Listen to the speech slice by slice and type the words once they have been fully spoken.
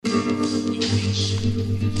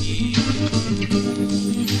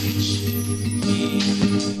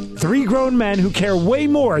Three grown men who care way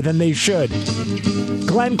more than they should.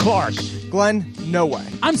 Glenn Clark. Glenn, no way.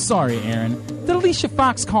 I'm sorry, Aaron. Did Alicia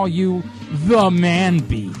Fox call you the Man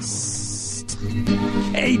Beast?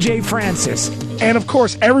 AJ Francis. And, of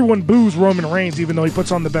course, everyone boos Roman Reigns even though he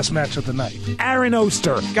puts on the best match of the night. Aaron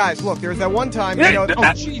Oster. Guys, look, there's that one time... Aaron.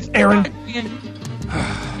 Aaron,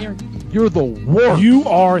 you're the worst. You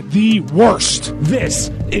are the worst. This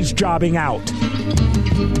is Jobbing Out.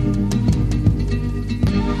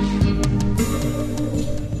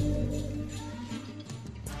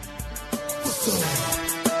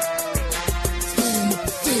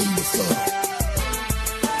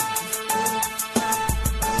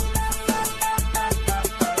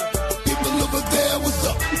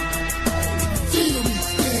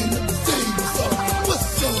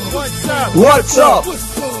 What's up?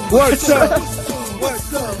 What's up?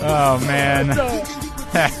 What's up? Oh, man.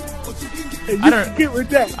 I don't get with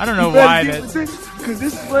that. I don't know why that... Because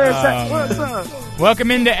this is where it's at. What's up?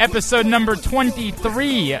 Welcome into episode number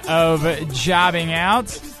 23 of Jobbing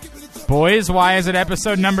Out. Boys, why is it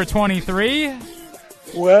episode number 23?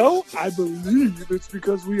 Well, I believe it's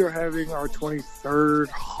because we are having our 23rd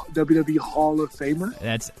WWE Hall of Famer.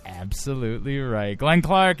 That's absolutely right. Glenn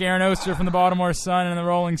Clark, Aaron Oster from the Baltimore Sun and the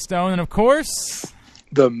Rolling Stone, and of course...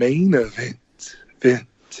 The main event. Vince.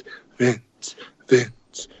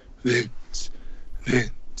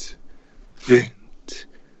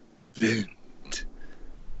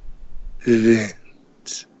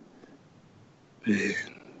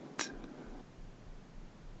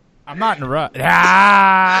 I'm not interrupting.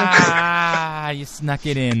 You snuck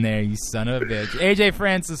it in there, you son of a bitch. AJ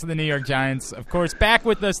Francis of the New York Giants, of course, back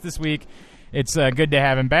with us this week. It's good to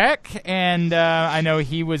have him back, and I know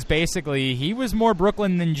he was more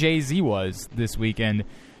Brooklyn than Jay-Z was this weekend,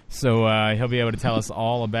 so he'll be able to tell us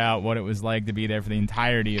all about what it was like to be there for the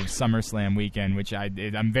entirety of SummerSlam weekend, which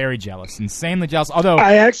I'm very jealous, insanely jealous. Although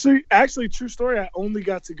I actually, true story, I only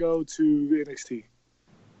got to go to NXT.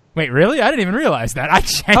 Wait, really? I didn't even realize that. I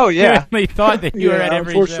genuinely thought that you were at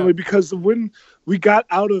every unfortunately, show. because when we got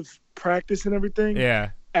out of practice and everything,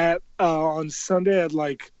 at on Sunday at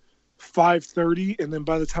like 5:30, and then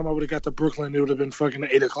by the time I would have got to Brooklyn, it would have been fucking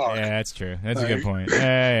 8 o'clock. Yeah, that's true. That's a good point.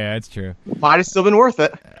 Yeah, that's true. Might have still been worth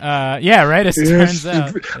it. Yeah, right. As it turns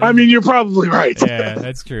out. I mean, you're probably right. Yeah,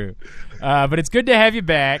 that's true. But it's good to have you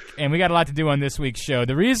back, and we got a lot to do on this week's show.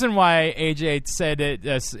 The reason why AJ said it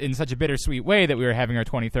in such a bittersweet way that we were having our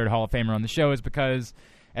 23rd Hall of Famer on the show is because,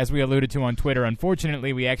 as we alluded to on Twitter,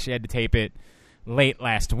 unfortunately, we actually had to tape it late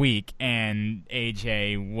last week, and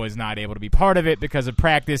AJ was not able to be part of it because of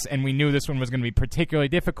practice, and we knew this one was going to be particularly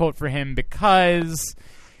difficult for him because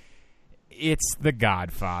it's The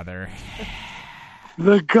Godfather.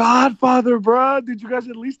 The Godfather, bro. Did you guys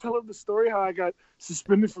at least tell him the story how I got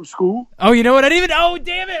suspended from school? Oh, you know what? Oh,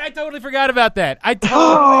 damn it. I totally forgot about that.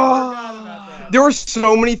 There were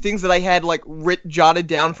so many things that I had jotted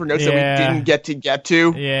down for notes that we didn't get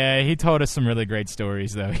to. Yeah, he told us some really great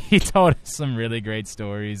stories, though. And he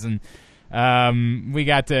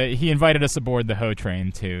invited us aboard the Ho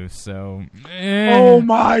train, too. So, oh,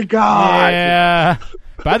 my God. Yeah.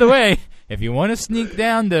 By the way, if you want to sneak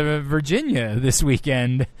down to Virginia this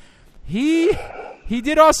weekend, he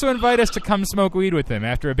did also invite us to come smoke weed with him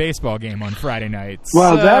after a baseball game on Friday nights.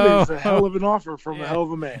 Well, that is a hell of an offer from a hell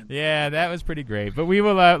of a man. Yeah, that was pretty great. But we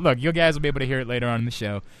will, look, you guys will be able to hear it later on in the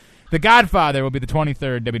show. The Godfather will be the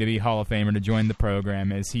 23rd WWE Hall of Famer to join the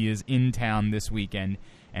program as he is in town this weekend,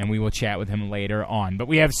 and we will chat with him later on. But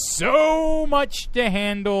we have so much to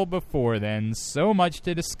handle before then, so much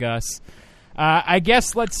to discuss. I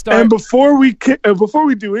guess let's start. And before we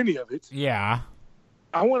do any of it,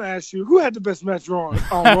 I want to ask you, who had the best match on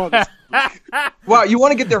Raw this week? Wow, you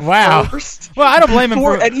want to get there first? Well, I don't blame him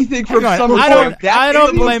for anything from SummerSlam. I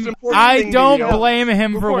don't blame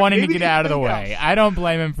him for wanting to get out of the way. I don't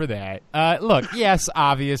blame him for that. Look, yes,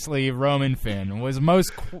 obviously, Roman Finn was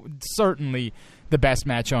most certainly the best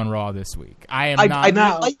match on Raw this week. I'd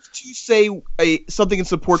like to say something in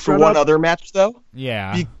support for one other match, though.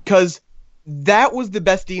 Yeah. Because that was the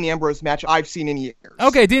best Dean Ambrose match I've seen in years.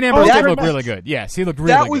 Okay, Dean Ambrose did look really good. Yes, he looked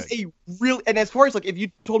really good. That was a real, and as far as if you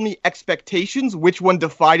told me expectations, which one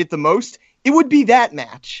defied it the most, it would be that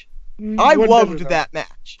match. I loved that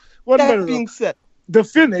match. That being said, the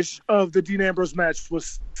finish of the Dean Ambrose match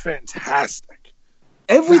was fantastic.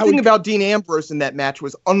 Everything about Dean Ambrose in that match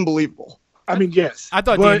was unbelievable. I mean, yes. I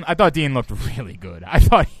thought Dean looked really good. I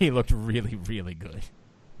thought he looked really, really good.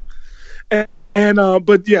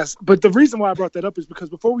 But the reason why I brought that up is because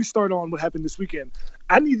before we start on what happened this weekend,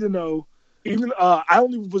 I need to know I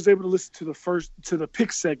only was able to listen to the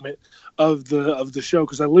pick segment of the show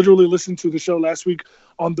because I literally listened to the show last week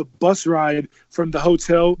on the bus ride from the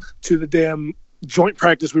hotel to the damn joint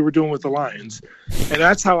practice we were doing with the Lions, and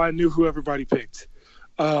that's how I knew who everybody picked.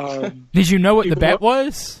 Did you know what the bet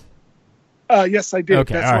was? Yes, I did.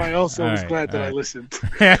 Okay, that's why I also was glad that I listened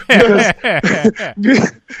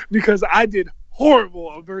because I did horrible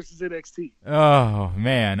on versus NXT. Oh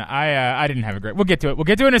man, I didn't have a great. We'll get to it. We'll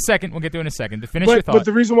get to it in a second. To finish your thought. But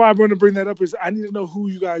the reason why I'm going to bring that up is I need to know who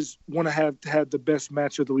you guys want to have the best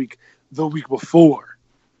match of the week before.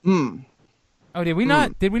 Oh, did we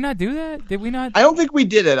not? Did we not do that? Did we not? I don't think we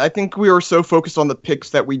did it. I think we were so focused on the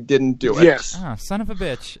picks that we didn't do it. Yes. Oh, son of a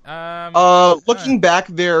bitch. Looking back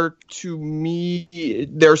there, to me,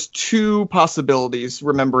 there's two possibilities.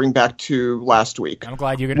 Remembering back to last week, I'm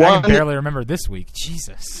glad you can. I can barely remember this week.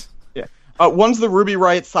 Jesus. Yeah. One's the Ruby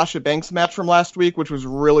Riott Sasha Banks match from last week, which was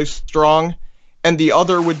really strong, and the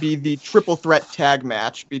other would be the triple threat tag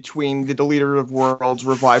match between the Deleter of Worlds,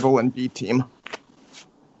 Revival, and B Team.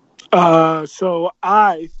 So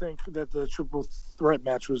I think that the triple threat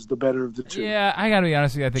match was the better of the two. Yeah, I gotta be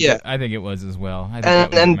honest with you. I think it was as well. And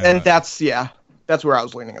that's where I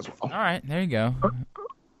was leaning as well. All right, there you go.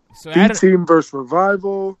 So B Team versus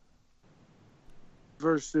Revival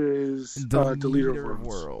versus Deleter of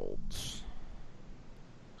Worlds.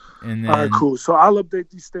 And then, all right, cool. So I'll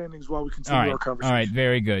update these standings while we continue our conversation. All right,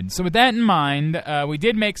 very good. So with that in mind, we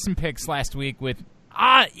did make some picks last week with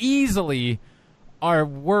easily our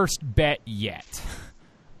worst bet yet.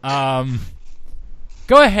 Go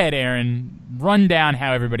ahead, Aaron. Run down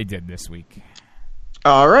how everybody did this week.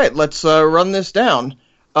 All right, let's run this down.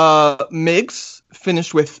 Migs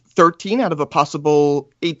finished with 13 out of a possible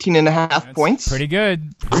 18.5 points. Pretty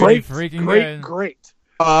good. Great.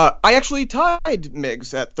 I actually tied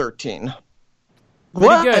Migs at 13.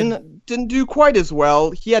 Glenn didn't do quite as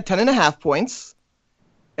well. He had 10.5 points.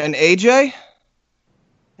 And AJ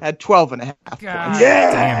had 12.5 points.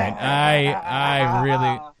 Yeah! Damn it. I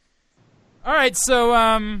really... All right, so,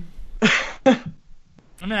 I mean,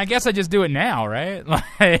 I guess I just do it now, right?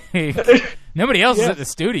 Like, nobody else is at the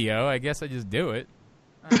studio. I guess I just do it.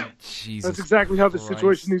 Oh, Jesus That's exactly how the Christ.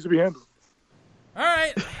 situation needs to be handled. All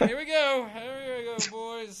right, here we go. Here we go,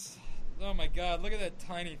 boys. Oh, my God. Look at that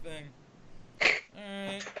tiny thing. All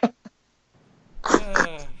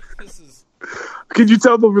right. This is... Can you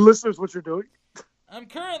tell the listeners what you're doing? I'm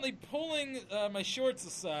currently pulling my shorts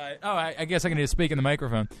aside. Oh, I guess I can just speak in the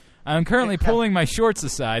microphone. I'm currently pulling my shorts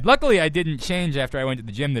aside. Luckily, I didn't change after I went to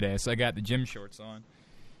the gym today, so I got the gym shorts on.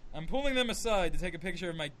 I'm pulling them aside to take a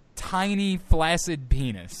picture of my tiny, flaccid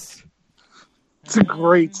penis. It's a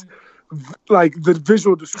great, like, the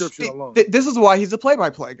visual description alone. This is why he's a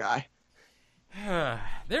play-by-play guy.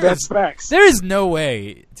 That's facts. There is no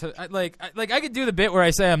way to like I could do the bit where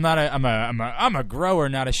I say I'm a grower,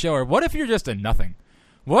 not a shower. What if you're just a nothing?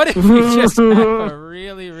 What if you just have a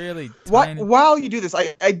really, really tiny... While you do this,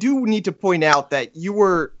 I do need to point out that you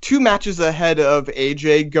were 2 matches ahead of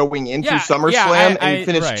AJ going into SummerSlam, and you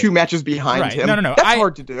finished 2 matches behind him. No. That's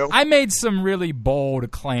hard to do. I made some really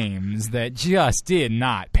bold claims that just did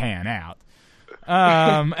not pan out.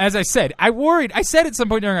 As I said, I said at some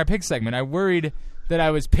point during our pick segment, I worried that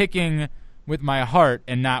I was picking with my heart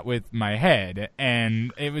and not with my head,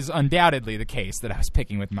 and it was undoubtedly the case that I was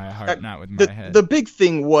picking with my heart, not with my head. The big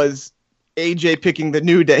thing was AJ picking the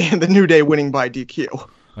New Day and the New Day winning by DQ. Well,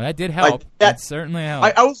 that did help. That certainly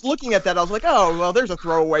helped. I was looking at that. I was like, oh, well, there's a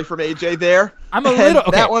throwaway from AJ there.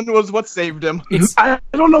 That one was what saved him. I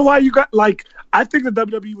don't know why you got, like, I think the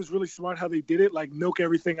WWE was really smart how they did it, like milk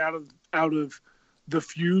everything out of the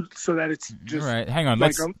feud so that it's just... All right, hang on.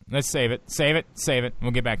 Like, let's save it. Save it.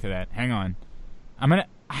 We'll get back to that. Hang on. I'm a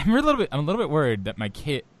little bit worried that my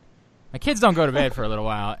kids don't go to bed for a little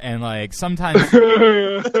while, and like sometimes...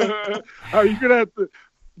 Are you gonna have to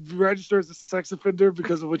register as a sex offender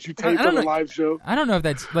because of what you taped on the live show? I don't know if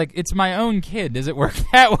that's like, it's my own kid. Does it work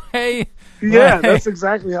that way? Yeah, that's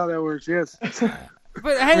exactly how that works. Yes.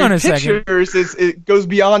 But hang on a second. Pictures it goes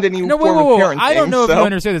beyond any form of parenting. I don't know if you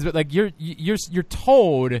understand this, but like you're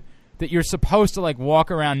told that you're supposed to like walk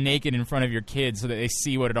around naked in front of your kids so that they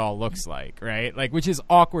see what it all looks like, right? Like, which is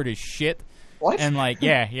awkward as shit. What? And like,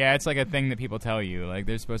 yeah, it's like a thing that people tell you. Like,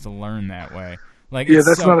 they're supposed to learn that way. Like, yeah,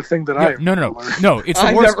 that's not a thing that I... No. It's the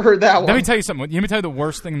I've worst. never heard that one. Let me tell you something. Let me tell you the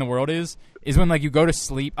worst thing in the world is when like you go to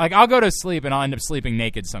sleep. Like, I'll go to sleep and I'll end up sleeping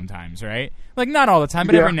naked sometimes, right? Like, not all the time,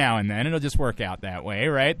 but every now and then it'll just work out that way,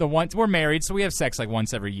 right? We're married, so we have sex like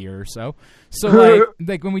once every year or so. So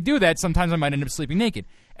like when we do that, sometimes I might end up sleeping naked.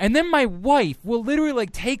 And then my wife will literally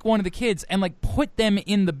like take one of the kids and like put them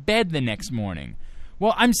in the bed the next morning,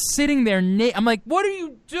 Well, I'm sitting there. I'm like, what are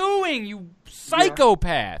you doing, you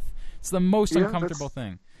psychopath? Yeah. It's the most uncomfortable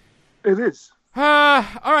thing. It is. All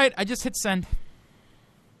right, I just hit send.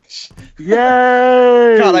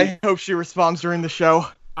 Yay! God, I hope she responds during the show.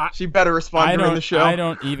 She better respond during the show. I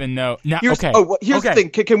don't even know. No, here's the thing.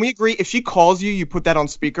 Can we agree? If she calls you, you put that on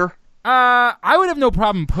speaker? I would have no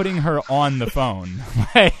problem putting her on the phone.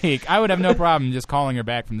 Like, I would have no problem just calling her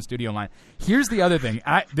back from the studio line. Here's the other thing.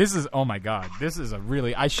 Oh my God. This is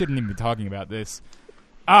I shouldn't even be talking about this.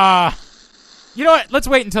 You know what? Let's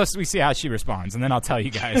wait until we see how she responds, and then I'll tell you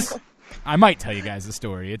guys. I might tell you guys the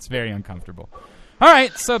story. It's very uncomfortable. All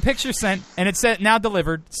right, so picture sent, and it said now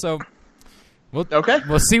delivered. So we'll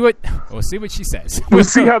see what she says. We'll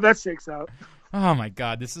see how that shakes out. Oh my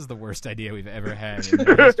God, this is the worst idea we've ever had in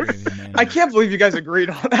the history of humanity. I can't believe you guys agreed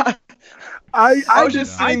on that. I was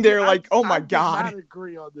just sitting there like, oh my God. I did not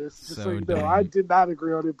agree on this. Just so you know, I did not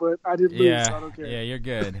agree on it, but I didn't lose, so I don't care. Yeah, you're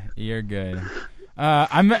good. You're good.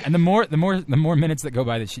 And the more minutes that go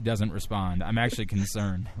by that she doesn't respond, I'm actually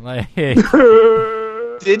concerned. Like,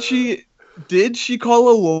 Did she call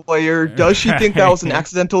a lawyer? Does she think that was an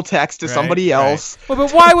accidental text to somebody else? Well,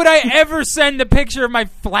 but why would I ever send a picture of my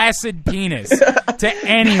flaccid penis to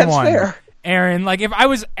anyone? That's fair. Aaron, like if I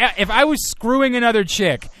was screwing another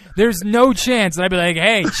chick, there's no chance that I'd be like,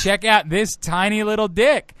 "Hey, check out this tiny little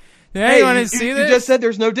dick." Hey, you want to see this? You just said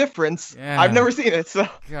there's no difference. Yeah. I've never seen it, so.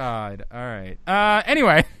 God, all right.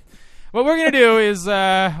 Anyway, what we're gonna do is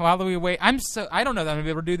while we wait, I don't know that I'm gonna be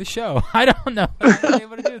able to do the show. I don't know if I'm gonna be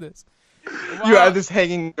able to do this. You have this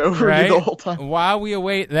hanging over you the whole time. While we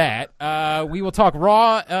await that, we will talk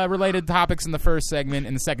Raw-related topics in the first segment.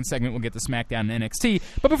 In the second segment, we'll get to SmackDown and NXT.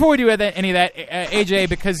 But before we do any of that, AJ,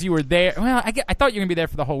 because you were there, well, I thought you were going to be there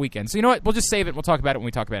for the whole weekend. So you know what? We'll just save it. We'll talk about it when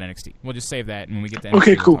we talk about NXT. We'll just save that, and when we get to NXT,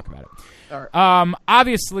 okay, cool. We'll talk about it. All right.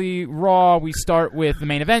 Obviously, Raw, we start with the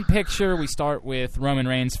main event picture. We start with Roman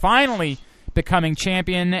Reigns finally becoming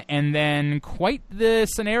champion, and then quite the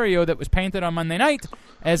scenario that was painted on Monday night,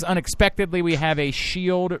 as unexpectedly we have a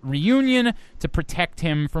Shield reunion to protect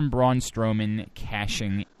him from Braun Strowman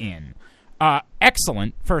cashing in.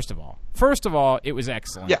 Excellent, first of all. It was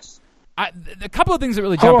excellent. Yes. A couple of things that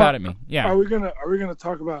really jump out at me. Yeah. Are we gonna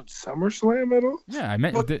talk about SummerSlam at all? Yeah, I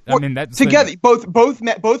mean that's together.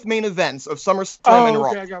 Both main events of SummerSlam and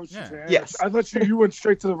Raw. Okay, I got what you're saying. Yes. I thought you went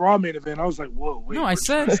straight to the Raw main event. I was like, whoa. Wait, no, I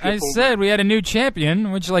said we had a new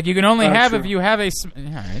champion, which like you can only have if you have a. All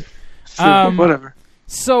right. Sure, whatever.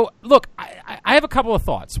 So look, I have a couple of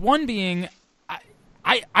thoughts. One being,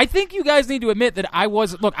 I think you guys need to admit that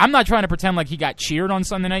I'm not trying to pretend like he got cheered on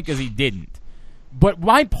Sunday night because he didn't. But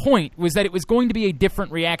my point was that it was going to be a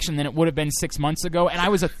different reaction than it would have been 6 months ago, and I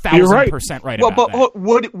was 1,000% right about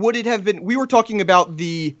that. Would it have been? We were talking about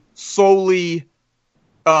the solely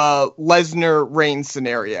Lesnar Reigns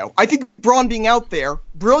scenario. I think Braun being out there,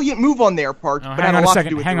 brilliant move on their part. But hang on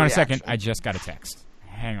a second. I just got a text.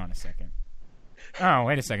 Hang on a second. Oh,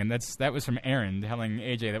 wait a second. That was from Aaron telling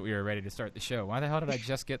AJ that we were ready to start the show. Why the hell did I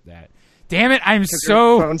just get that? Damn it, I'm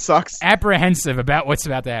so apprehensive about what's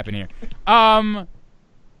about to happen here.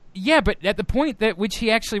 Yeah, but at the point at which he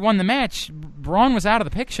actually won the match, Braun was out of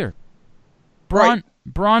the picture. Braun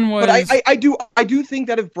was... But I do think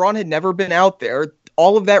that if Braun had never been out there,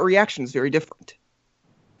 all of that reaction is very different.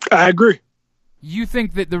 I agree. You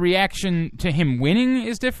think that the reaction to him winning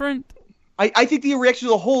is different? I think the reaction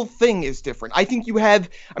to the whole thing is different. I think you have,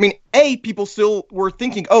 people still were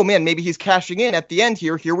thinking, oh man, maybe he's cashing in at the end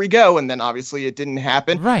here we go, and then obviously it didn't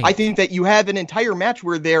happen. Right. I think that you have an entire match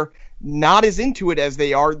where they're not as into it as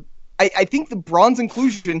they are. I think the Braun's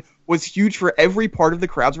inclusion was huge for every part of the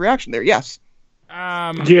crowd's reaction there, yes.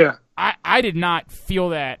 Yeah. I did not feel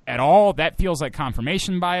that at all. That feels like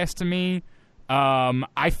confirmation bias to me.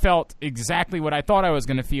 I felt exactly what I thought I was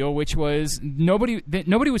going to feel, which was nobody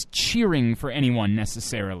was cheering for anyone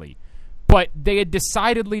necessarily, but they had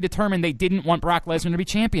decidedly determined they didn't want Brock Lesnar to be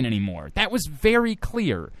champion anymore. That was very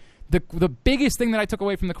clear. The biggest thing that I took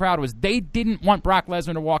away from the crowd was they didn't want Brock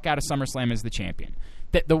Lesnar to walk out of SummerSlam as the champion.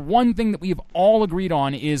 That the one thing that we've all agreed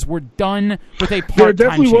on is we're done with a part-time There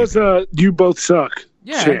definitely champion. was a "you both suck."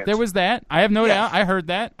 Yeah, chance. There was that. I have no doubt. I heard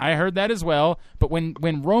that as well. But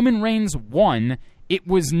when Roman Reigns won, it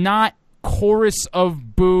was not chorus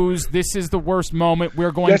of boos. This is the worst moment.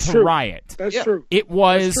 We're going to riot. That's true. It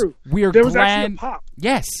was. We're there glad. Was actually a pop.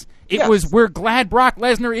 Yes. It was, we're glad Brock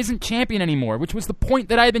Lesnar isn't champion anymore, which was the point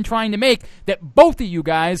that I've been trying to make that both of you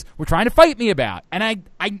guys were trying to fight me about. And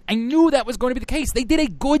I knew that was going to be the case. They did a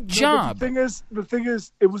good job. The thing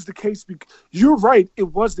is, it was the case. You're right.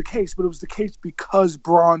 It was the case, but it was the case because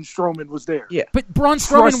Braun Strowman was there. Yeah. But Braun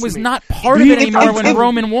Strowman was not part of it anymore when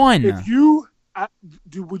Roman won.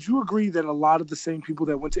 would you agree that a lot of the same people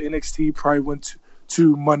that went to NXT probably went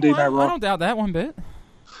to Monday Night Raw? I don't doubt that one bit.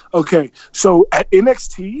 Okay, so at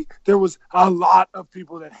NXT, there was a lot of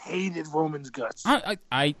people that hated Roman's guts.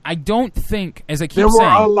 I don't think, as I keep there were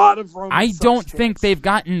saying, a lot of Roman I don't sucks think chants. they've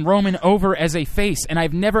gotten Roman over as a face, and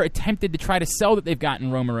I've never attempted to try to sell that they've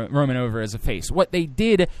gotten Roman over as a face. What they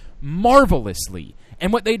did marvelously,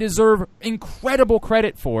 and what they deserve incredible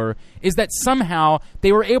credit for, is that somehow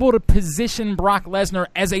they were able to position Brock Lesnar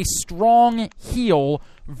as a strong heel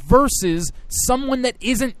versus someone that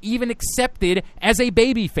isn't even accepted as a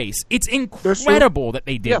babyface. It's incredible that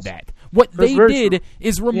they did that. What they did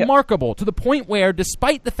is remarkable, to the point where,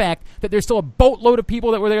 despite the fact that there's still a boatload of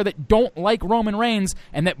people that were there that don't like Roman Reigns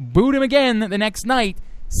and that booed him again the next night,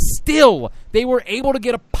 still, they were able to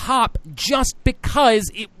get a pop just because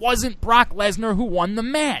it wasn't Brock Lesnar who won the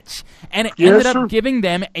match. And it ended up giving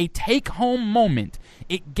them a take-home moment.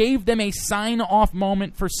 It gave them a sign-off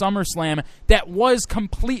moment for SummerSlam that was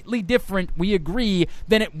completely different, we agree,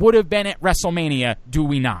 than it would have been at WrestleMania, do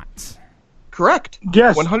we not? Correct.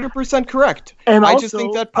 Yes. 100% correct. And I also, just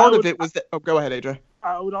think that part of it was that... Oh, go ahead, AJ.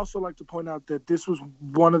 I would also like to point out that this was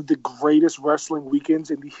one of the greatest wrestling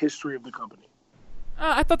weekends in the history of the company.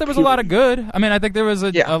 I thought there was a lot of good. I mean, I think there was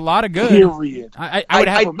a lot of good. Period.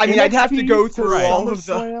 I'd have to go through all of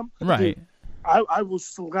the... Right. I will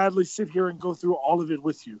gladly sit here and go through all of it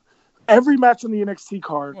with you. Every match on the NXT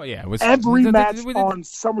card, every match on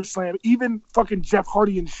SummerSlam, even fucking Jeff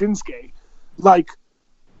Hardy and Shinsuke, like,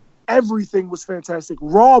 everything was fantastic.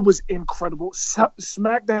 Raw was incredible.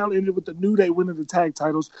 SmackDown ended with the New Day winning the tag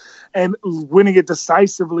titles and winning it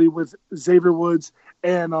decisively with Xavier Woods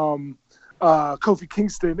and Kofi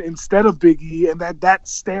Kingston instead of Big E, and that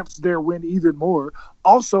stamps their win even more.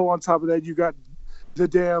 Also, on top of that, you got the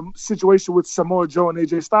damn situation with Samoa Joe and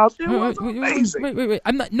AJ Styles. It was amazing. Wait.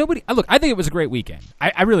 Look, I think it was a great weekend.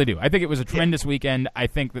 I really do. I think it was a tremendous weekend. I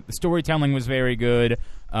think that the storytelling was very good.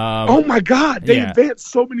 Oh my God, they advanced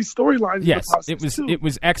so many storylines. Yes, it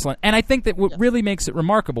was excellent. And I think that what really makes it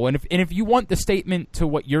remarkable, and if you want the statement to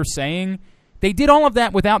what you're saying, they did all of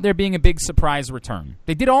that without there being a big surprise return.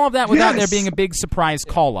 They did all of that without there being a big surprise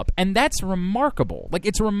call-up. And that's remarkable. Like,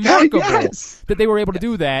 it's remarkable that they were able to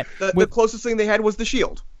do that. The closest thing they had was the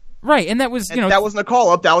Shield. Right, and that was, that wasn't a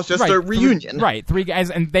call-up. That was just a reunion. Three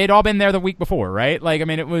guys, and they'd all been there the week before, right? Like, I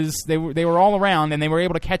mean, it was they were all around, and they were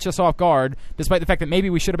able to catch us off guard, despite the fact that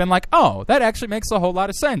maybe we should have been like, oh, that actually makes a whole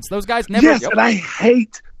lot of sense. Those guys never... Yes, and I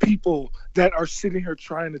hate people that are sitting here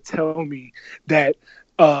trying to tell me that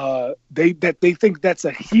they think that's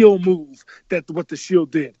a heel move, that what the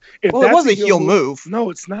Shield did. It was a heel move.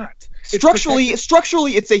 No, it's not. Structurally,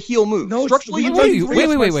 it's a heel move. No, structurally, wait.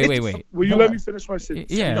 Will you let me finish my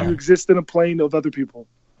sentence? Yeah. You exist in a plane of other people.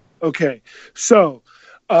 Okay, so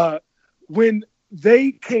when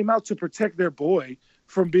they came out to protect their boy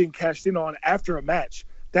from being cashed in on after a match,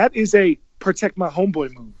 that is a protect my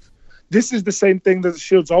homeboy move. This is the same thing that the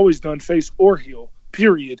Shield's always done, face or heel,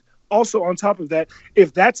 period. Also, on top of that,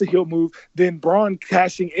 if that's a heel move, then Braun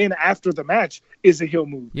cashing in after the match is a heel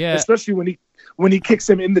move. Yeah. Especially when he kicks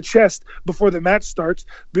him in the chest before the match starts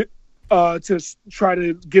to try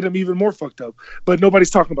to get him even more fucked up. But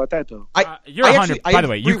nobody's talking about that, though. I agree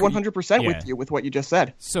 100% with you with what you just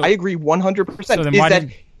said. So, I agree 100%. So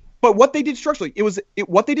then But what they did structurally, was a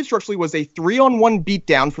 3-on-1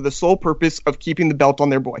 beatdown for the sole purpose of keeping the belt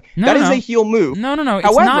on their boy. That is a heel move. No. It's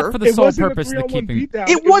However, not for the sole purpose of keeping.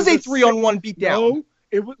 It was a 3-on-1 beatdown.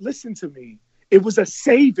 No, listen to me. It was a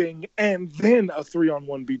saving and then a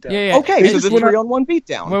 3-on-1 beatdown. Yeah. Okay, so it's a 3-on-1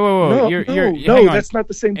 beatdown. Whoa. No, that's not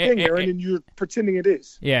the same thing, Aaron, and you're pretending it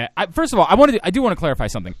is. Yeah. First of all, I do want to clarify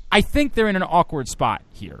something. I think they're in an awkward spot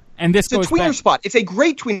here, and this goes back. It's a tweener spot. It's a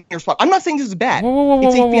great tweener spot. I'm not saying this is bad. Whoa.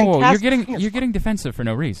 It's a fantastic You're getting defensive for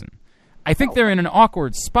no reason. I think they're in an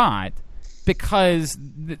awkward spot because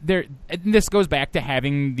this goes back to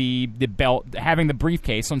having the belt, having the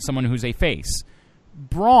briefcase on someone who's a face.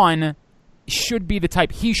 Braun should be the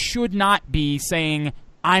type. He should not be saying,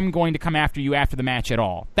 I'm going to come after you after the match at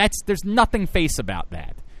all. There's nothing face about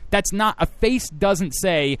that. That's not, a face doesn't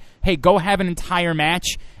say, hey, go have an entire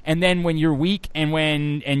match, and then when you're weak and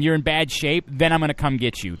you're in bad shape, then I'm going to come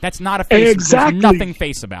get you. That's not a face. Exactly. There's nothing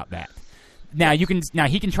face about that. Now you can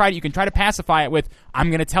try to pacify it with, I'm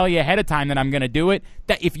going to tell you ahead of time that I'm going to do it.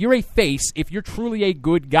 That if you're a face, if you're truly a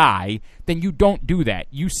good guy, then you don't do that.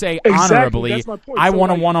 You say honorably, I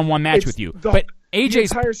want a one-on-one match with you. But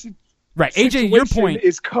AJ's right. AJ, your point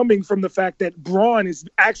is coming from the fact that Braun is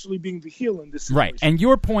actually being the heel in this situation. Right, and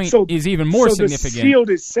your point is even more significant. The Shield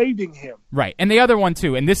is saving him. Right, and the other one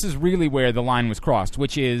too, and this is really where the line was crossed,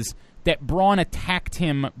 which is that Braun attacked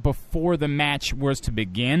him before the match was to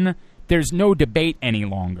begin, there's no debate any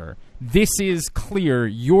longer. This is clear.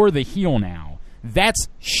 You're the heel now. That's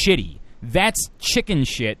shitty. That's chicken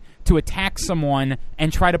shit to attack someone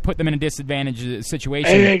and try to put them in a disadvantaged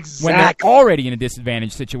situation when they're already in a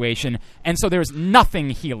disadvantaged situation. And so there's nothing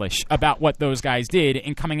heelish about what those guys did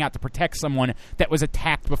in coming out to protect someone that was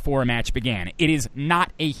attacked before a match began. It is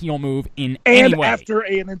not a heel move in any way. And after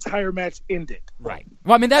an entire match ended. Right.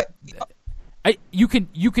 Well, I mean, you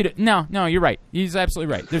could. No, you're right. He's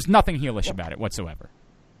absolutely right. There's nothing heelish about it whatsoever.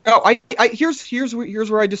 Oh, here's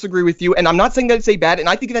where I disagree with you, and I'm not saying that it's a bad, and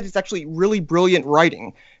I think that it's actually really brilliant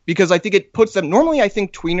writing, because I think it puts them, normally I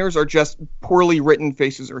think tweeners are just poorly written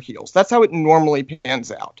faces or heels. That's how it normally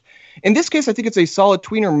pans out. In this case, I think it's a solid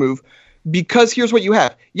tweener move, because here's what you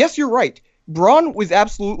have. Yes, you're right. Braun did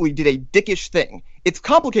a dickish thing. It's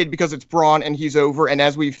complicated because it's Braun and he's over, and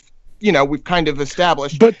as we've kind of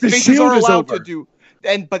established, but the faces Shield are is allowed over. to do.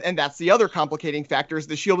 And that's the other complicating factor is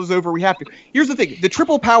the Shield is over. We have to. Here's the thing: the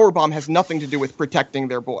triple power bomb has nothing to do with protecting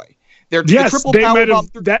their boy. The triple power bomb.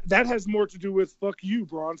 That has more to do with fuck you,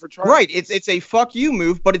 Braun, for trying. Right. It's a fuck you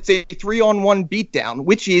move, but it's a 3-on-1 beatdown,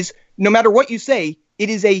 which is no matter what you say, it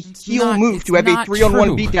is a heel move to have a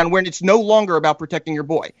 3-on-1 beatdown when it's no longer about protecting your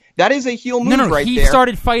boy. That is a heel move right there. He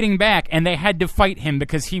started fighting back, and they had to fight him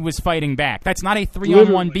because he was fighting back. That's not a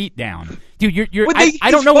 3-on-1 beatdown. Dude, I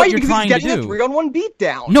don't know what you're trying to do. 3-on-1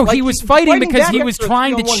 beatdown. No, he was fighting because he was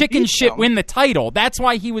trying to chicken shit win the title. That's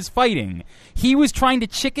why he was fighting. He was trying to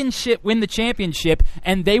chicken shit win the championship,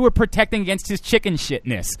 and they were protecting against his chicken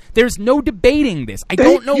shitness. There's no debating this. I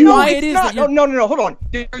don't know why it is. No, hold on.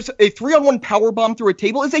 There's a 3-on-1 power bomb through a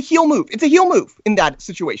table is a heel move. It's a heel move in that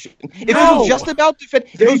situation. If it was just about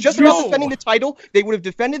defending the title, they would have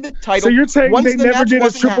defended the title. So you're saying once they the never match did a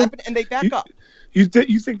wasn't triple, happened and they back up. You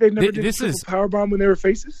think they never did a triple power bomb when they were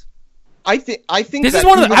faces? I think this is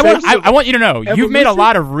one of the. I want you to know you've made a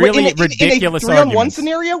lot of really ridiculous in a 3-on-1 arguments.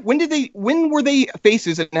 scenario. When were they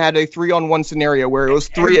faces and had a 3-on-1 scenario where it was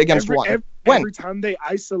three against one? Every time they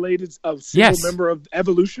isolated a single member of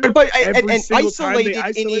Evolution, but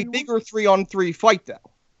isolated in a bigger 3-on-3 fight though.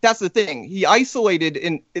 That's the thing. He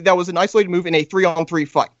isolated that was an isolated move in a 3-on-3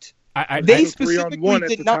 fight. They specifically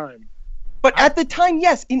did not. Time. But at the time,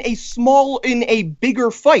 yes, in a bigger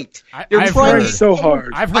fight, I've heard so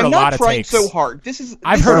hard. I've heard a lot of takes. So hard.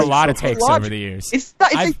 I've heard a lot of takes over the years. It's not.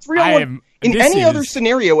 It's a 3-on-1. In any other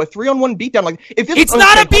scenario, a 3-on-1 beatdown, like if this it's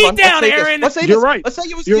not a beatdown, Aaron. Let's say you're right. Let's say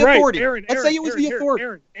it was the authority. Let's say it was the authority.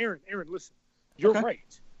 Aaron, listen. You're right.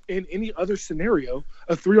 In any other scenario,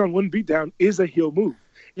 a 3-on-1 beatdown is a heel move.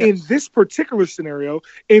 Yes. In this particular scenario,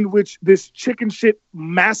 in which this chicken shit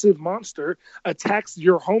massive monster attacks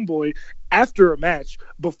your homeboy after a match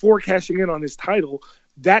before cashing in on his title,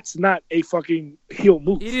 that's not a fucking heel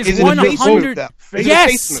move. It is 100.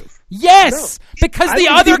 Yes, yes, because the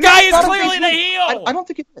other guy is clearly the heel. I don't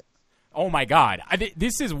think it is. Oh my God,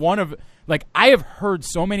 this is one of I have heard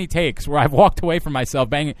so many takes where I've walked away from myself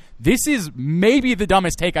banging. This is maybe the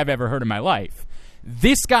dumbest take I've ever heard in my life.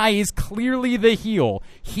 This guy is clearly the heel.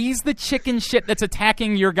 He's the chicken shit that's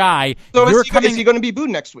attacking your guy. So is he going to be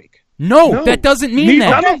booed next week? No, that doesn't mean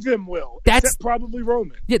that. None of them will. That's probably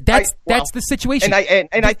Roman. Yeah, that's the situation.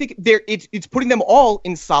 And I think it's putting them all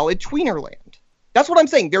in solid tweener land. That's what I'm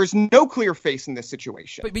saying. There's no clear face in this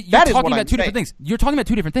situation. But you're talking about two different things. You're talking about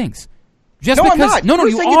two different things. I'm not. No,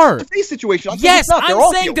 you are. It's a face situation. Yes,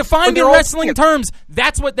 I'm saying defined in wrestling terms.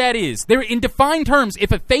 That's what that is. They're in defined terms.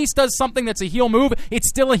 If a face does something that's a heel move, it's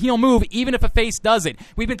still a heel move, even if a face does it.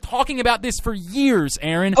 We've been talking about this for years,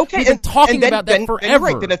 Aaron. Okay, we've been talking about that forever.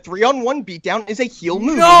 Right, then a 3-on-1 beatdown is a heel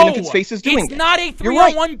move, no, even if its face is doing it's not a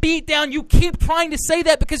 3-on-1 beatdown. You keep trying to say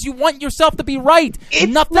that because you want yourself to be right.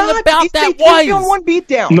 Nothing about that was. It's a 3-on-1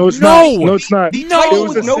 beatdown. No, it's not. No, it's not. The title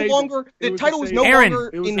was no longer in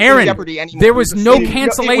jeopardy anymore. There was no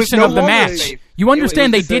cancellation of the match. You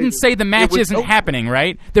understand they didn't say the match isn't happening,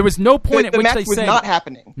 right? There was no point at which they said... The match was not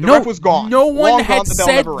happening. The ref was gone. No one had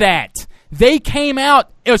said that. They came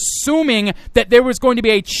out assuming that there was going to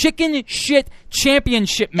be a chicken shit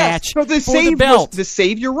championship match for the belt. The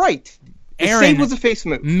save, you're right. Aaron, save was a face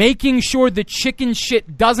move. Making sure the chicken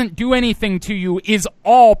shit doesn't do anything to you is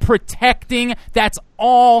all protecting. That's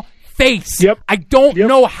all face. Yep. I don't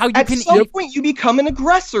know how you can... At some point, you become an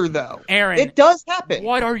aggressor, though. Aaron. It does happen.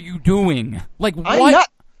 What are you doing? What?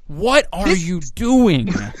 What are you doing?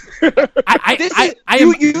 You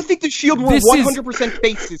think the Shield were 100%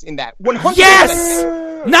 faces in that? 100%.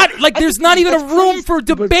 Yes! Not like there's not even a room for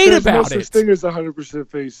debate about no such thing as 100%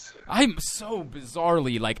 face. I'm so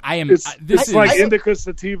bizarrely like I am. It's like indica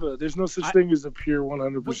sativa. There's no such thing as a pure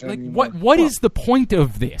 100%. Like what is the point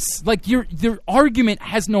of this? Like your argument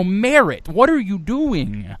has no merit. What are you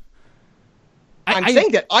doing? I'm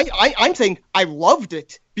saying I loved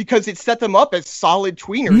it because it set them up as solid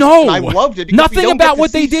tweeners. No, and I loved it. Nothing about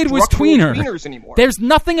what they did was tweener. Anymore. There's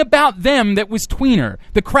nothing about them that was tweener.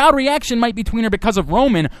 The crowd reaction might be tweener because of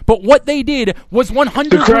Roman, but what they did was 100%.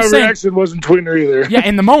 The crowd reaction wasn't tweener either. Yeah,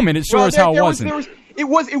 in the moment, it sure as hell wasn't. It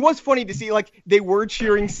was funny to see, like, they were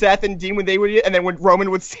cheering Seth and Dean when they would, and then when Roman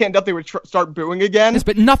would stand up, they would start booing again. Yes,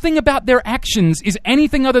 but nothing about their actions is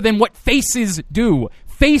anything other than what faces do.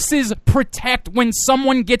 Faces protect when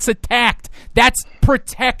someone gets attacked. That's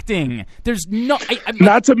protecting. There's no...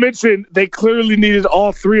 Not to mention, they clearly needed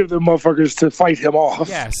all three of them motherfuckers to fight him off.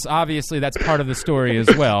 Yes, obviously that's part of the story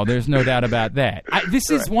as well. There's no doubt about that.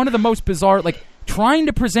 This is one of the most bizarre... Like, trying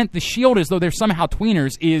to present the Shield as though they're somehow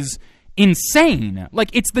tweeners is... insane.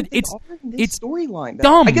 Like it's storyline.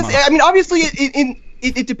 Dumb. I guess. I mean, obviously,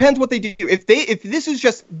 it depends what they do. If this is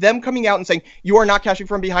just them coming out and saying you are not cashing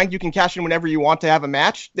from behind, you can cash in whenever you want to have a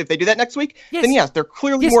match. If they do that next week, then yes, they're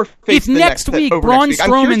clearly more face. If next week Braun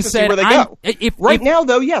Strowman said, now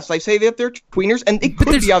though, yes, I say that they're tweeners, and it could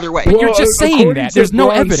be the other way. But you're just saying that. There's no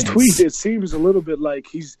evidence. Tweet, it seems a little bit like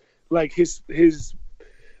he's like his.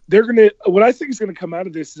 They're gonna. What I think is gonna come out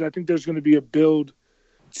of this is I think there's gonna be a build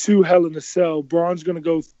to Hell in a Cell. Braun's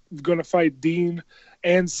gonna fight Dean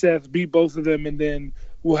and Seth, beat both of them, and then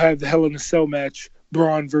we'll have the Hell in a Cell match,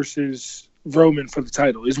 Braun versus Roman for the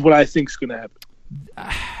title, is what I think is gonna happen.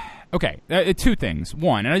 Okay, two things.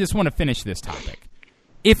 One, and I just want to finish this topic.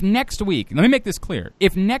 If next week, let me make this clear.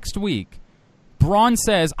 If next week Braun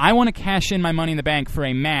says, I want to cash in my Money in the Bank for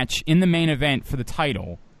a match in the main event for the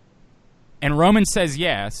title, and Roman says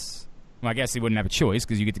yes, well, I guess he wouldn't have a choice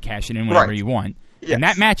because you get to cash it in whenever you want. Yes. And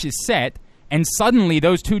that match is set, and suddenly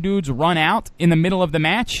those two dudes run out in the middle of the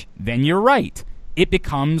match, then you're right. It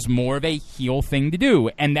becomes more of a heel thing to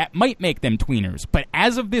do, and that might make them tweeners. But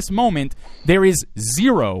as of this moment, there is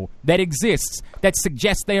zero that exists that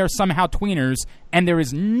suggests they are somehow tweeners, and there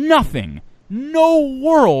is nothing, no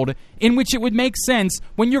world in which it would make sense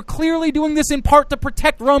when you're clearly doing this in part to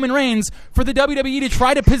protect Roman Reigns for the WWE to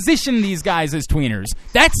try to position these guys as tweeners.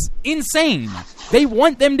 That's insane. They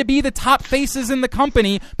want them to be the top faces in the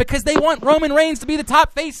company because they want Roman Reigns to be the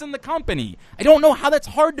top face in the company. I don't know how that's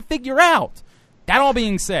hard to figure out. That all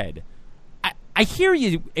being said, I hear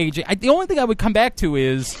you, AJ. The only thing I would come back to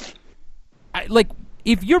is,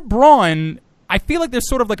 if you're Braun, I feel like there's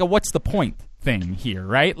sort of like a what's the point thing here,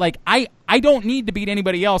 right? Like, I don't need to beat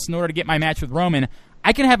anybody else in order to get my match with Roman.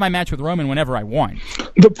 I can have my match with Roman whenever I want.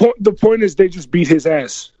 The point is they just beat his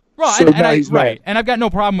ass. Well, so and I've got no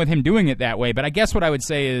problem with him doing it that way, but I guess what I would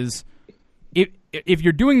say is if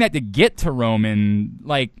you're doing that to get to Roman,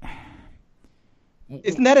 like...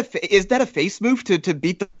 is that a face move to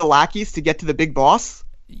beat the lackeys to get to the big boss?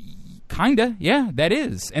 Kinda, yeah, that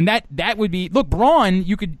is. And that would be... Look, Braun,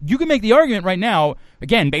 you could make the argument right now,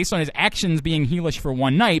 again, based on his actions being heelish for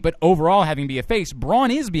one night, but overall having be a face,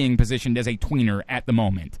 Braun is being positioned as a tweener at the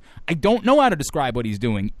moment. I don't know how to describe what he's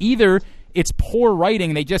doing. Either it's poor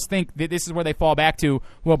writing, they just think that this is where they fall back to,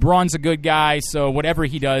 well, Braun's a good guy, so whatever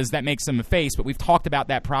he does, that makes him a face, but we've talked about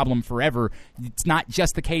that problem forever. It's not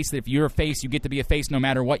just the case that if you're a face, you get to be a face no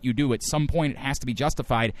matter what you do. At some point, it has to be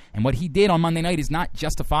justified, and what he did on Monday night is not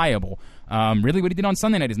justifiable. Really, what he did on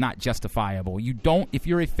Sunday night is not justifiable. You don't, if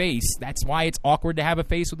you're a face, that's why it's awkward to have a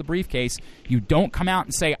face with a briefcase. You don't come out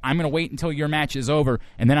and say, I'm going to wait until your match is over,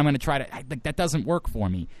 and then I'm going to try to, that doesn't work for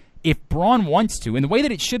me. If Braun wants to, and the way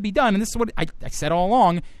that it should be done, and this is what I said all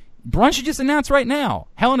along, Braun should just announce right now,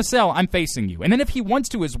 Hell in a Cell, I'm facing you. And then if he wants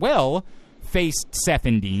to as well face Seth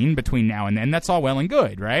and Dean between now and then, that's all well and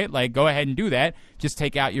good, right? Like, go ahead and do that. Just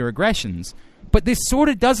take out your aggressions. But this sort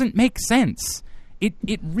of doesn't make sense.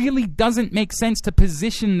 It really doesn't make sense to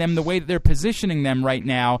position them the way that they're positioning them right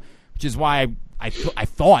now, which is why I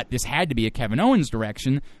thought this had to be a Kevin Owens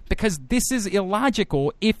direction, because this is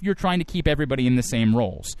illogical if you're trying to keep everybody in the same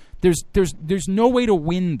roles. There's no way to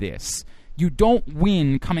win this. You don't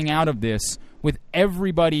win coming out of this with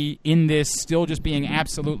everybody in this still just being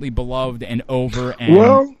absolutely beloved and over. And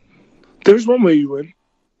well, there's one way you win.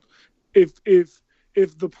 If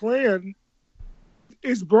the plan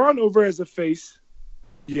is Braun over as a face,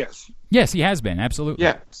 yes. Yes, he has been, absolutely.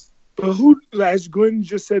 Yes. But who, as Glenn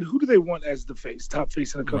just said, who do they want as the face, top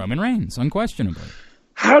face in the company? Roman Reigns, unquestionably.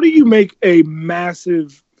 How do you make a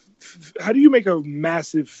massive make a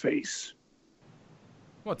massive face?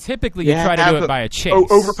 Well, typically you try to do it by a chase.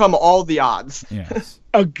 Overcome all the odds. Yes.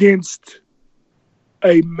 Against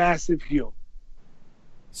a massive heel.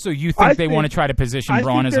 So you think they want to try to position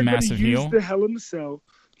Braun as a massive heel? Use the Hell in a Cell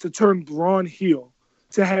to turn Braun heel,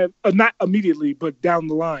 to have not immediately, but down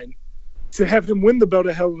the line, to have him win the belt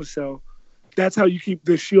at Hell in a Cell. That's how you keep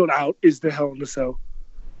the Shield out, is the Hell in a Cell.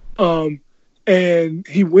 And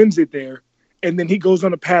he wins it there, and then he goes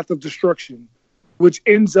on a path of destruction, which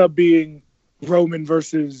ends up being Roman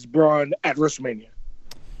versus Braun at WrestleMania.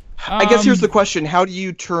 I guess here's the question: how do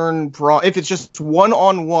you turn Braun if it's just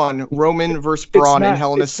 1-on-1 Roman versus Braun in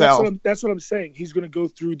Hell in a Cell? That's what I'm saying. He's going to go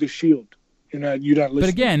through the Shield, and you're not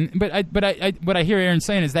listening. But again, what I hear Aaron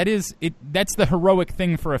saying is that's the heroic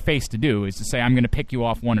thing for a face to do, is to say, I'm going to pick you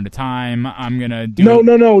off one at a time. I'm going to do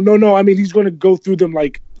No. I mean, he's going to go through them,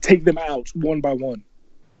 like take them out one by one.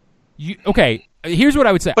 Okay. Here's what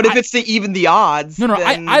I would say. But if it's to even the odds, I'm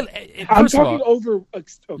talking over. Okay,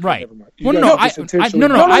 right? Never mind.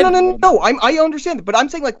 No. I understand that, but I'm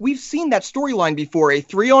saying, like, we've seen that storyline before, a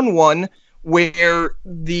 3-on-1 where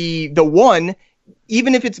the one,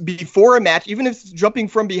 even if it's before a match, even if it's jumping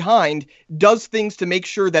from behind, does things to make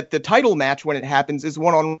sure that the title match, when it happens, is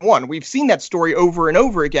 1-on-1. We've seen that story over and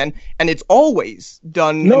over again, and it's always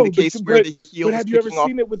done in the case where the heel is picking off. But have you ever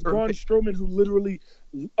seen it with Braun Strowman, who literally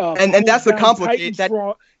and that's the complicated that.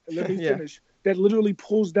 Let me finish. That literally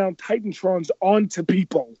pulls down Titantrons onto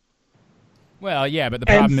people. Well, yeah, but the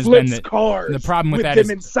problem has been that cars the problem with that them is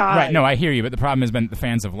inside. Right. No, I hear you, but the problem has been that the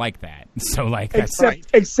fans have liked that. So, like, that's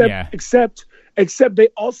except they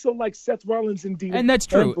also like Seth Rollins and Dean. And that's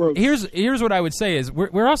true. Ambrose. Here's what I would say is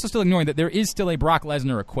we're also still ignoring that there is still a Brock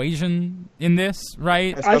Lesnar equation in this,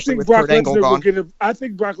 right? Especially I think with Brock Kurt Angle Lesnar gone. I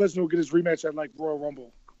think Brock Lesnar will get his rematch at like Royal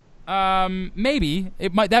Rumble. Maybe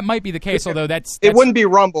that might be the case. Although that's it wouldn't be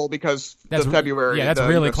Rumble because that's February. Yeah, that's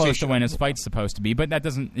really close to when his fight's supposed to be. But that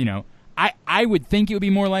doesn't, I would think it would be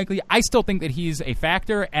more likely. I still think that he's a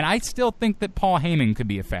factor, and I still think that Paul Heyman could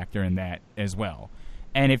be a factor in that as well.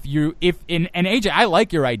 And and AJ, I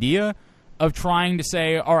like your idea of trying to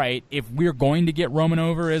say, all right, if we're going to get Roman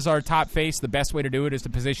over as our top face, the best way to do it is to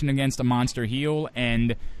position against a monster heel,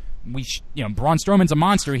 and Braun Strowman's a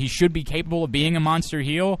monster. He should be capable of being a monster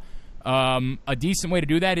heel. A decent way to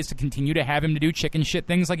do that is to continue to have him to do chicken shit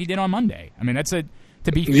things like he did on Monday. I mean, that's to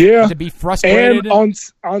be frustrated. And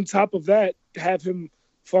on top of that, have him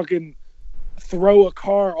fucking throw a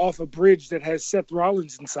car off a bridge that has Seth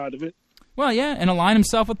Rollins inside of it. Well, yeah, and align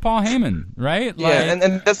himself with Paul Heyman, right?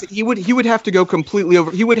 And that's, he would have to go completely over.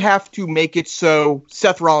 He would have to make it so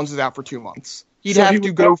Seth Rollins is out for 2 months. He'd have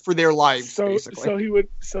to go for their lives, basically.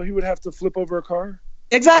 So he would have to flip over a car?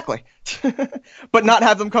 Exactly. But not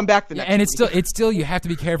have them come back the next And week. it's still you have to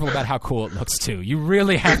be careful about how cool it looks too. You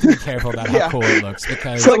really have to be careful about how cool it looks,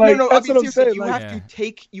 because that's what I'm saying. You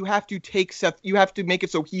have to take Seth. You have to make it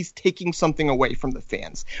so he's taking something away from the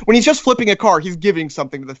fans. When he's just flipping a car, he's giving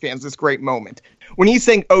something to the fans. This great moment. When he's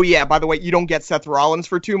saying, "Oh yeah, by the way, you don't get Seth Rollins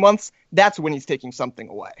for 2 months," that's when he's taking something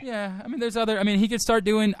away. Yeah, I mean, he could start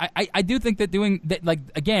doing. I do think that doing that. Like,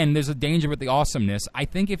 again, there's a danger with the awesomeness. I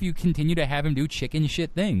think if you continue to have him do chicken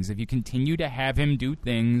shit things, if you continue to have him do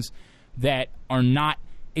things that are not,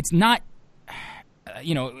 it's not,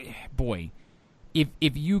 boy, if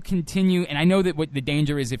you continue, and I know that what the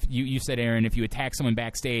danger is, if you said, Aaron, if you attack someone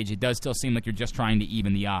backstage, it does still seem like you're just trying to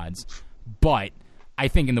even the odds. But I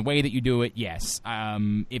think in the way that you do it, yes.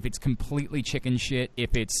 If it's completely chicken shit,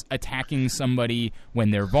 if it's attacking somebody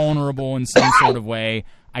when they're vulnerable in some sort of way,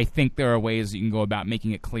 I think there are ways you can go about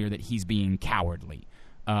making it clear that he's being cowardly.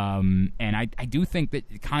 And I do think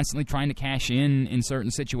that constantly trying to cash in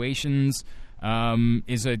certain situations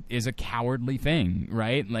is a cowardly thing,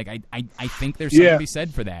 right? Like, I think there's something to be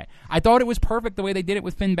said for that. I thought it was perfect the way they did it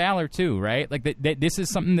with Finn Balor too, right? Like that this is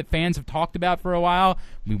something that fans have talked about for a while.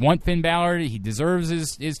 We want Finn Balor. He deserves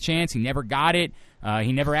his chance. He never got it.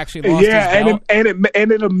 He never actually lost his belt.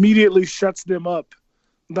 and it immediately shuts them up.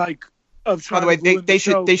 Like, of trying. By the way, they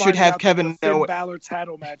should have Kevin Finn Balor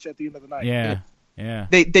title match at the end of the night. Yeah.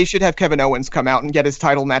 They should have Kevin Owens come out and get his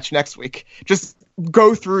title match next week. Just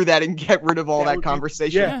go through that and get rid of all that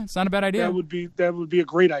conversation. Yeah, it's not a bad idea. That would be a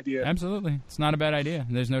great idea. Absolutely. It's not a bad idea.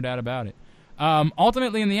 There's no doubt about it.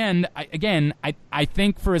 Ultimately, in the end, I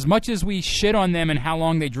think for as much as we shit on them and how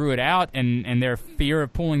long they drew it out and their fear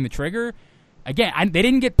of pulling the trigger, again, they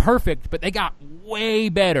didn't get perfect, but they got way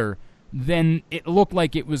better than it looked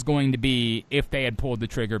like it was going to be if they had pulled the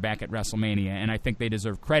trigger back at WrestleMania. And I think they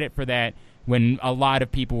deserve credit for that, when a lot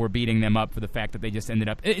of people were beating them up for the fact that they just ended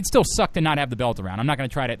up. It still sucked to not have the belt around. I'm not going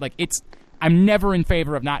to try to, like, it's I'm never in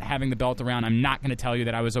favor of not having the belt around. I'm not going to tell you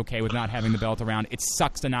that I was okay with not having the belt around. It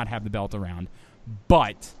sucks to not have the belt around.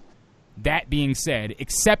 But that being said,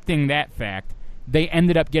 accepting that fact, they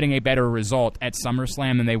ended up getting a better result at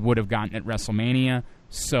SummerSlam than they would have gotten at WrestleMania.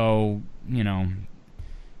 So,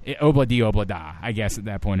 obla di obla da, I guess at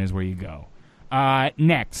that point is where you go.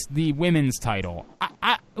 Next, the women's title.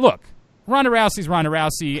 Look, Ronda Rousey's Ronda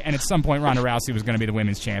Rousey, and at some point Ronda Rousey was going to be the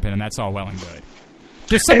women's champion, and that's all well and good.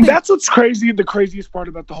 And that's what's crazy. The craziest part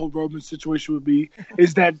about the whole Roman situation would be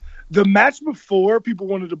is that the match before, people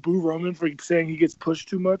wanted to boo Roman for saying he gets pushed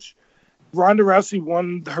too much. Ronda Rousey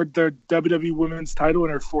won their WWE Women's title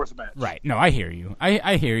in her fourth match. Right. No, I hear you.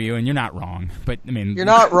 I hear you, and you're not wrong. But I mean, you're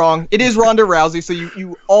not wrong. It is Ronda Rousey, so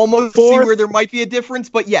you almost see where there might be a difference.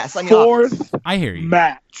 But yes, I mean, fourth. I hear you.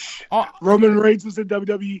 Match. Roman Reigns was in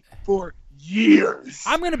WWE for years.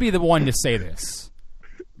 I'm going to be the one to say this.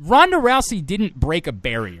 Ronda Rousey didn't break a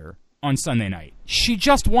barrier on Sunday night. She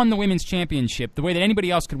just won the women's championship the way that anybody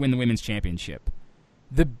else could win the women's championship.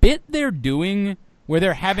 The bit they're doing where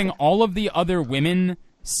they're having all of the other women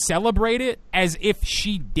celebrate it as if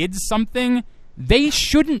she did something, they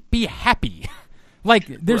shouldn't be happy. Like,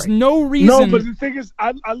 there's no reason. No, but the thing is,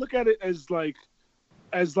 I look at it as like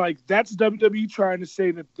that's WWE trying to say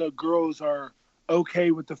that the girls are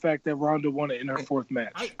okay with the fact that Ronda won it in her fourth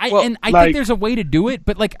match. I think there's a way to do it,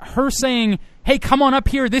 but like her saying, hey, come on up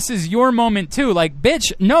here, this is your moment too. Like,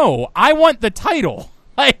 bitch, no, I want the title.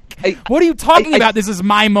 Like, what are you talking about? This is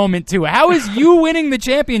my moment, too. How is you winning the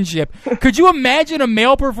championship? Could you imagine a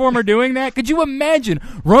male performer doing that? Could you imagine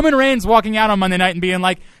Roman Reigns walking out on Monday night and being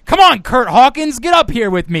like, come on, Kurt Hawkins, get up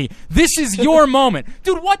here with me. This is your moment.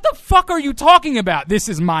 Dude, what the fuck are you talking about? This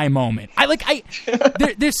is my moment.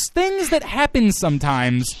 There's things that happen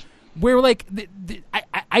sometimes where, like,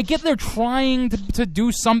 I get they're trying to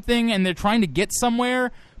do something and they're trying to get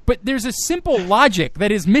somewhere, but there's a simple logic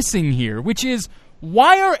that is missing here, which is,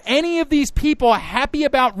 why are any of these people happy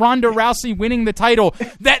about Ronda Rousey winning the title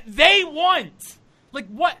that they want? Like,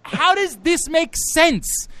 what? How does this make sense?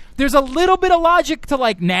 There's a little bit of logic to,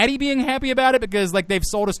 like, Natty being happy about it because, like, they've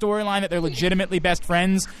sold a storyline that they're legitimately best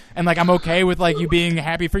friends, and, like, I'm okay with, like, you being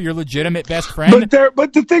happy for your legitimate best friend.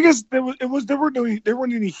 But the thing is, there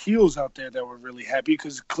weren't any heels out there that were really happy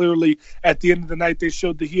because clearly at the end of the night they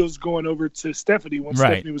showed the heels going over to Stephanie when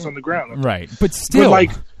Stephanie was on the ground. Right, but still,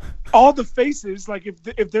 like, all the faces, like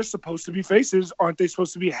if they're supposed to be faces, aren't they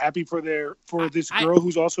supposed to be happy for this girl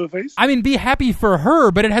who's also a face? I mean, be happy for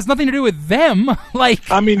her, but it has nothing to do with them.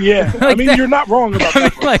 Like, I mean, yeah, like you're not wrong about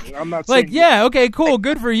that. Like, I'm not saying yeah, okay, cool,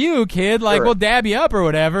 good for you, kid. Like, we'll dab you up or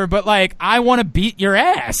whatever, but like, I want to beat your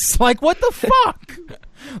ass. Like, what the fuck?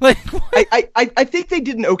 Like, I think they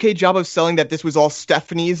did an okay job of selling that this was all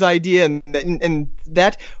Stephanie's idea and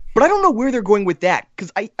that. But I don't know where they're going with that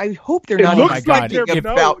because I hope they're not. Oh my God!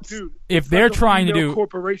 If they're like trying to do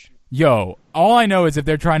corporation, all I know is if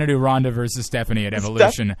they're trying to do Ronda versus Stephanie at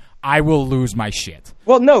Evolution, I will lose my shit.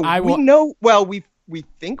 Well, no, we know. Well, we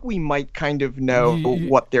think we might kind of know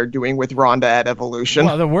what they're doing with Ronda at Evolution.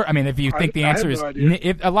 Well, I mean, if you think the answer is,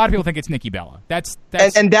 if a lot of people think it's Nikki Bella, that's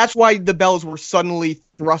and that's why the Bellas were suddenly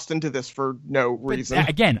thrust into this for no reason.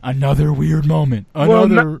 Again, another weird moment. Well,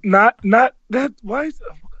 not that.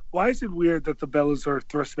 Why is it weird that the Bellas are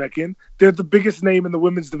thrust back in? They're the biggest name in the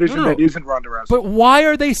women's division that isn't Ronda Rousey. But why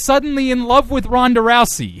are they suddenly in love with Ronda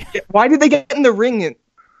Rousey? Why did they get in the ring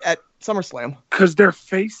at SummerSlam? Because they're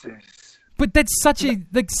faces. But that's such a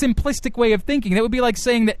simplistic way of thinking. That would be like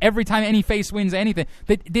saying that every time any face wins anything,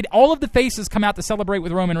 did all of the faces come out to celebrate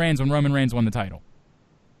with Roman Reigns when Roman Reigns won the title?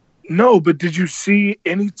 No, but did you see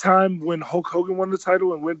any time when Hulk Hogan won the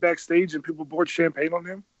title and went backstage and people poured champagne on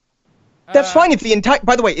him? That's fine if the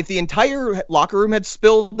entire locker room had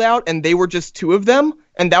spilled out and they were just two of them,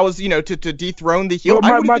 and that was to dethrone the heel,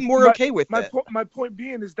 I would have been more okay with it. My point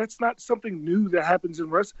being is that's not something new that happens in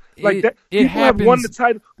wrestling. Like that, people have won the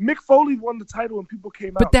title. Mick Foley won the title and people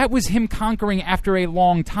came out. But that was him conquering after a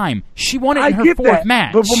long time. She won it in her fourth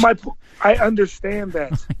match. But I understand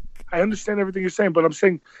that. I understand everything you're saying, but I'm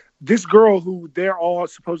saying this girl who they're all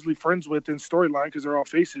supposedly friends with in storyline because they're all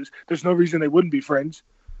faces. There's no reason they wouldn't be friends.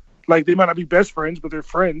 Like, they might not be best friends, but they're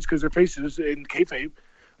friends because they're faces in kayfabe.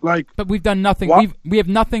 Like, but we've done nothing. We have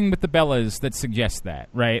nothing with the Bellas that suggests that,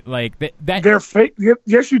 right? Like that they're fake.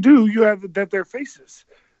 Yes, you do. You have that they're faces.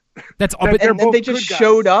 That's and then they just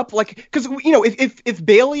showed up, like, because if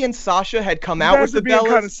Bayley and Sasha had come out with the Bellas,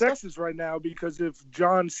 kind of sexist right now, because if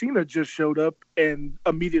John Cena just showed up and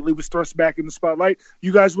immediately was thrust back in the spotlight,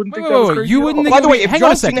 you guys wouldn't think that was crazy. You wouldn't think. By the way, if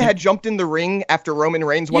John Cena had jumped in the ring after Roman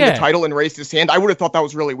Reigns won the title and raised his hand, I would have thought that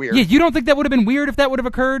was really weird. Yeah, you don't think that would have been weird if that would have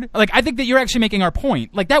occurred? Like, I think that you're actually making our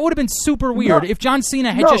point. Like, that would have been super weird if John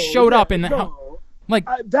Cena had just showed up in the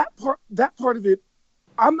that part of it.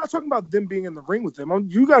 I'm not talking about them being in the ring with them.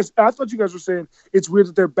 I thought you guys were saying it's weird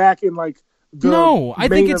that they're back in like the No, I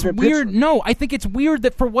think it's main event weird. picture. No, I think it's weird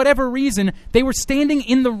that for whatever reason they were standing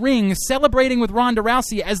in the ring celebrating with Ronda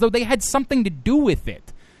Rousey as though they had something to do with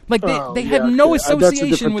it. Like they had no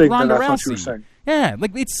association with Ronda Rousey. Yeah,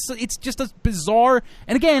 like it's just a bizarre.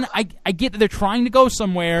 And again, I get that they're trying to go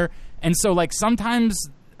somewhere, and so like sometimes,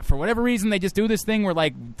 for whatever reason, they just do this thing where,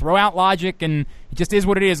 like, throw out logic, and it just is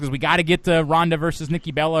what it is, because we got to get to Ronda versus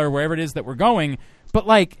Nikki Bella or wherever it is that we're going. But,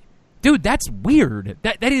 like, dude, that's weird.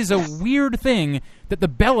 That is a weird thing that the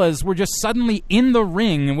Bellas were just suddenly in the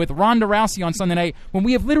ring with Ronda Rousey on Sunday night when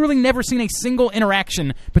we have literally never seen a single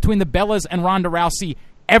interaction between the Bellas and Ronda Rousey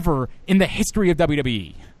ever in the history of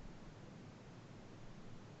WWE.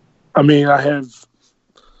 I mean, I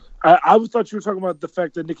thought you were talking about the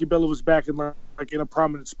fact that Nikki Bella was back in like in a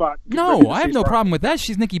prominent spot. No, I have no problem with that.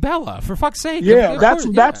 She's Nikki Bella, for fuck's sake. Yeah,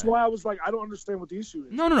 that's why I was like, I don't understand what the issue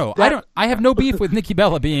is. No. I have no beef with Nikki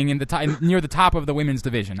Bella being in near the top of the women's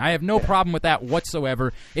division. I have no problem with that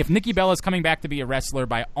whatsoever. If Nikki Bella is coming back to be a wrestler,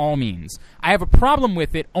 by all means. I have a problem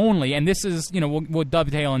with it only, and this is, we'll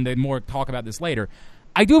dovetail into more talk about this later.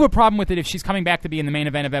 I do have a problem with it if she's coming back to be in the main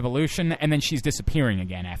event of Evolution and then she's disappearing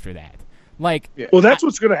again after that. Like, well, that's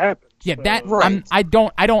what's going to happen. Yeah, I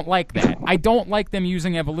don't like that. I don't like them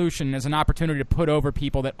using Evolution as an opportunity to put over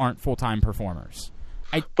people that aren't full-time performers.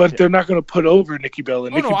 But they're not going to put over Nikki Bella.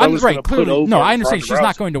 Nikki Bella's going to put over. No, I understand Ronda she's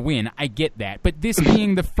not Rousey. going to win. I get that. But this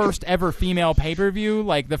being the first ever female pay-per-view,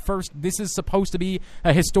 like this is supposed to be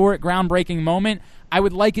a historic, groundbreaking moment. I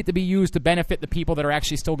would like it to be used to benefit the people that are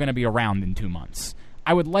actually still going to be around in 2 months.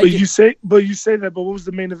 I would like. You say that. But what was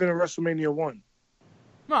the main event of WrestleMania 1?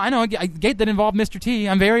 No, I know. I get that involved Mr. T.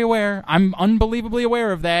 I'm very aware. I'm unbelievably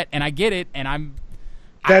aware of that, and I get it. And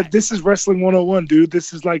this is Wrestling 101, dude.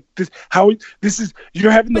 This is like this.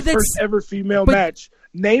 You're having the first ever female match.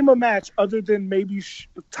 Name a match other than maybe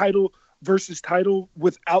title versus title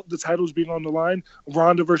without the titles being on the line.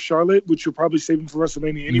 Ronda versus Charlotte, which you're probably saving for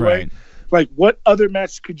WrestleMania anyway. Right. Like, what other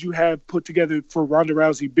match could you have put together for Ronda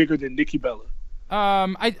Rousey bigger than Nikki Bella?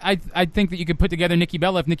 I think that you could put together Nikki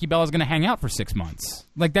Bella if Nikki Bella's going to hang out for 6 months.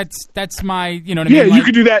 Like that's my, you know what I mean? Yeah, you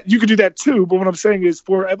could do that. You could do that too. But what I'm saying is,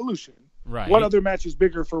 for Evolution, right? What other match is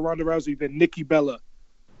bigger for Ronda Rousey than Nikki Bella?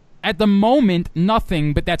 At the moment,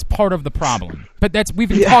 nothing. But that's part of the problem. But we've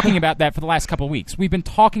been talking about that for the last couple of weeks. We've been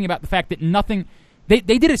talking about the fact that nothing. They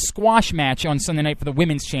did a squash match on Sunday night for the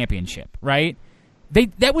women's championship, right?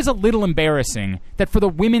 That was a little embarrassing. That for the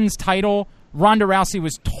women's title, Ronda Rousey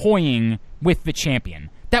was toying with the champion.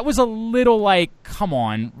 That was a little like, come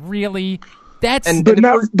on, really?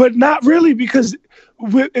 But not really, because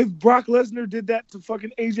if Brock Lesnar did that to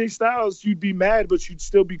fucking AJ Styles, you'd be mad, but you'd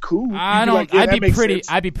still be cool. I'd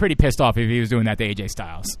be pretty pissed off if he was doing that to AJ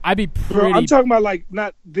Styles. I'd be pretty. Bro, I'm talking about like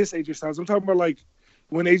not this AJ Styles. I'm talking about like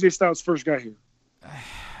when AJ Styles first got here.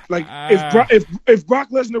 Like if Brock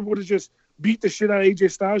Lesnar would have just beat the shit out of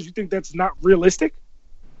AJ Styles, you think that's not realistic?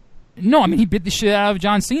 No, I mean, he bit the shit out of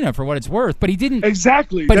John Cena for what it's worth, but he didn't.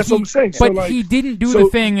 Exactly, that's what I'm saying. But he didn't do the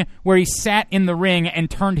thing where he sat in the ring and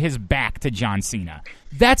turned his back to John Cena.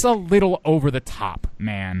 That's a little over the top,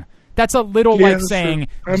 man. That's a little like saying...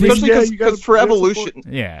 Especially because for Evolution...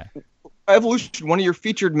 Yeah. Evolution, one of your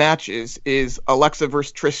featured matches is Alexa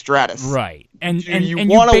versus Trish Stratus. Right. And you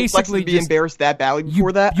want Alexa to be embarrassed that badly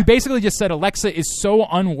before that? You basically just said Alexa is so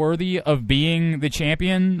unworthy of being the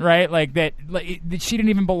champion, right? Like that she didn't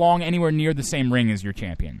even belong anywhere near the same ring as your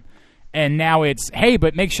champion. And now it's, hey,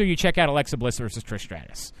 but make sure you check out Alexa Bliss versus Trish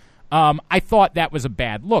Stratus. I thought that was a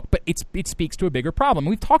bad look, but it speaks to a bigger problem.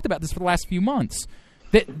 We've talked about this for the last few months.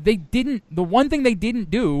 That the one thing they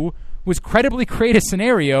didn't do was credibly create a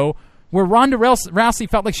scenario where Ronda Rousey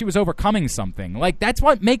felt like she was overcoming something. Like, that's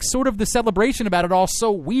what makes sort of the celebration about it all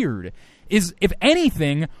so weird, is, if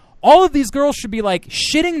anything, all of these girls should be, like,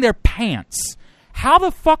 shitting their pants. How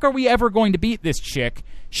the fuck are we ever going to beat this chick?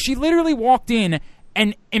 She literally walked in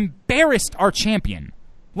and embarrassed our champion.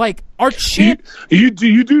 Like, our champ... You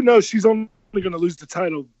do know she's only going to lose the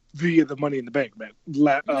title via the Money in the Bank, man.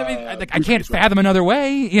 I can't fathom another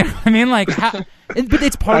way. You know what I mean? Like, but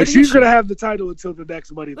it's part of the she's issue. going to have the title until the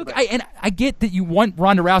next Money in the Bank. I get that you want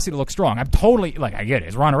Ronda Rousey to look strong. I'm totally, I get it.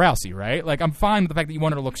 It's Ronda Rousey, right? Like, I'm fine with the fact that you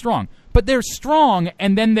want her to look strong. But there's strong,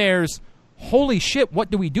 and then there's, holy shit,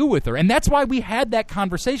 what do we do with her? And that's why we had that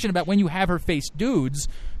conversation about when you have her face dudes,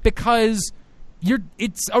 because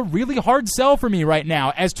it's a really hard sell for me right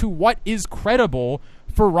now as to what is credible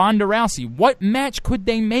for Ronda Rousey. What match could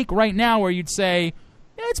they make right now where you'd say,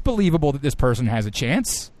 yeah, it's believable that this person has a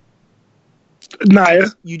chance? Nia.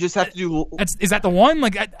 You just have to do. Is that the one?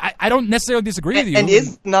 Like, I don't necessarily disagree with you. And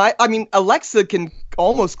is Nia? I mean, Alexa can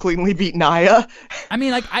almost cleanly beat Nia. I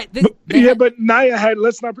mean, like, but Nia had.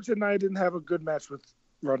 Let's not pretend Nia didn't have a good match with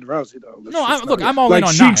Ronda Rousey, though. I'm all in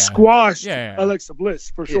on she Nia. Squashed Alexa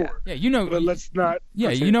Bliss for sure. Yeah, you know. But let's not.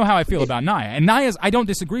 Yeah, you know how I feel about Nia. And Nia's, I don't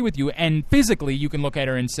disagree with you. And physically, you can look at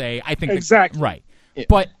her and say, I think exactly right. Yeah.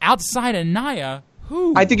 But outside of Nia,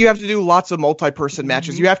 who? I think you have to do lots of multi-person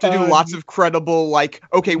matches. You have to do lots of credible, like,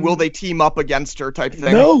 okay, will they team up against her type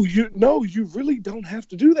thing. No, you really don't have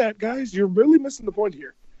to do that, guys. You're really missing the point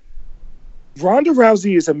here. Ronda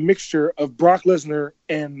Rousey is a mixture of Brock Lesnar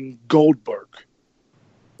and Goldberg.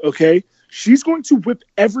 Okay? She's going to whip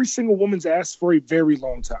every single woman's ass for a very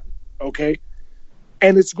long time. Okay?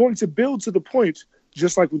 And it's going to build to the point,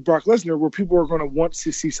 just like with Brock Lesnar, where people are going to want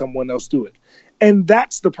to see someone else do it. And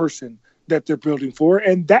that's the person that they're building for.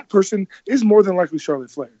 And that person is more than likely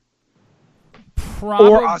Charlotte Flair.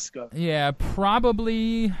 Or Asuka. Yeah,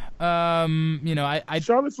 probably. I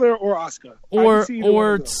Charlotte Flair or Asuka.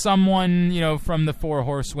 Or someone, from the Four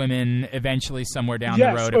Horsewomen eventually somewhere down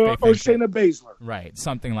the road. Or Shayna Baszler. Right,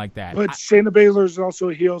 something like that. But Shayna Baszler is also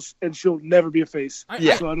a heel, and she'll never be a face.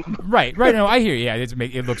 Right. No, I hear you. Yeah,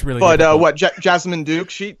 it looks really. But difficult. Jasmine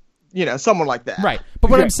Duke? She, someone like that. Right.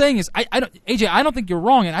 But what I'm saying is, I don't think you're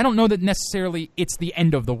wrong, and I don't know that necessarily it's the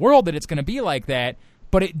end of the world that it's going to be like that.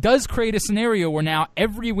 But it does create a scenario where now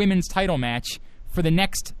every women's title match for the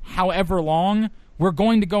next however long, we're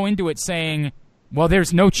going to go into it saying, well,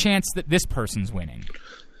 there's no chance that this person's winning.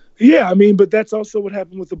 Yeah, I mean, but that's also what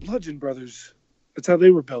happened with the Bludgeon Brothers. That's how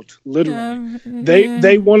they were built, literally.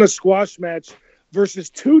 They won a squash match versus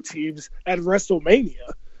two teams at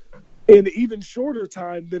WrestleMania in an even shorter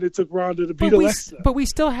time than it took Ronda to beat Alexa. But we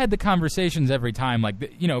still had the conversations every time. Like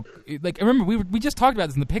I remember we just talked about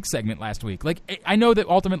this in the pick segment last week. Like, I know that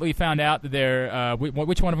ultimately we found out that they're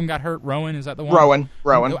which one of them got hurt? Rowan, is that the one?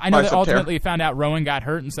 Rowan. I know that ultimately we found out Rowan got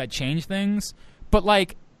hurt, and so that changed things. But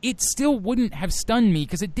like, it still wouldn't have stunned me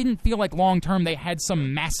because it didn't feel like long term they had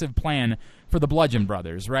some massive plan for the Bludgeon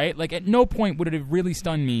Brothers, right? Like, at no point would it have really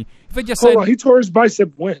stunned me if they just said, he tore his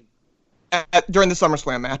bicep when? During the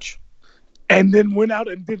SummerSlam match. And then went out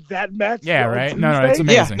and did that match. Yeah, right. No, it's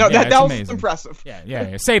amazing. Yeah, that was amazing. impressive.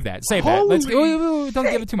 Yeah. Save that. Let's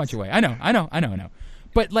don't give it too much away. I know.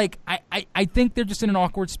 But like, I think they're just in an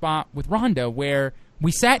awkward spot with Ronda where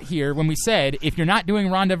we sat here when we said, if you're not doing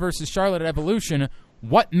Ronda versus Charlotte at Evolution,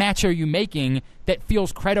 what match are you making that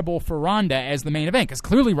feels credible for Ronda as the main event? Because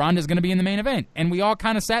clearly Ronda's going to be in the main event, and we all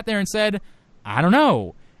kind of sat there and said, I don't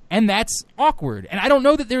know, and that's awkward. And I don't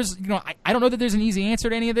know that there's, I don't know that there's an easy answer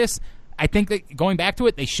to any of this. I think that going back to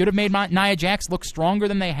it, they should have made Nia Jax look stronger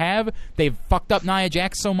than they have. They've fucked up Nia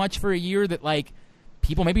Jax so much for a year that, like,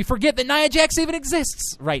 people maybe forget that Nia Jax even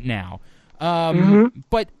exists right now.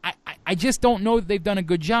 But I just don't know that they've done a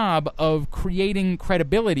good job of creating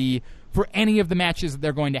credibility for any of the matches that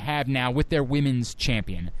they're going to have now with their women's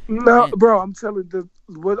champion. No, bro, I'm telling you,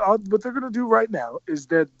 what they're going to do right now is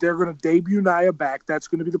that they're going to debut Nia back. That's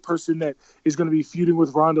going to be the person that is going to be feuding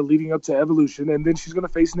with Ronda leading up to Evolution, and then she's going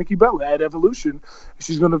to face Nikki Bella at Evolution.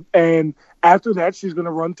 And after that, she's going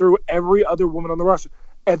to run through every other woman on the roster.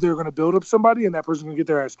 And they're going to build up somebody, and that person's going to get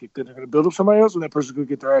their ass kicked. Then they're going to build up somebody else, and that person's going to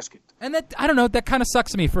get their ass kicked. And that, I don't know, that kind of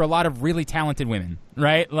sucks to me for a lot of really talented women,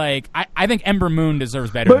 right? Like, I think Ember Moon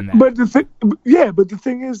deserves better than that. But the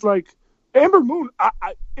thing is, like, Ember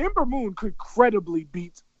Moon could credibly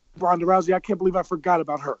beat Ronda Rousey. I can't believe I forgot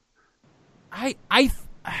about her.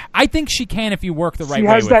 I think she can if you work the right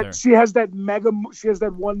way with her. She has that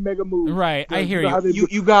one mega move. Right, I hear you.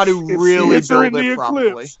 You got to really build it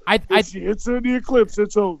properly. If she hits her in the Eclipse,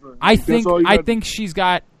 it's over. I think she's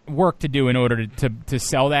got work to do in order to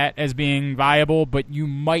sell that as being viable, but you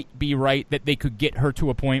might be right that they could get her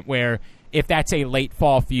to a point where if that's a late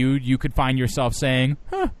fall feud, you could find yourself saying,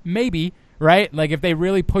 maybe, right? Like if they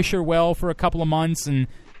really push her well for a couple of months and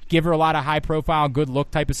give her a lot of high-profile,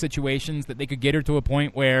 good-look type of situations, that they could get her to a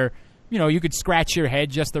point where, you could scratch your head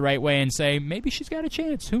just the right way and say, maybe she's got a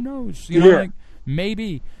chance. Who knows? Like,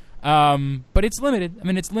 maybe. But it's limited. I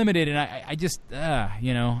mean, it's limited, and I just,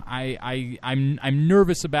 I'm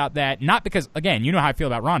nervous about that. Not because, again, you know how I feel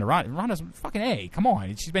about Ronda. Ronda's fucking A. Come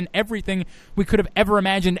on, she's been everything we could have ever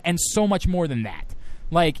imagined, and so much more than that.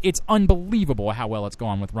 Like, it's unbelievable how well it's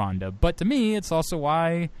gone with Ronda. But to me, it's also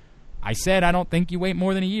why I said I don't think you wait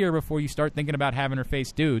more than a year before you start thinking about having her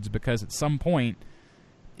face dudes, because at some point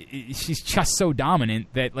she's just so dominant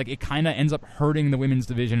that like it kind of ends up hurting the women's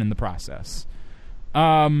division in the process.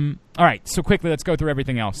 All right, so quickly let's go through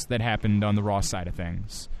everything else that happened on the Raw side of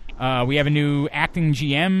things. We have a new acting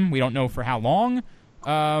GM. We don't know for how long.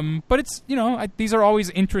 But it's, these are always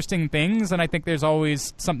interesting things, and I think there's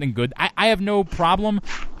always something good. I have no problem.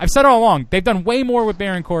 I've said all along, they've done way more with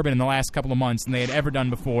Baron Corbin in the last couple of months than they had ever done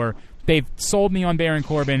before. They've sold me on Baron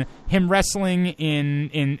Corbin. Him wrestling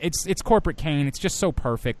in it's corporate Kane. It's just so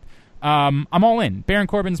perfect. I'm all in. Baron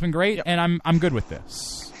Corbin's been great, and I'm good with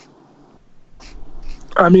this.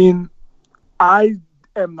 I mean, I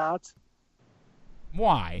am not.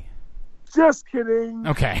 Why? Just kidding.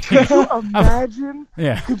 Okay. Could you imagine?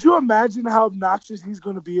 Yeah. Could you imagine how obnoxious he's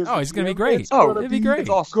going to be? He's going to be great. It'd be great. It's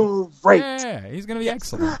awesome. Great. Yeah, he's going to be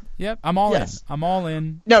excellent. Yep, I'm all in. I'm all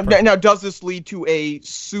in. Now, does this lead to a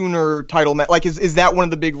sooner title match? Like, is that one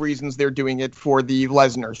of the big reasons they're doing it for the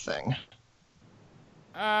Lesnar thing?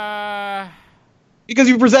 Because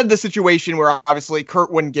you presented the situation where obviously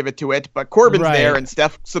Kurt wouldn't give it to it, but Corbin's there, and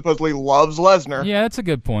Steph supposedly loves Lesnar. Yeah, that's a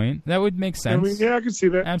good point. That would make sense. I mean, yeah, I can see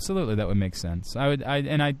that. Absolutely, that would make sense. I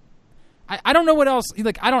don't know what else.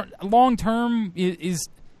 Like, long term is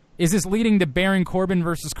this leading to Baron Corbin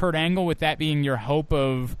versus Kurt Angle? With that being your hope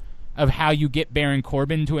of how you get Baron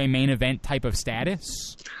Corbin to a main event type of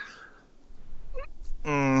status?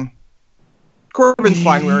 Corbin's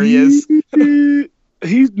fine where he is.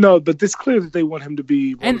 But it's clear that they want him to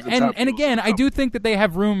be one of the top and again, I do think that they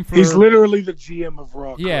have room for. He's literally the GM of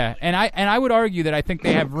Raw. Yeah, and I would argue that I think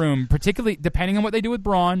they have room, particularly depending on what they do with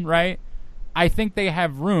Braun, right? I think they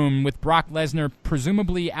have room with Brock Lesnar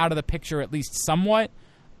presumably out of the picture at least somewhat.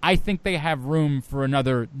 I think they have room for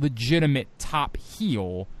another legitimate top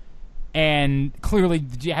heel, and clearly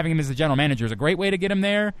having him as the general manager is a great way to get him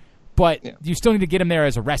there. But you still need to get him there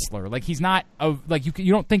as a wrestler. Like, he's not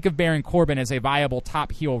you don't think of Baron Corbin as a viable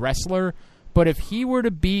top heel wrestler. But if he were to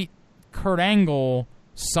beat Kurt Angle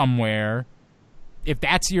somewhere, if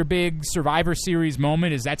that's your big Survivor Series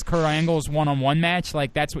moment, that's Kurt Angle's one-on-one match,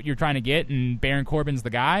 like that's what you're trying to get, and Baron Corbin's the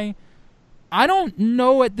guy. I don't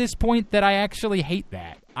know at this point that I actually hate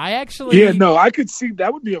that. I could see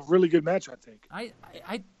that would be a really good match. I think. I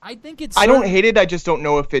think it's. I don't hate it. I just don't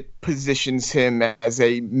know if it positions him as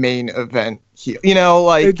a main event heel.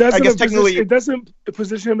 I guess technically it doesn't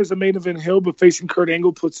position him as a main event heel, but facing Kurt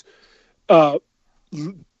Angle puts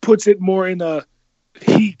it more in a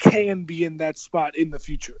he can be in that spot in the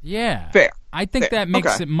future. Yeah, fair. I think that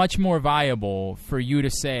makes it much more viable for you to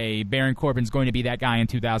say Baron Corbin's going to be that guy in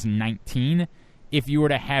 2019. If you were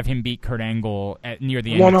to have him beat Kurt Angle near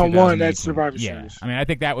the end of 2018. One-on-one at Survivor Series. I mean, I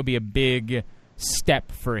think that would be a big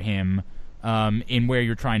step for him in where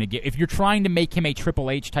you're trying to get. If you're trying to make him a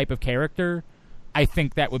Triple H type of character, I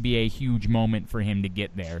think that would be a huge moment for him to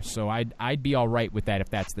get there. So I'd be all right with that if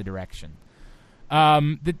that's the direction.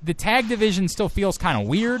 The tag division still feels kind of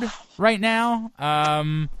weird right now.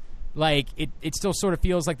 Like it still sort of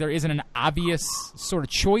feels like there isn't an obvious sort of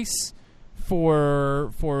choice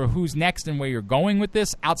for who's next and where you're going with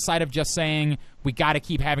this, outside of just saying we got to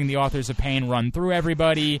keep having the Authors of Pain run through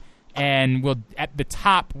everybody, and we'll at the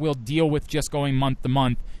top we'll deal with just going month to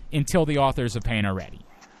month until the Authors of Pain are ready.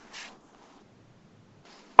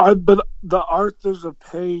 But the Authors of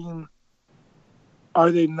Pain,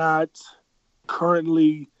 are they not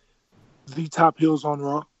currently the top heels on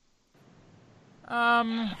Raw?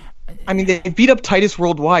 I mean, they beat up Titus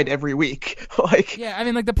Worldwide every week.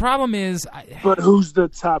 The problem is. But who's the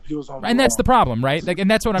top heels on Raw? And that's the problem, right? And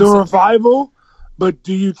that's what I'm saying. The Revival, but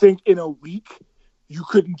do you think in a week you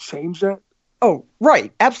couldn't change that? Oh,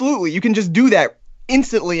 right. Absolutely. You can just do that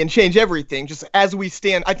instantly and change everything just as we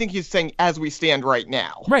stand. I think he's saying as we stand right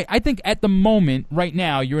now. Right. I think at the moment, right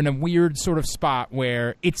now, you're in a weird sort of spot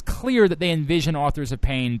where it's clear that they envision Authors of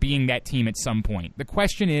Pain being that team at some point. The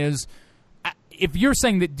question is, if you're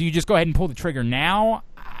saying that, do you just go ahead and pull the trigger now?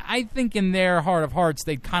 I think in their heart of hearts,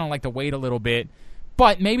 they'd kind of like to wait a little bit.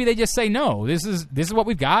 But maybe they just say, no, this is what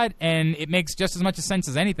we've got, and it makes just as much sense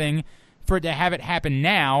as anything for it to have it happen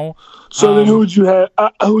now. So then who would you have?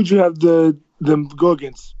 Who would you have them go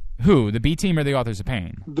against? Who? The B team or the Authors of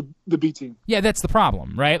Pain? The B team. Yeah, that's the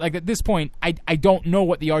problem, right? Like at this point, I don't know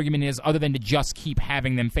what the argument is other than to just keep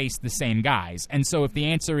having them face the same guys. And so if the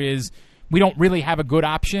answer is we don't really have a good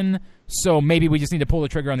option, so maybe we just need to pull the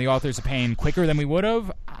trigger on the Authors of Pain quicker than we would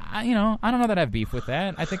have. I don't know that I have beef with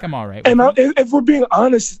that. I think I'm all right with And it. if we're being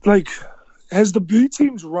honest, like, has the B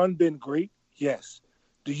team's run been great? Yes.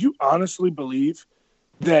 Do you honestly believe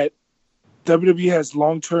that WWE has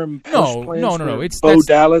long-term plans for Bo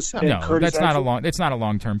Dallas and Curtis Axel? It's not a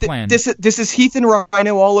long-term plan. This is Heath and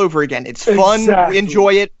Rhino all over again. It's fun. Exactly.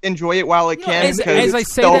 Enjoy it while it can. as I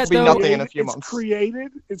say there'll that, be though, nothing in a few months.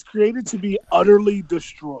 It's created to be utterly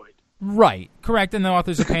destroyed. Right, correct. And the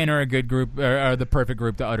Authors of Pain are a good group, are the perfect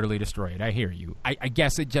group to utterly destroy it. I hear you. I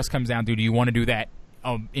guess it just comes down to, do you want to do that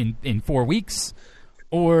in 4 weeks,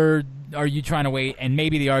 or are you trying to wait? And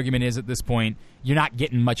maybe the argument is, at this point, you're not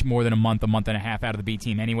getting much more than a month and a half out of the B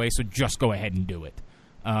team anyway, so just go ahead and do it.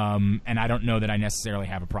 And I don't know that I necessarily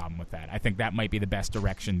have a problem with that. I think that might be the best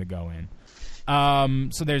direction to go in.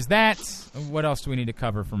 So there's that. What else do we need to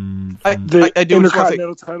cover from I do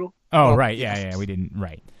Intercontinental title? Oh, right. Yeah, we didn't.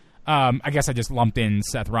 Right. I guess I just lumped in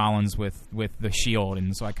Seth Rollins with the Shield,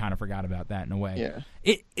 and so I kind of forgot about that in a way.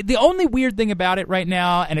 Yeah. The only weird thing about it right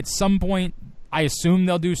now, and at some point I assume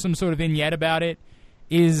they'll do some sort of vignette about it,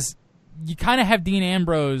 is you kind of have Dean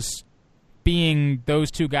Ambrose being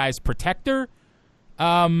those two guys' protector.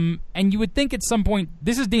 And you would think at some point,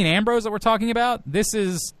 this is Dean Ambrose that we're talking about. This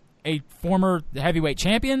is a former heavyweight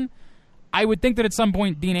champion. I would think that at some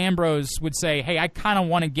point Dean Ambrose would say, hey, I kind of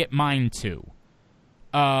want to get mine too.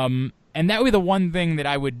 And that would be the one thing that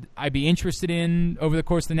I'd be interested in over the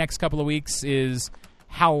course of the next couple of weeks, is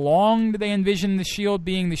how long do they envision the Shield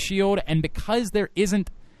being the Shield? And because they're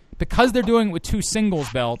doing it with 2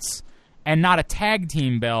 singles belts and not a tag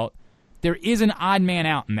team belt, there is an odd man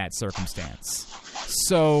out in that circumstance.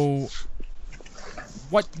 So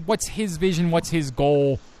what's his vision? What's his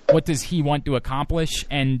goal? What does he want to accomplish?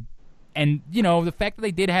 And the fact that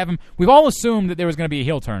they did have him, we've all assumed that there was going to be a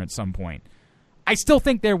heel turn at some point. I still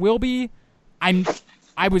think there will be.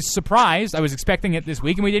 I was surprised. I was expecting it this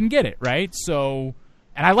week, and we didn't get it, right? So,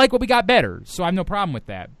 and I like what we got better, so I have no problem with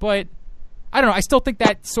that. But I don't know. I still think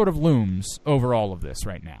that sort of looms over all of this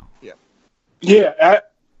right now. Yeah,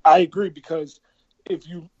 I agree, because if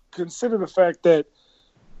you consider the fact that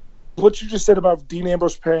what you just said about Dean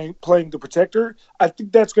Ambrose playing the protector, I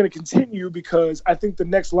think that's going to continue, because I think the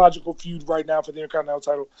next logical feud right now for the Intercontinental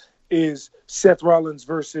title is Seth Rollins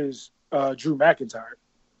versus Drew McIntyre.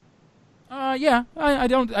 Yeah,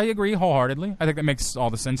 I agree wholeheartedly. I think that makes all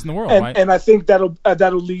the sense in the world. And I think that'll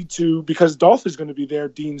lead to, because Dolph is going to be there,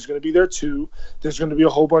 Dean's going to be there too. There's going to be a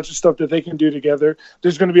whole bunch of stuff that they can do together.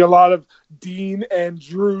 There's going to be a lot of Dean and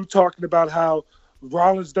Drew talking about how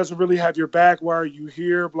Rollins doesn't really have your back. Why are you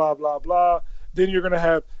here? Blah, blah, blah. Then you're going to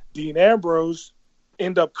have Dean Ambrose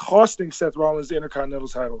end up costing Seth Rollins the Intercontinental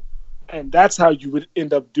title. And that's how you would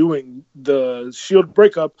end up doing the Shield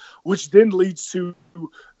breakup, which then leads to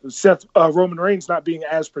Roman Reigns not being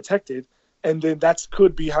as protected. And then that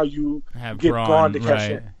could be how you get Braun to cash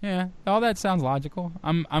in. Yeah, all that sounds logical.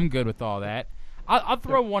 I'm good with all that. I'll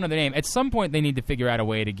throw one other name. At some point, they need to figure out a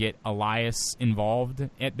way to get Elias involved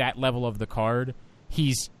at that level of the card.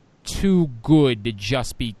 He's too good to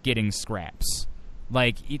just be getting scraps.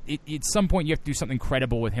 Like, at some point, you have to do something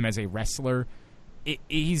credible with him as a wrestler.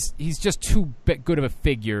 He's just too good of a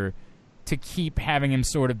figure to keep having him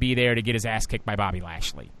sort of be there to get his ass kicked by Bobby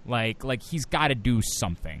Lashley. Like he's got to do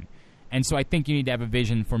something. And so I think you need to have a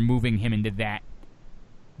vision for moving him into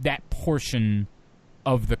that portion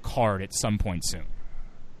of the card at some point soon.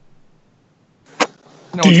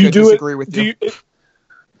 No one's going to disagree with you.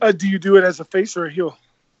 Do you do it as a face or a heel?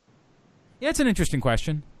 Yeah, it's an interesting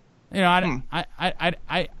question.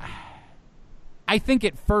 I think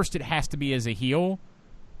at first it has to be as a heel,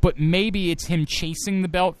 but maybe it's him chasing the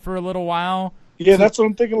belt for a little while. Yeah, that's what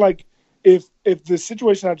I'm thinking. Like, if the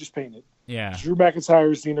situation I just painted, Drew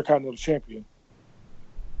McIntyre is the Intercontinental Champion.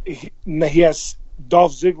 He has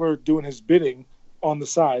Dolph Ziggler doing his bidding on the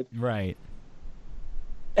side. Right.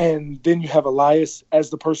 And then you have Elias as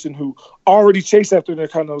the person who already chased after the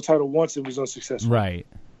Intercontinental title once and was unsuccessful. Right.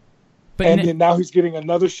 But then now he's getting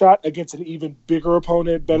another shot against an even bigger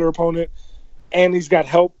opponent, better opponent. And he's got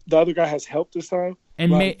help. The other guy has help this time. And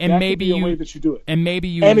maybe a way that you do it. And maybe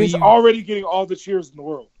you. And he's already getting all the cheers in the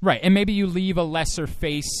world. Right. And maybe you leave a lesser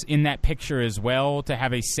face in that picture as well to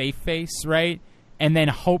have a safe face, right? And then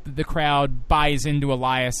hope that the crowd buys into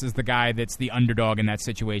Elias as the guy that's the underdog in that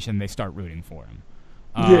situation. They start rooting for him.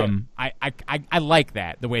 I like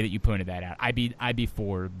that, the way that you pointed that out. I'd be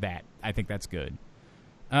for that. I think that's good.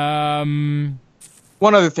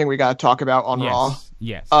 One other thing we got to talk about on Raw.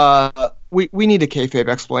 Yes. We need a kayfabe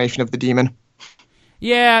explanation of the Demon.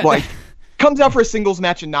 Yeah. Like, comes out for a singles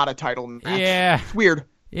match and not a title match. Yeah. It's weird.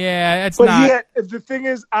 Yeah, it's But not. the thing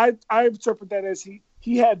is, I interpret that as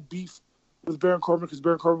he had beef with Baron Corbin because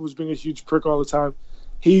Baron Corbin was being a huge prick all the time.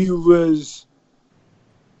 He was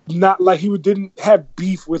not like didn't have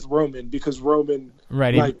beef with Roman because Roman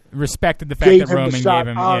He respected the fact gave that him Roman the shot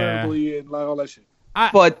gave him. honorably and like all that shit.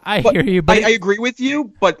 I hear you, but I agree with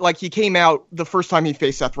you. But like he came out the first time he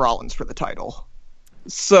faced Seth Rollins for the title,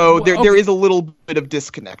 so there is a little bit of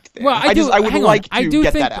disconnect there. Well, I would like to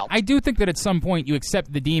get that out. I do think that at some point you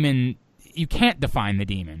accept the demon. You can't define the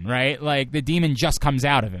demon, right? Like the demon just comes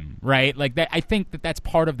out of him, right? Like that. I think that's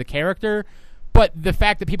part of the character. But the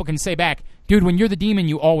fact that people can say back, dude, when you're the demon,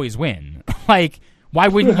 you always win. Like, why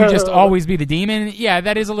wouldn't you just always be the demon? Yeah,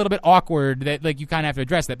 that is a little bit awkward. That like you kind of have to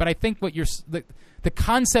address that. But I think what the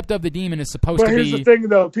concept of the demon is supposed to be. But here's the thing,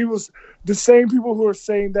 though. The same people who are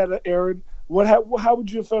saying that, Aaron, how would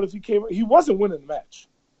you have felt if he came? He wasn't winning the match,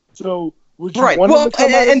 so would you want him to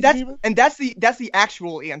come out as the demon? And that's the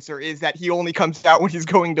actual answer is that he only comes out when he's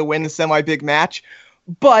going to win a semi-big match.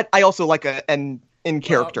 But I also like an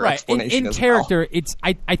in-character explanation in character, well.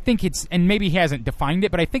 I think it's, and maybe he hasn't defined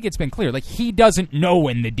it, but I think it's been clear. Like, he doesn't know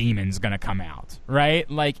when the demon's going to come out, right?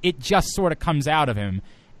 Like, it just sort of comes out of him.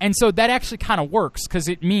 And so that actually kind of works because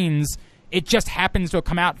it means it just happens to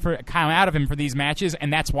come out of him for these matches,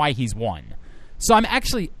 and that's why he's won. So I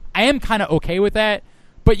am kind of okay with that.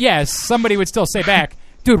 But yes, somebody would still say back,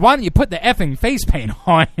 dude, why don't you put the effing face paint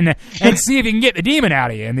on and see if you can get the demon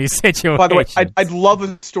out of you in these situations? By the way, I'd love a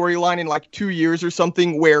storyline in like 2 years or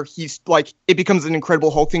something where he's like, it becomes an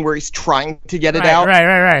Incredible Hulk thing where he's trying to get it out.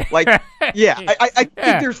 Right. Like, yeah, I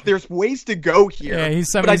think there's ways to go here. Yeah,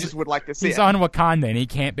 but I just would like to see he's it. on Wakanda and he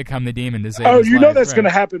can't become the demon to save his you know life. that's going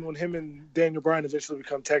to happen when him and Daniel Bryan eventually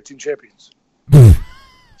become tag team champions.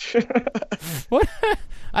 What?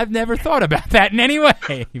 I've never thought about that in any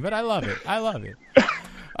way, but I love it.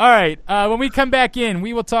 All right, when we come back in,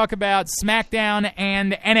 we will talk about SmackDown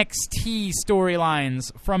and NXT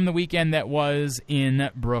storylines from the weekend that was in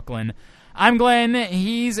Brooklyn. I'm Glenn,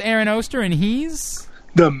 he's Aaron Oster, and he's...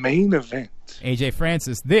 the main event. AJ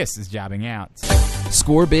Francis, this is Jobbing Out.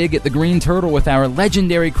 Score big at the Green Turtle with our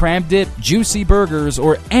legendary crab dip, juicy burgers,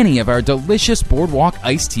 or any of our delicious Boardwalk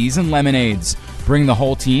iced teas and lemonades. Bring the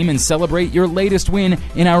whole team and celebrate your latest win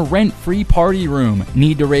in our rent-free party room.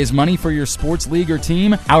 Need to raise money for your sports league or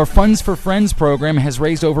team? Our Funds for Friends program has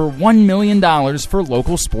raised over $1 million for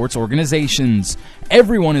local sports organizations.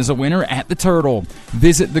 Everyone is a winner at the Turtle.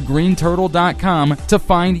 Visit thegreenturtle.com to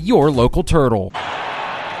find your local turtle.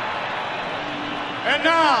 And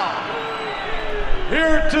now,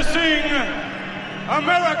 here to sing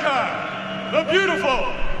America the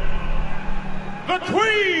Beautiful, the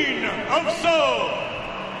Queen of Soul,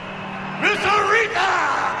 Miss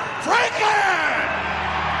Aretha Franklin!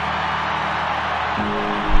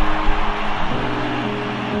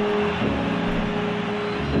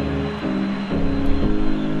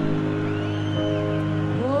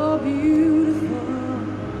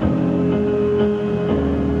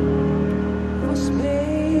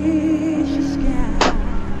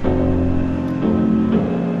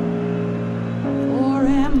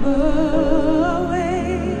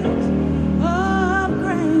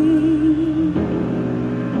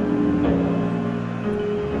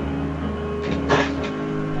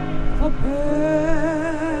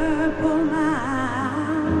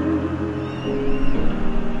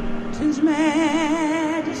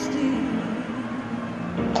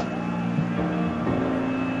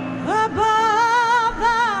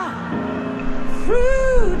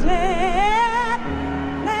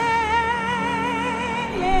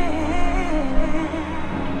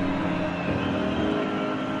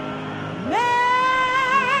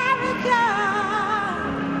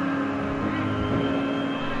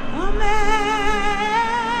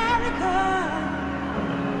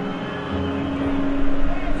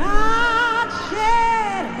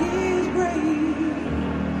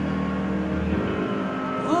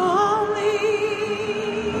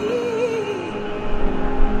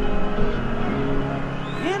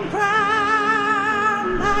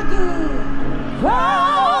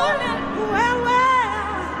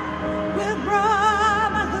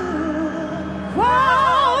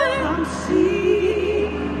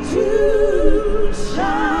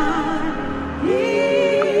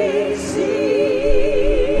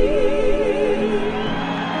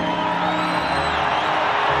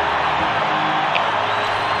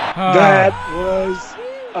 That was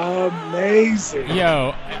amazing.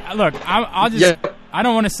 Yo, look, I'll just... Yeah. I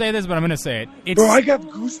don't want to say this, but I'm going to say it. Bro, I got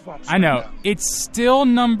goosebumps. I know. Right now. It's still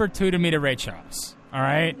number 2 to me to Ray Charles. All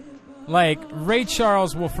right? Like, Ray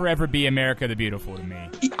Charles will forever be America the Beautiful to me.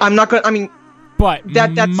 I'm not going to... I mean... But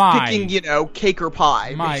that's picking, cake or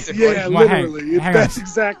pie, basically. Yeah, literally. That's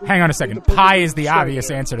exactly. Hang on a second. Pie is the obvious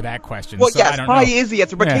answer to that question. Well, so yes, I don't pie know. is the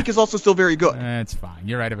answer, but cake is also still very good. That's fine.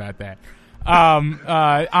 You're right about that.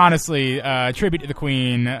 Honestly, tribute to the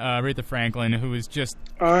Queen, Aretha Franklin, who was just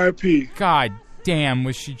R.I.P. God damn,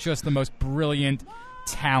 was she just the most brilliant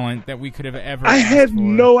talent that we could have ever I asked had for.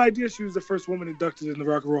 no idea she was the first woman inducted in the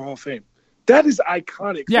Rock and Roll Hall of Fame. That is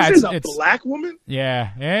iconic. Yeah, this is a it's black woman?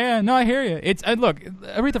 Yeah. No, I hear you. It's look,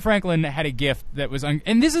 Aretha Franklin had a gift that was, and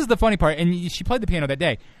this is the funny part. And she played the piano that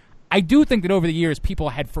day. I do think that over the years, people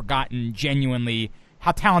had forgotten genuinely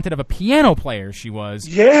how talented of a piano player she was.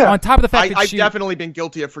 Yeah. On top of the fact that I've she definitely been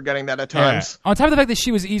guilty of forgetting that at times. On top of the fact that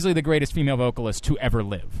she was easily the greatest female vocalist to ever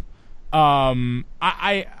live.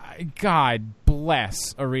 God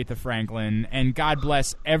bless Aretha Franklin, and God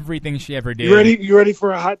bless everything she ever did. You ready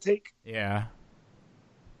for a hot take? Yeah.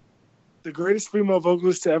 The greatest female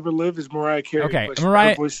vocalist to ever live is Mariah Carey. Okay, but Mariah-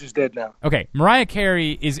 her voice is dead now. Okay, Mariah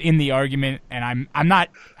Carey is in the argument, and I'm not.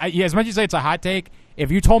 As much as you say it's a hot take,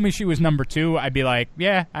 if you told me she was number 2, I'd be like,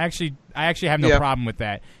 yeah, I actually have no problem with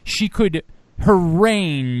that. Her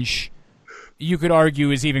range, you could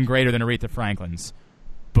argue, is even greater than Aretha Franklin's.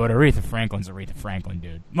 But Aretha Franklin's Aretha Franklin,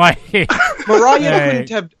 dude. Like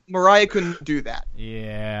Mariah couldn't do that.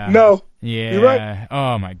 Yeah. No. Yeah. You're right.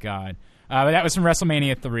 Oh my God. But that was from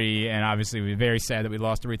WrestleMania 3, and obviously we were very sad that we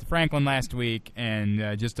lost Aretha Franklin last week,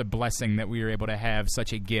 and just a blessing that we were able to have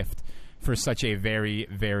such a gift for such a very,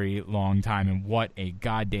 very long time. And what a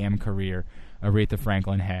goddamn career Aretha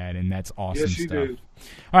Franklin had, and that's awesome Yes, she stuff. did.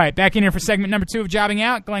 All right, back in here for segment number 2 of Jobbing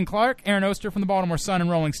Out. Glenn Clark, Aaron Oster from the Baltimore Sun and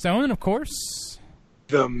Rolling Stone, and of course,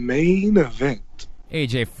 the main event.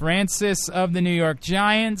 AJ Francis of the New York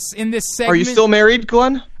Giants in this segment. Are you still married,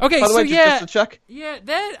 Glenn? Okay, By the so way, just to check. Yeah,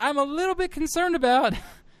 that I'm a little bit concerned about.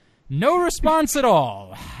 No response at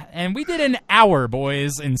all. And we did an hour,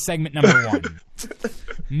 boys, in segment number 1.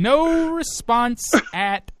 No response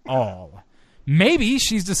at all. Maybe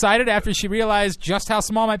she's decided after she realized just how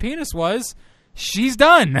small my penis was, she's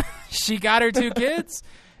done. She got her 2 kids,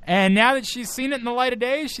 and now that she's seen it in the light of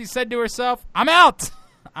day, she said to herself, I'm out.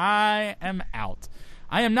 I am out.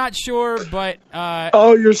 I am not sure, but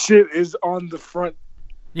all your shit is on the front.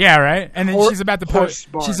 Yeah, right. And then she's about to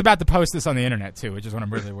post. barn. She's about to post this on the internet too, which is what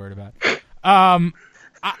I'm really worried about.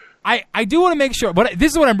 I do want to make sure, but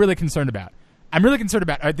this is what I'm really concerned about. I'm really concerned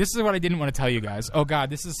about. This is what I didn't want to tell you guys. Oh God,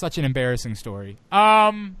 this is such an embarrassing story.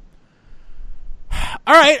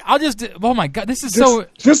 All right, I'll just. Oh my God, this is so.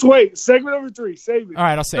 Just wait. Segment number 3. Save it. All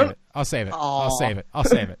right, I'll save it. I'll save it. Aw. I'll save it. I'll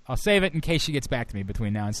save it. I'll save it in case she gets back to me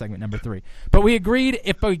between now and segment number 3. But we agreed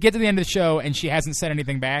if we get to the end of the show and she hasn't said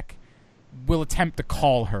anything back, we'll attempt to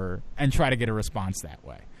call her and try to get a response that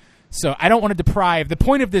way. So I don't want to deprive. The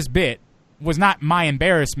point of this bit was not my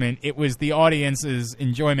embarrassment. It was the audience's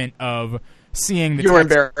enjoyment of seeing the Your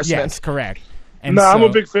text. embarrassment. Yes, correct. And No, I'm so- a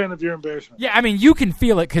big fan of your embarrassment. Yeah, I mean, you can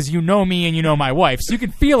feel it because you know me and you know my wife, so you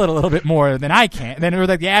can feel it a little bit more than I can, or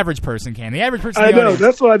like the average person can. The average person, in I the know. audience-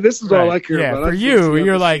 That's why this is all Right. I care yeah, about. for you,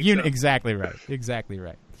 you're like, exactly right. Exactly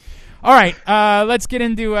right. All right, let's get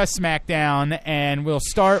into SmackDown, and we'll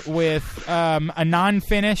start with a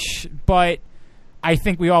non-finish, but I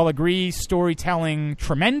think we all agree storytelling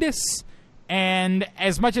tremendous. And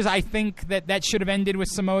as much as I think that should have ended with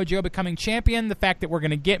Samoa Joe becoming champion, the fact that we're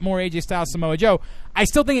going to get more AJ Styles Samoa Joe, I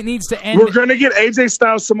still think it needs to end. We're going to get AJ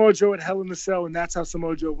Styles Samoa Joe at Hell in the Cell, and that's how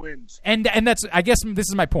Samoa Joe wins. And that's, I guess this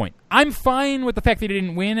is my point. I'm fine with the fact that he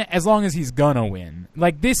didn't win as long as he's gonna win.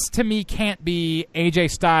 Like, this to me can't be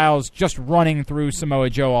AJ Styles just running through Samoa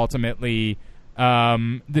Joe ultimately.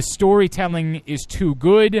 The storytelling is too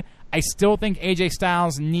good. I still think AJ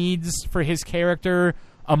Styles needs, for his character,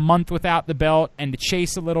 a month without the belt and to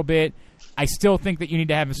chase a little bit. I still think that you need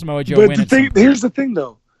to have a Samoa Joe win. Here's the thing,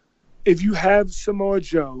 though. If you have Samoa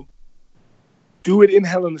Joe do it in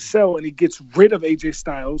Hell in the Cell and he gets rid of AJ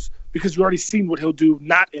Styles, because you've already seen what he'll do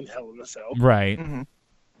not in Hell in the Cell. Right. Mm-hmm.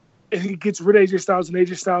 And he gets rid of AJ Styles, and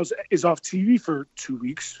AJ Styles is off TV for 2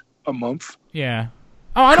 weeks, a month. Yeah.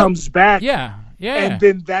 Oh, I don't. Comes back. Yeah. Yeah. And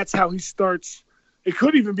then that's how he starts. It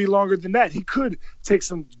could even be longer than that. He could take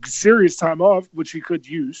some serious time off, which he could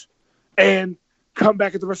use, and come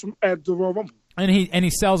back at the Royal Rumble. And he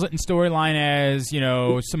sells it in storyline as, you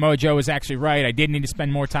know, Samoa Joe was actually right. I did need to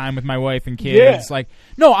spend more time with my wife and kids. Yeah. Like,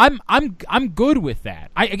 no, I'm good with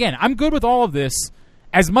that. I'm good with all of this.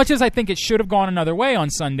 As much as I think it should have gone another way on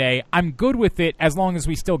Sunday, I'm good with it as long as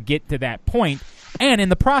we still get to that point. And in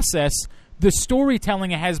the process, the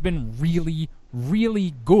storytelling has been really,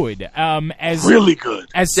 really good. Really good.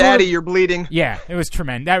 As Daddy, you're bleeding. yeah, it was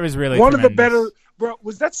tremendous. That was really One of the tremendous. better. Bro,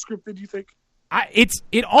 was that scripted, you think?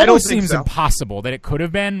 It almost think seems so. impossible that it could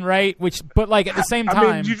have been, right? But like at the same time,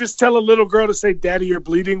 I mean, you just tell a little girl to say, "Daddy, you're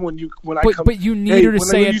bleeding." When I come, but you need her to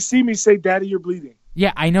say when it. you see me, say, "Daddy, you're bleeding."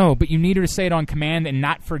 Yeah, I know, but you need her to say it on command and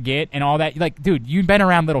not forget and all that. Like, dude, you've been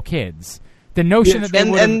around little kids. The notion that they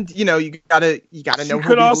would and you know you gotta know She could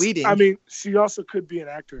who'll be also, bleeding. I mean, she also could be an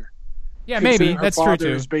actor. yeah, maybe Considering her that's true father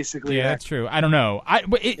too. is basically Yeah, an that's true. I don't know.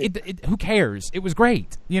 But who cares? It was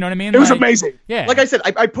great. You know what I mean? It was Like, amazing. Yeah, Like I said,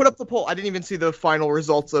 I put up the poll. I didn't even see the final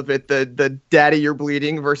results of it. The Daddy You're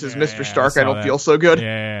Bleeding versus Yeah, Mr. yeah, Stark. I I saw don't that. feel so good.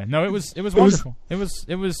 Yeah, no, it was wonderful. It was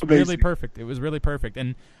really amazing. perfect. It was really perfect,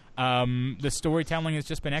 and the storytelling has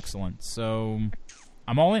just been excellent. So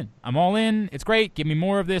I'm all in. I'm all in. It's great. Give me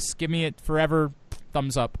more of this. Give me it forever.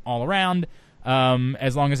 Thumbs up all around.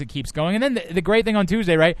 As long as it keeps going. And then the great thing on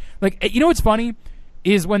Tuesday, right? Like, you know what's funny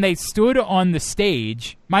is when they stood on the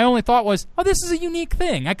stage, my only thought was, oh, this is a unique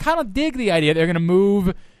thing. I kind of dig the idea they're going to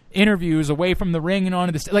move interviews away from the ring and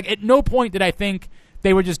onto the stage. Like, at no point did I think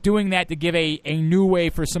they were just doing that to give a new way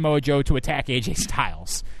for Samoa Joe to attack AJ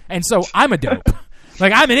Styles. And so I'm a dope.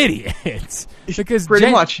 Like, I'm an idiot. Because Pretty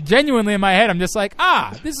much. genuinely in my head, I'm just like,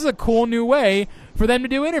 this is a cool new way for them to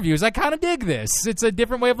do interviews. I kind of dig this. It's a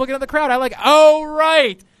different way of looking at the crowd. I like, oh,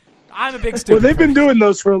 right. I'm a big stupid. Well, they've been doing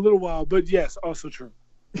those for a little while, but yes, also true.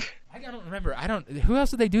 I don't remember. Who else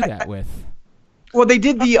did they do that with? Well, they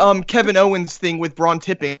did the Kevin Owens thing with Braun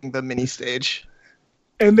tipping the mini stage.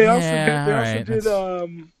 And they Yeah, did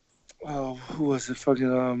who was it?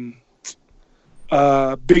 Fucking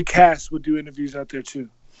Big Cass would do interviews out there too.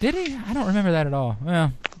 Did he? I don't remember that at all.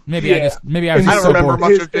 Well, maybe Yeah. I was I just don't so remember bored.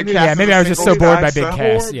 much of Big Cass. Yeah, maybe I was just so bored by Big Cass.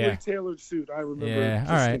 Horribly Yeah. tailored suit. I remember. Yeah,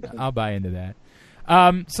 just all right. thinking. I'll buy into that.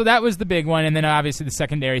 So that was the big one, and then obviously the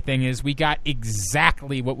secondary thing is we got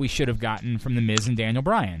exactly what we should have gotten from The Miz and Daniel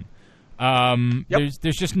Bryan.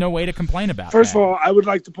 There's just no way to complain about First that. of all, I would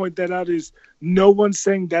like to point that out is no one's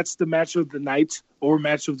saying that's the match of the night or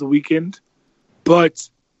match of the weekend, but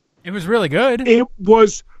It was really good. it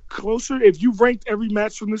was closer. If you ranked every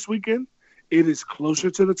match from this weekend, it is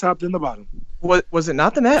closer to the top than the bottom. Was it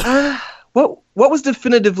not the match? What was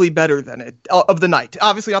definitively better than it of the night?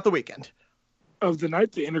 Obviously not the weekend. Of the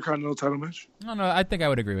night, the Intercontinental title match. No, I think I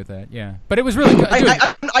would agree with that. Yeah, but it was really good. Dude,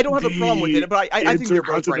 I don't have a problem with it, but I think they're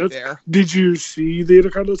both right Intercontinental- there. Did you see the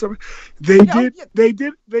Intercontinental title? They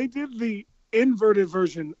did the inverted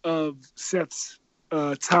version of Seth's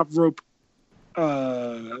top rope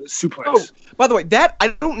suplex. Oh, by the way, that I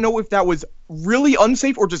don't know if that was really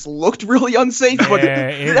unsafe or just looked really unsafe, but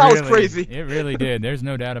that was crazy. It really did. There's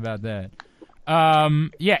no doubt about that.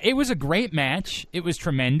 Yeah, it was a great match. It was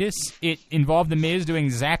tremendous. It involved The Miz doing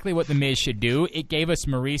exactly what The Miz should do. It gave us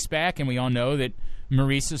Maurice back, and we all know that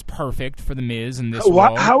Maurice is perfect for The Miz in this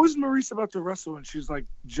role. How is Maurice about to wrestle when she's like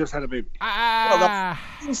just had a baby?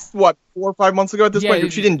 What, 4 or 5 months ago at this Yeah,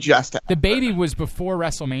 point? She didn't just have the baby was before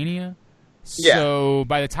WrestleMania. Yeah. So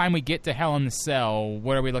by the time we get to Hell in the Cell,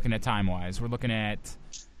 what are we looking at time-wise? We're looking at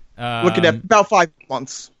about 5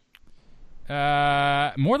 months.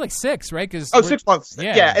 more like 6, right? 6 months.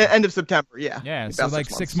 Yeah, end of September. Yeah. Yeah, About so like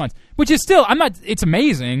 6 6 months. Which is still, it's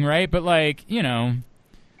amazing, right? But like,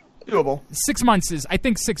 Doable. 6 months is, I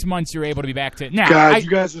think 6 months you're able to be back to. Now, God, you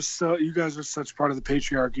guys are such part of the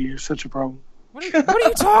patriarchy. You're such a problem. what are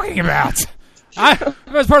you talking about? I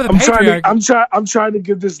was part of the patriarchy. I'm trying to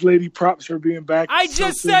give this lady props for being back. I so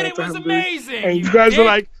just soon said it after was her baby. amazing. And you guys are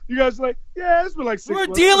like, yeah, it's been like 6 We're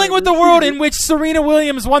months. dealing with the world in which Serena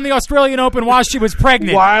Williams won the Australian Open while she was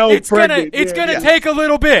pregnant. It's gonna take a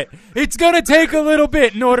little bit. It's gonna take a little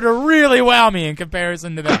bit in order to really wow me in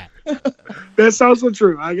comparison to that. That sounds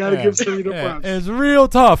untrue. I gotta give Serena props. It's real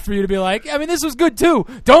tough for you to be like, this was good too.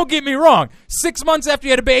 Don't get me wrong. 6 months after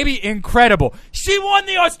you had a baby, incredible. She won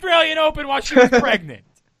the Australian Open while she was pregnant.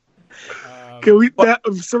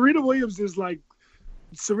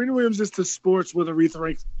 Serena Williams is to sports what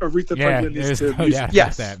Aretha Franklin is to no music. doubt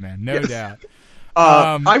Yes. about that, man. No doubt.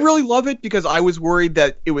 I really love it because I was worried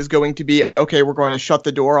that it was going to be, okay, we're going to shut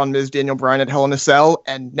the door on Ms. Daniel Bryan at Hell in a Cell,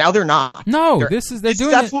 and now they're not. No, they're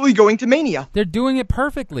doing absolutely going to Mania. They're doing it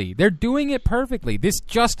perfectly. This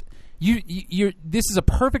just this is a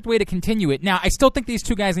perfect way to continue it. Now, I still think these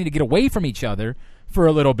two guys need to get away from each other for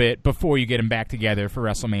a little bit before you get them back together for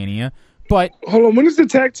WrestleMania. But hold on, when is the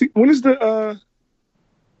tag team? When is the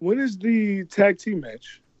tag team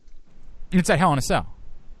match? it's at Hell in a Cell.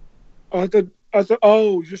 I thought.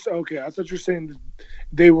 Oh, just okay. I thought you were saying that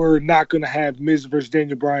they were not going to have Miz versus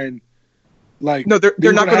Daniel Bryan Like, No, they're not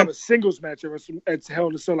going to have gonna a singles match at Hell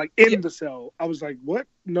in a Cell, like in the cell. I was like, what?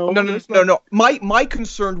 No. No. My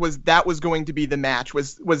concern was that was going to be the match.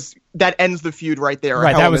 Was that ends the feud right there?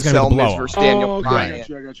 Right, Hell that in was a gonna Cell, be the Miz blow-up. versus Daniel Oh, okay, Bryan.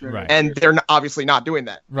 I got you. Right. And they're obviously not doing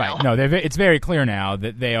that. Right. now. No, it's very clear now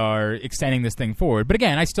that they are extending this thing forward. But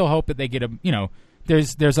again, I still hope that they get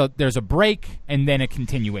there's a break and then a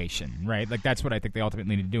continuation, right? Like that's what I think they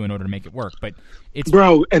ultimately need to do in order to make it work. But it's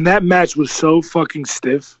Bro, and that match was so fucking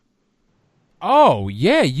stiff. oh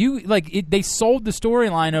yeah, they sold the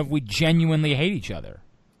storyline of we genuinely hate each other.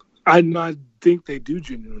 I not think they do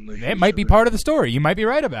genuinely. That might be part of the story. You might be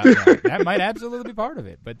right about that. That might absolutely be part of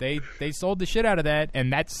it. But they sold the shit out of that,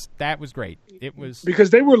 and that was great. It was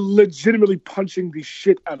because they were legitimately punching the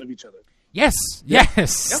shit out of each other. yes.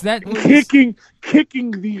 That was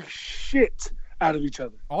Kicking the shit out of each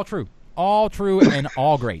other. all true, and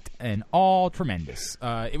all great, and all tremendous.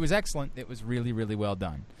 It was excellent. It was really, really well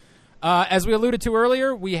done. As we alluded to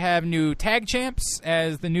earlier, we have new tag champs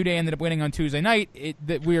as the New Day ended up winning on Tuesday night.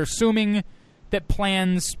 That we're assuming that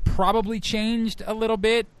plans probably changed a little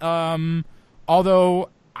bit. Although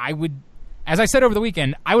as I said over the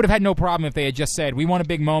weekend, I would have had no problem if they had just said, we want a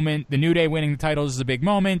big moment. The New Day winning the titles is a big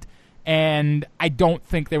moment. And I don't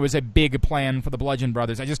think there was a big plan for the Bludgeon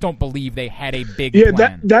Brothers. I just don't believe they had a big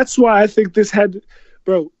plan. That's why I think this had...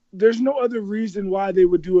 Bro, there's no other reason why they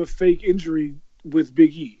would do a fake injury with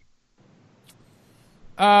Big E.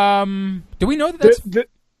 Do we know that that's...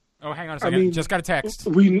 oh, hang on a second. I mean, just got a text.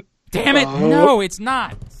 Damn it! No, it's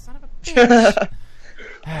not. Son of a bitch.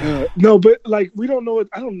 No, but like we don't know it.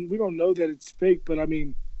 We don't know that it's fake. But I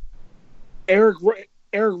mean, Eric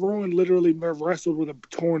Rowan literally wrestled with a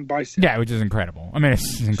torn bicep. Yeah, which is incredible. I mean,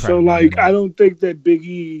 it's incredible. So like, I don't think that Big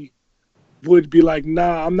E would be like,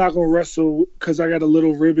 nah, I'm not gonna wrestle because I got a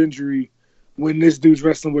little rib injury. When this dude's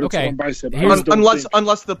wrestling with a torn bicep,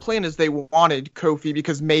 unless the plan is they wanted Kofi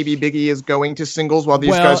because maybe Big E is going to singles while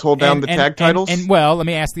these guys hold down the tag titles. And let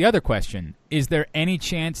me ask the other question: is there any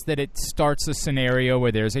chance that it starts a scenario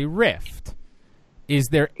where there's a rift? Is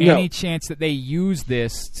there any chance that they use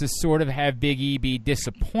this to sort of have Big E be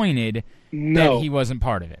disappointed that he wasn't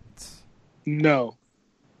part of it? No.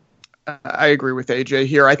 I agree with AJ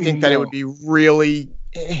here. I think that it would be really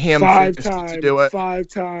ham-fisted to do it. Five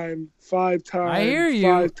time. I hear you.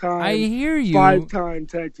 5-time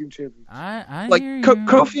tag team champion. I like hear you.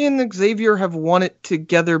 Kofi and Xavier have won it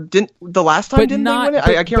together. Didn't they win it?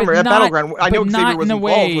 I can't remember. At Battleground, I know Xavier was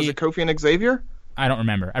involved. Was it Kofi and Xavier? I don't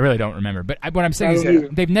remember. I really don't remember. But what I'm saying is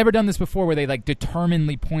they've never done this before where they like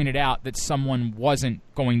determinedly pointed out that someone wasn't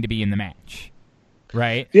going to be in the match.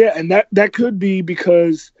 Right? Yeah, and that could be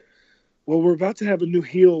because we're about to have a new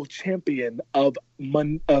heel champion of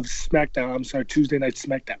SmackDown. I'm sorry, Tuesday Night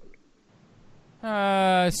SmackDown.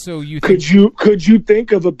 So you could you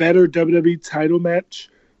think of a better WWE title match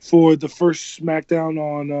for the first SmackDown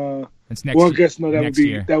on? It's next. Well, I guess no. That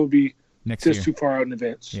would be next just year. Too far out in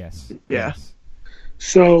advance. Yes. Yeah.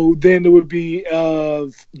 So then it would be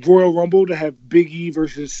Royal Rumble to have Big E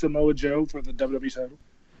versus Samoa Joe for the WWE title.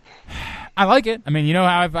 I like it. I mean, you know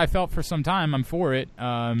how I felt for some time. I'm for it.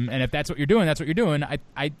 And if that's what you're doing, that's what you're doing.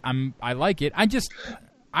 I like it.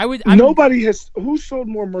 Nobody has. Who sold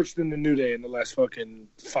more merch than the New Day in the last fucking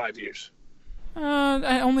 5 years?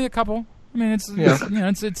 Only a couple. I mean, it's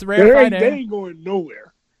rare. They ain't going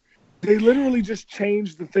nowhere. They literally just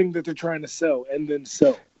changed the thing that they're trying to sell and then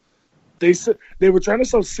sell. They were trying to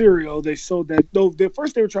sell cereal. They sold that. No,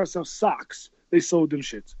 first they were trying to sell socks. They sold them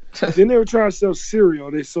shits. Then they were trying to sell cereal.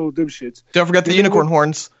 They sold them shits. Don't forget the unicorn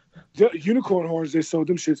horns. The unicorn horns. They sold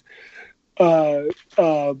them shits.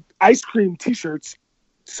 Ice cream T-shirts.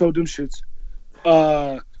 Sold them shits.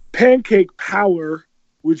 Pancake Power,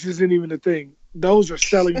 which isn't even a thing. Those are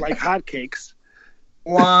selling like hotcakes.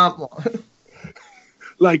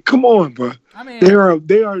 Like, come on, bro. I mean, they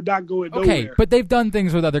are not going nowhere. Okay, but they've done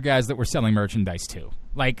things with other guys that were selling merchandise too.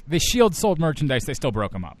 Like the Shield sold merchandise, they still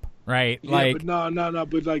broke them up, right? Yeah, like, but no.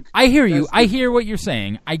 But like, I hear you. I hear what you're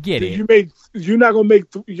saying. I get it. You're not gonna make.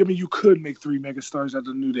 I mean, you could make 3 megastars out of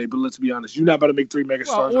the New Day, but let's be honest, you're not about to make 3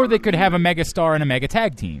 megastars. Well, or they could have a megastar and a mega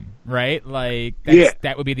tag team, right? Like,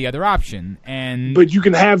 that would be the other option. But you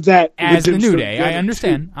can have that as the New Day. I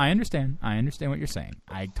understand. I understand what you're saying.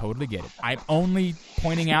 I totally get it. I'm only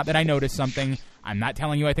pointing out that I noticed something. I'm not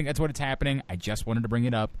telling you I think that's what it's happening. I just wanted to bring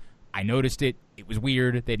it up. I noticed it. It was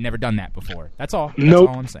weird. They'd never done that before. That's all. That's Nope.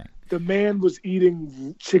 all I'm saying. The man was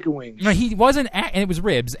eating chicken wings. No, he wasn't, and it was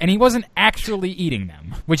ribs, and he wasn't actually eating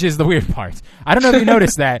them, which is the weird part. I don't know if you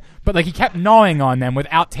noticed that, but like he kept gnawing on them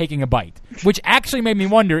without taking a bite, which actually made me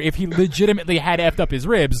wonder if he legitimately had effed up his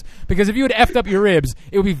ribs, because if you had effed up your ribs,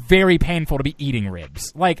 it would be very painful to be eating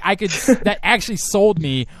ribs. Like, that actually sold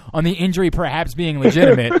me on the injury perhaps being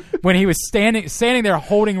legitimate when he was standing there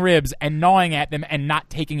holding ribs and gnawing at them and not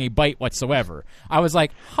taking a bite whatsoever. I was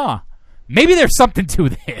like, huh. Maybe there's something to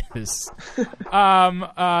this.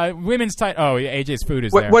 Women's title. Oh, yeah, AJ's food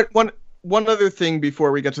is there. One other thing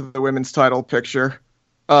before we get to the women's title picture.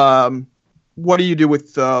 What do you do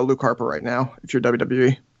with Luke Harper right now if you're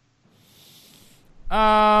WWE?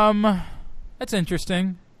 That's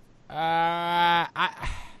interesting.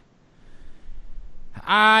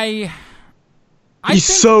 He's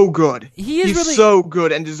so good. He's really so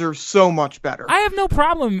good and deserves so much better. I have no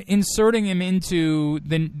problem inserting him into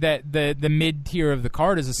the mid tier of the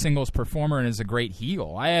card as a singles performer and as a great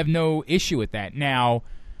heel. I have no issue with that. Now,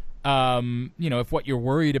 if what you're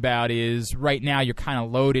worried about is right now you're kind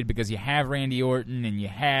of loaded because you have Randy Orton and you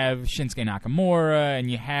have Shinsuke Nakamura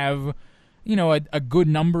and you have a good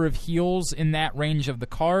number of heels in that range of the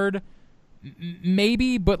card.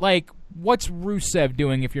 Maybe, but like, what's Rusev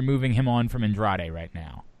doing if you're moving him on from Andrade right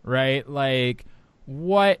now? Right? Like,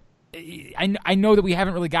 what? I know that we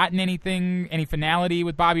haven't really gotten any finality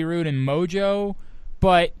with Bobby Roode and Mojo,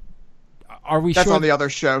 but are we sure? That's on the other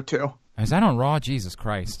show, too. Is that on Raw? Jesus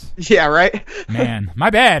Christ. Yeah, right? Man, my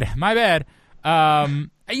bad. You know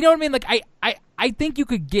what I mean? Like, I think you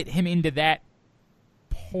could get him into that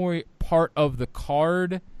part of the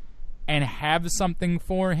card and have something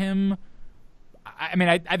for him. I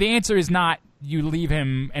mean, the answer is not you leave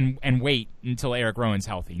him and wait until Eric Rowan's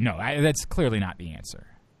healthy. No, that's clearly not the answer.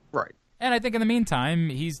 Right. And I think in the meantime,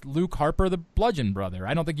 he's Luke Harper, the Bludgeon Brother.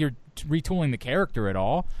 I don't think you're retooling the character at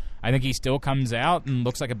all. I think he still comes out and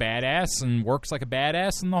looks like a badass and works like a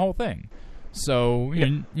badass and the whole thing. So,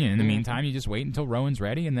 in the meantime, you just wait until Rowan's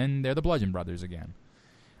ready, and then they're the Bludgeon Brothers again.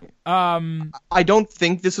 I don't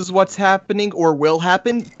think this is what's happening or will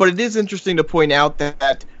happen, but it is interesting to point out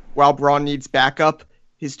that while Braun needs backup,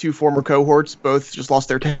 his two former cohorts both just lost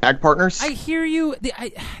their tag partners. I hear you.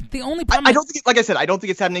 The only problem I don't think, like I said, I don't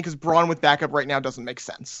think it's happening because Braun with backup right now doesn't make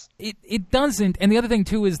sense. It doesn't. And the other thing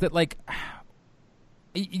too is that like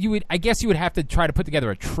I guess you would have to try to put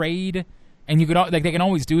together a trade, and you could like they can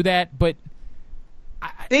always do that, but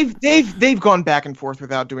they've gone back and forth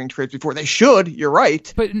without doing trades before. They should. You're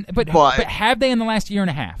right. But have they in the last year and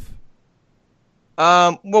a half?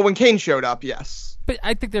 Well, when Kane showed up, yes. But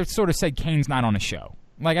I think they've sort of said Kane's not on a show.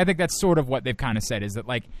 Like, I think that's sort of what they've kind of said, is that,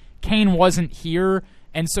 like, Kane wasn't here,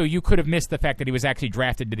 and so you could have missed the fact that he was actually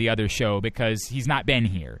drafted to the other show because he's not been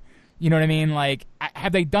here. You know what I mean? Like,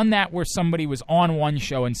 have they done that where somebody was on one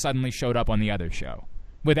show and suddenly showed up on the other show?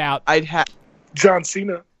 Without... John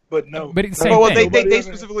Cena, but no. But it's the same thing. They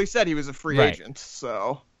specifically said he was a free agent,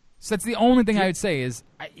 so... So that's the only thing I would say is,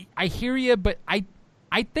 I hear you, but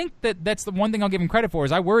I think that's the one thing I'll give him credit for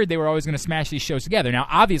is I worried they were always going to smash these shows together. Now,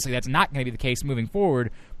 obviously, that's not going to be the case moving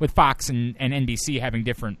forward with Fox and NBC having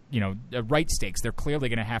different, right stakes. They're clearly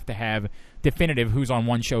going to have definitive who's on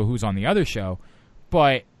one show, who's on the other show.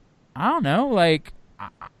 But I don't know. Like,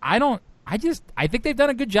 I think they've done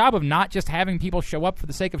a good job of not just having people show up for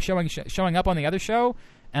the sake of showing up on the other show.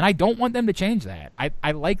 And I don't want them to change that.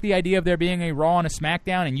 I like the idea of there being a Raw and a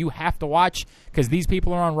SmackDown, and you have to watch because these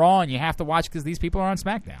people are on Raw, and you have to watch because these people are on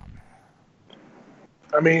SmackDown.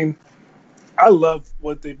 I mean, I love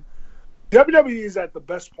what WWE is at the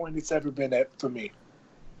best point it's ever been at for me.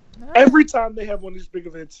 Every time they have one of these big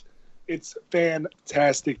events, it's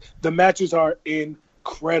fantastic. The matches are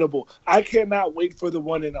incredible. I cannot wait for the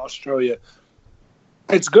one in Australia.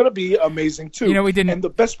 It's going to be amazing, too. We didn't. And the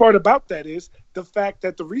best part about that is the fact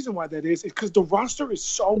that the reason why that is because the roster is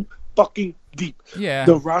so fucking deep. Yeah.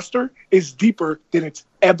 The roster is deeper than it's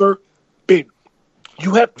ever been.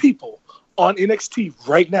 You have people on NXT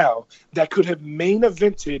right now that could have main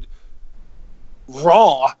evented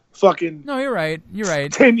Raw fucking... No, you're right.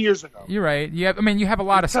 10 years ago. You're right. You have a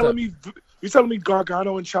lot of stuff. You're telling me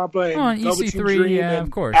Gargano and Ciampa and EC3, and of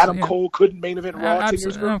course. Adam Cole couldn't main event Raw 10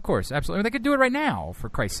 years ago? Of course, absolutely. They could do it right now, for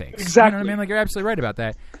Christ's sake. Exactly. You know what I mean? Like, you're absolutely right about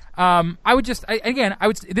that.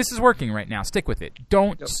 This is working right now. Stick with it.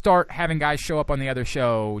 Don't start having guys show up on the other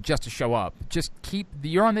show just to show up. Just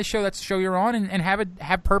you're on this show, that's the show you're on, and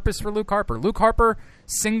have purpose for Luke Harper. Luke Harper,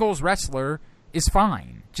 singles wrestler, is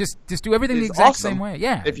fine. Just do everything the exact same way.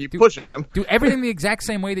 Yeah. If you push him. Do everything the exact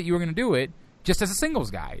same way that you were going to do it, just as a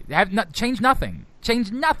singles guy. Change nothing.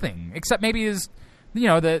 Change nothing. Except maybe You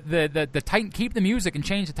know, the Titan, keep the music and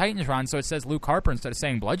change the Titantron so it says Luke Harper instead of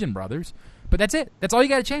saying Bludgeon Brothers. But that's it. That's all you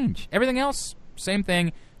got to change. Everything else, same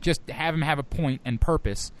thing. Just have him have a point and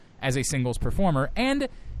purpose as a singles performer. And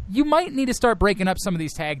you might need to start breaking up some of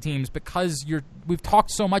these tag teams because we've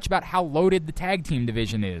talked so much about how loaded the tag team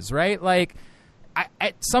division is, right? Like,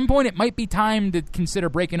 at some point it might be time to consider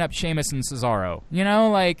breaking up Sheamus and Cesaro. You know,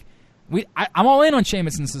 like, I'm all in on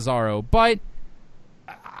Sheamus and Cesaro, but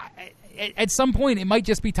at some point, it might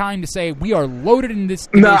just be time to say we are loaded in this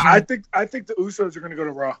division. No, I think the Usos are going to go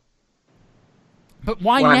to Raw. But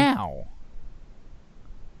why now?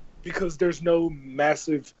 Because there's no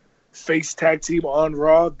massive face tag team on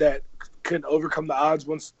Raw that can overcome the odds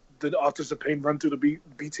once the Authors of Pain run through the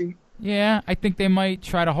B team. Yeah, I think they might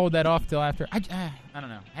try to hold that off till after. I don't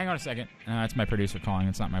know. Hang on a second. It's my producer calling.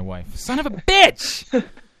 It's not my wife. Son of a bitch!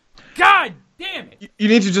 God damn it! You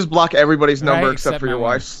need to just block everybody's number except for your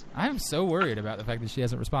wife's. I'm so worried about the fact that she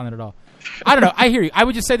hasn't responded at all. I don't know. I hear you. I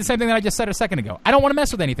would just say the same thing that I just said a second ago. I don't want to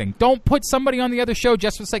mess with anything. Don't put somebody on the other show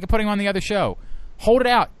just for the sake of putting on the other show. Hold it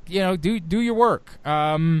out. You know, do your work.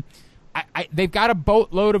 They've got a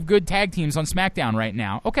boatload of good tag teams on SmackDown right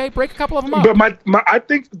now. Okay, break a couple of them up. But I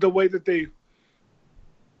think the way that the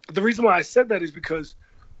reason why I said that is because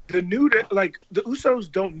the New Day, like, the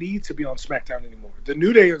Usos don't need to be on SmackDown anymore. The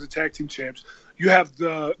New Day are the tag team champs. You have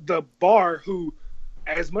the Bar, who,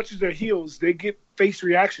 as much as they're heels, they get face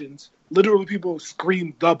reactions. Literally, people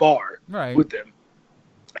scream the Bar with them.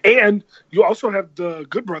 And you also have the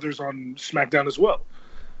Good Brothers on SmackDown as well.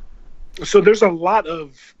 So there's a lot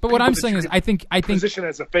of. But what I'm saying is, I think position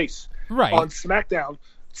as a face on SmackDown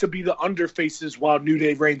to be the under faces while New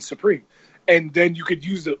Day reigns supreme. And then you could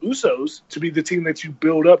use the Usos to be the team that you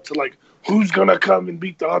build up to, like, who's gonna come and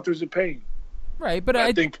beat the Authors of Pain. Right, but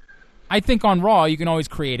I think on Raw you can always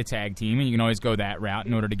create a tag team and you can always go that route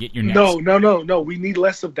in order to get your next. No. We need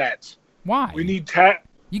less of that. Why? We need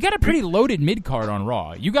You got a pretty loaded mid card on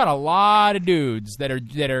Raw. You got a lot of dudes that are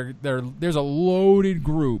there's a loaded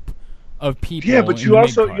group of people. Yeah, but you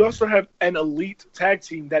also have an elite tag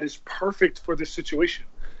team that is perfect for this situation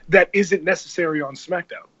that isn't necessary on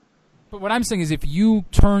SmackDown. But what I'm saying is, if you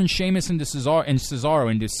turn Sheamus into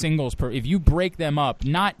Cesaro into singles, if you break them up,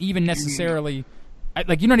 not even necessarily,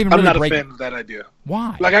 like, you're not even. I'm really not a fan of that idea.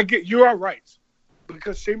 Why? Like, you are right,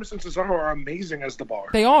 because Sheamus and Cesaro are amazing as the Bar.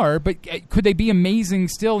 They are, but could they be amazing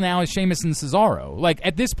still now as Sheamus and Cesaro? Like,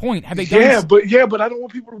 at this point, have they done? Yeah, but I don't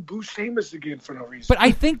want people to boo Sheamus again for no reason. But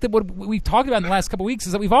I think that what we've talked about in the last couple of weeks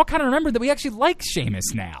is that we've all kind of remembered that we actually like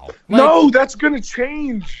Sheamus now. Like, no, that's going to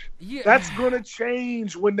change. Yeah. That's going to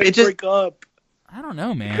change when they break up. I don't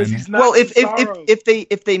know, man. Because he's not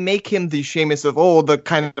if they make him the Sheamus of old, the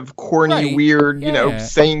kind of corny, weird,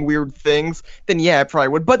 saying weird things, then yeah, it probably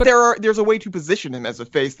would. But there's a way to position him as a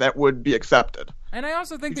face that would be accepted. And I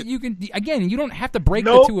also think that you can, again, you don't have to break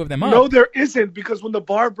the two of them up. No, there isn't, because when the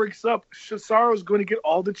Bar breaks up, Cesaro's going to get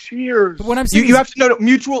all the cheers. But what I'm saying you have to know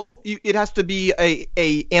mutual. It has to be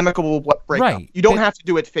a amicable breakup. Right. You don't have to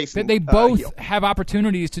do it facing. They both have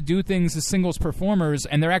opportunities to do things as singles performers,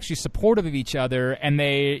 and they're actually supportive of each other. And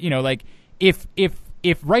they, like, if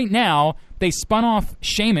right now they spun off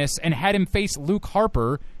Sheamus and had him face Luke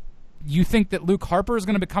Harper, you think that Luke Harper is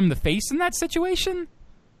going to become the face in that situation?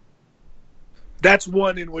 That's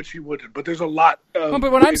one in which he wouldn't, but there's a lot of...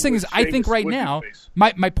 But what I'm saying is, I think right now,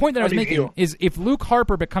 my point that I was making is, if Luke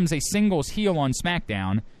Harper becomes a singles heel on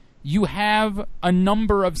SmackDown, you have a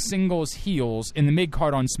number of singles heels in the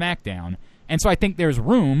mid-card on SmackDown, and so I think there's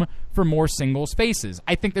room for more singles faces.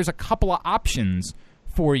 I think there's a couple of options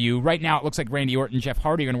for you. Right now it looks like Randy Orton and Jeff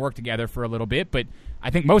Hardy are going to work together for a little bit, but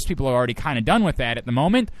I think most people are already kind of done with that at the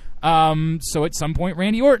moment. So at some point,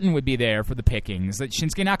 Randy Orton would be there for the pickings. That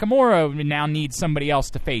Shinsuke Nakamura now needs somebody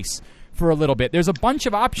else to face for a little bit. There's a bunch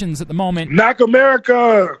of options at the moment.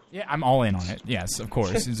 Nakamerica! Yeah, I'm all in on it. Yes, of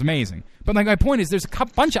course. It's amazing. But like, my point is, there's a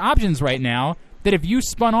bunch of options right now that if you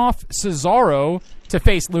spun off Cesaro to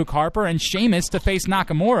face Luke Harper and Sheamus to face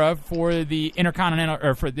Nakamura for the Intercontinental,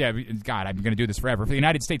 or for, God, I'm going to do this forever, for the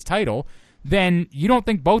United States title, then you don't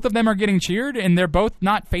think both of them are getting cheered and they're both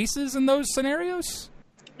not faces in those scenarios?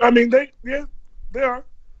 I mean, they are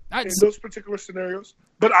in those particular scenarios.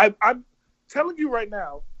 But I'm telling you right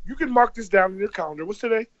now, you can mark this down in your calendar. What's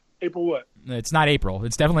today? April what? It's not April.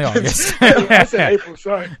 It's definitely August. I said April,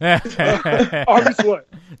 sorry. August what?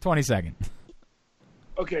 22nd.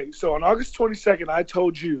 Okay, so on August 22nd, I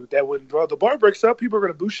told you that when the Bar breaks up, people are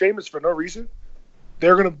going to boo Sheamus for no reason.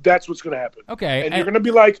 That's what's going to happen. Okay. And you're going to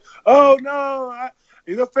be like, oh, no,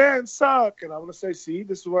 the fans suck. And I'm going to say, see,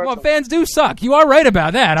 this is what Well, fans do suck. You are right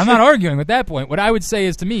about that. I'm not arguing with that point. What I would say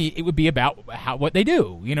is, to me, it would be about what they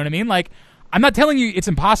do. You know what I mean? Like, I'm not telling you it's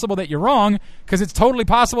impossible that you're wrong, because it's totally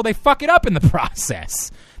possible they fuck it up in the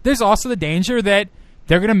process. There's also the danger that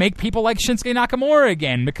they're going to make people like Shinsuke Nakamura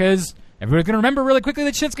again, because everybody's going to remember really quickly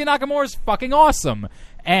that Shinsuke Nakamura is fucking awesome.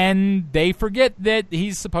 And they forget that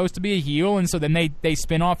he's supposed to be a heel, and so then they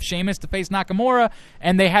spin off Sheamus to face Nakamura,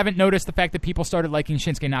 and they haven't noticed the fact that people started liking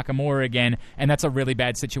Shinsuke Nakamura again, and that's a really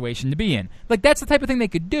bad situation to be in. Like, that's the type of thing they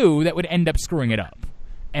could do that would end up screwing it up.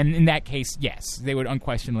 And in that case, yes, they would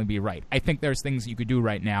unquestionably be right. I think there's things you could do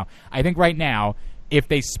right now. I think right now, if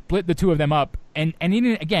they split the two of them up, and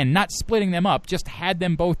even, again, not splitting them up, just had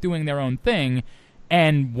them both doing their own thing,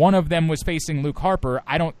 and one of them was facing Luke Harper,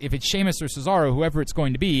 if it's Sheamus or Cesaro, whoever it's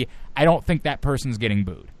going to be, I don't think that person's getting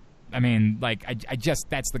booed. I mean, like, I just,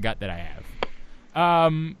 that's the gut that I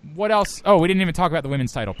have. What else? Oh, we didn't even talk about the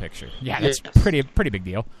women's title picture. Yeah, that's pretty big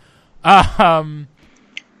deal.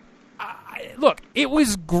 Look, it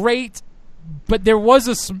was great, but there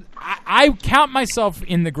was I count myself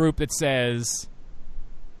in the group that says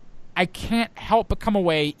I can't help but come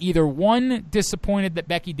away either, one, disappointed that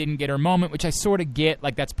Becky didn't get her moment, which I sort of get,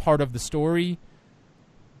 like that's part of the story,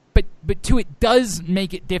 but two, it does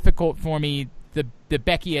make it difficult for me, the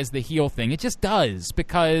Becky as the heel thing. It just does,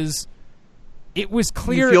 because it was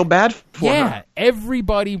clear. You feel bad for her. Yeah,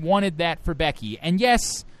 everybody wanted that for Becky, and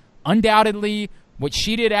yes, undoubtedly, what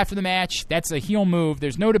she did after the match, that's a heel move.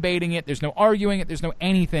 There's no debating it. There's no arguing it. There's no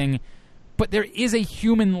anything. But there is a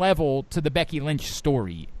human level to the Becky Lynch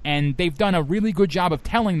story, and they've done a really good job of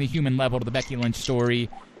telling the human level to the Becky Lynch story,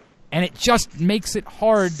 and it just makes it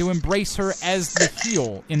hard to embrace her as the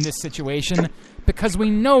heel in this situation, because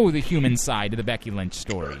we know the human side of the Becky Lynch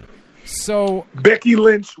story. So Becky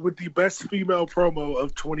Lynch with the best female promo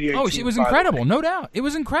of 2018. Oh, she was incredible, no doubt. It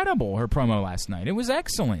was incredible, her promo last night. It was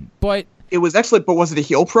excellent, but... It was excellent, but was it a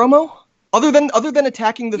heel promo? Other than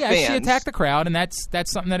attacking the fans. Yeah, she attacked the crowd, and that's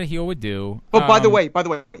something that a heel would do. But by the way,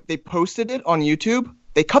 they posted it on YouTube.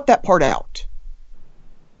 They cut that part out.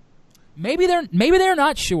 Maybe they're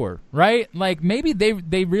not sure, right? Like, maybe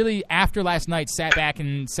they really, after last night, sat back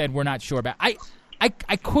and said, we're not sure about it.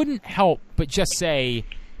 I couldn't help but just say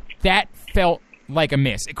that felt like a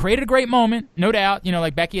miss. It created a great moment, no doubt. You know,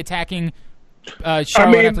 like Becky attacking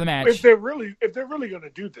Charlotte after the match. If they're really going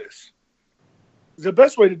to do this, the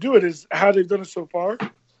best way to do it is how they've done it so far.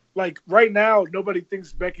 Like, right now, nobody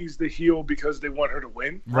thinks Becky's the heel because they want her to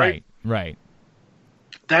win. Right.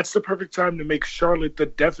 That's the perfect time to make Charlotte the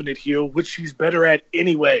definite heel, which she's better at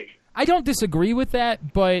anyway. I don't disagree with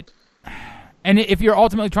that, but... And if you're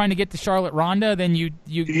ultimately trying to get to Charlotte Ronda, then you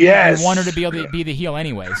want her to be able to be the heel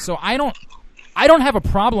anyway. So I don't have a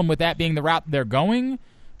problem with that being the route they're going,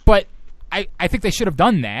 but I think they should have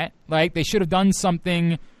done that. Like, they should have done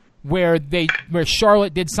something where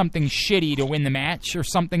Charlotte did something shitty to win the match or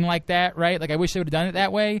something like that, right? Like, I wish they would have done it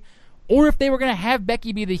that way. Or if they were going to have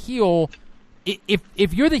Becky be the heel,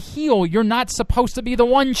 if you're the heel, you're not supposed to be the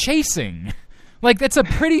one chasing. Like, that's a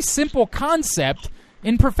pretty simple concept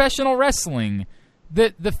in professional wrestling.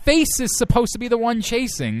 The face is supposed to be the one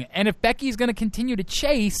chasing, and if Becky's going to continue to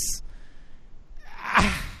chase,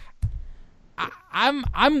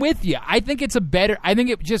 I'm with you. I think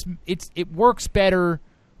it works better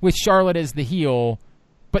with Charlotte as the heel,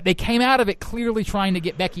 but they came out of it clearly trying to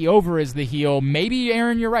get Becky over as the heel. Maybe,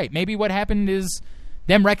 Aaron, you're right. Maybe what happened is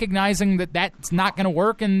them recognizing that that's not going to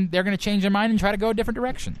work, and they're going to change their mind and try to go a different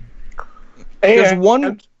direction. There's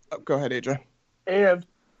one... go ahead, AJ. And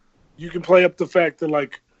you can play up the fact that,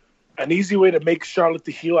 like, an easy way to make Charlotte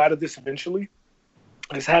the heel out of this eventually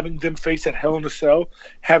is having them face at Hell in a Cell,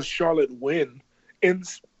 have Charlotte win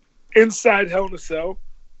inside Hell in a Cell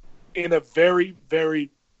in a very, very,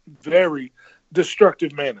 very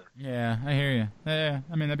destructive manner. Yeah, I hear you. Yeah,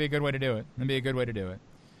 I mean, that'd be a good way to do it.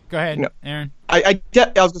 Go ahead, Aaron. I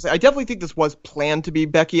was going to say, I definitely think this was planned to be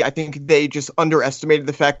Becky. I think they just underestimated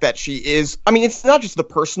the fact that she is... I mean, it's not just the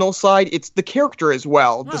personal side, it's the character as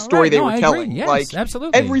well, the story they were telling. Yes, like,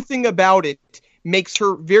 absolutely. Everything about it makes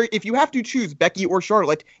her very... If you have to choose Becky or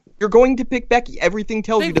Charlotte, you're going to pick Becky. Everything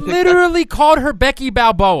tells you to pick Becky. They literally called her Becky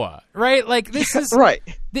Balboa, right? Like, this is... right.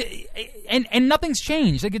 And nothing's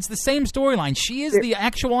changed. Like, it's the same storyline. She is the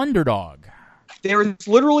actual underdog. There is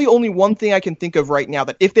literally only one thing I can think of right now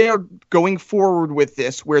that if they are going forward with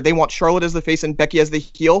this, where they want Charlotte as the face and Becky as the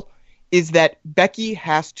heel, is that Becky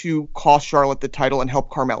has to cost Charlotte the title and help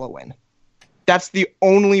Carmella win. That's the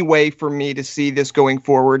only way for me to see this going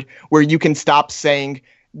forward, where you can stop saying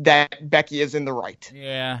that Becky is in the right.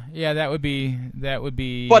 Yeah, that would be...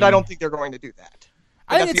 But I don't think they're going to do that.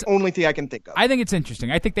 That's the only thing I can think of. I think it's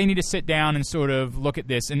interesting. I think they need to sit down and sort of look at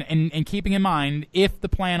this and keeping in mind if the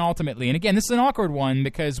plan ultimately, and again, this is an awkward one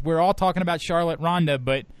because we're all talking about Charlotte Ronda,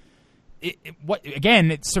 but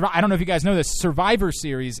I don't know if you guys know this. Survivor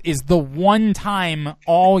Series is the one time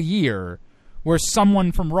all year where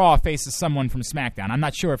someone from Raw faces someone from SmackDown. I'm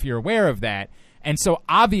not sure if you're aware of that, and so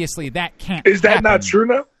obviously that can't. Is that happen. not true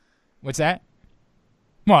now? What's that?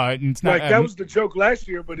 Well, it's not. Like that was the joke last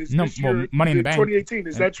year, but it's this year, Money in the Bank. 2018.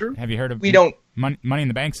 Is that true? Have you heard of? We don't. Money in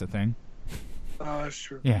the Bank's a thing. Oh, that's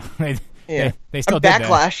true. Yeah, Yeah. they still did that.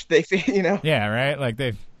 Backlash. They, Yeah, right. Like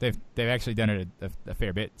they've actually done it a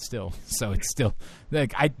fair bit still. So it's still the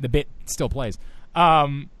bit still plays. I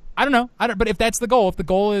don't know. But if that's the goal, if the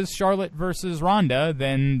goal is Charlotte versus Ronda,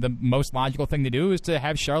 then the most logical thing to do is to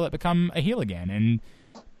have Charlotte become a heel again. And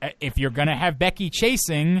if you're gonna have Becky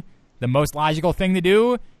chasing, the most logical thing to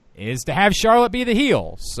do is to have Charlotte be the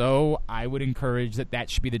heel. So I would encourage that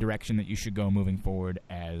should be the direction that you should go moving forward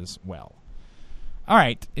as well. All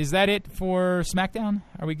right, is that it for SmackDown?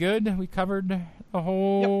 Are we good? We covered the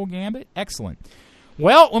whole gambit? Excellent.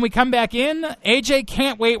 Well, when we come back in, AJ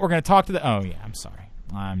can't wait. We're going to talk to the... Oh, yeah, I'm sorry.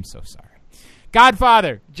 I'm so sorry.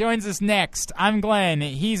 Godfather joins us next. I'm Glenn.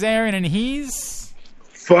 He's Aaron, and he's...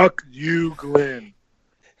 Fuck you, Glenn.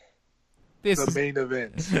 This the is main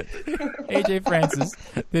event. AJ Francis.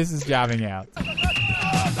 This is Jobbing Out.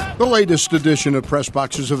 The latest edition of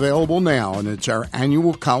PressBox is available now, and it's our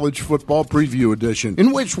annual college football preview edition,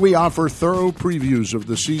 in which we offer thorough previews of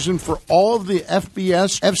the season for all of the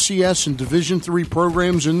FBS, FCS, and Division III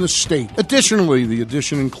programs in the state. Additionally, the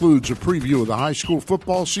edition includes a preview of the high school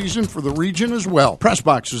football season for the region as well.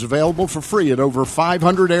 PressBox is available for free at over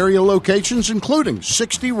 500 area locations, including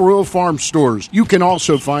 60 Royal Farm stores. You can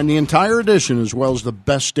also find the entire edition, as well as the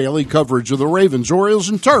best daily coverage of the Ravens, Orioles,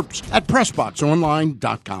 and Terps at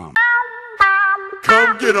PressBoxOnline.com.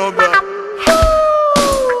 Come get on the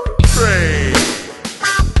train.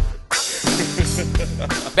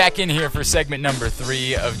 Back in here for segment number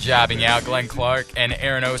 3 of Jobbing Out. Glenn Clark and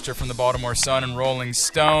Aaron Oster from the Baltimore Sun and Rolling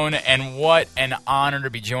Stone. And what an honor to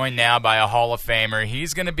be joined now by a Hall of Famer.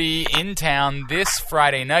 He's going to be in town this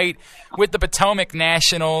Friday night with the Potomac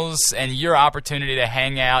Nationals, and your opportunity to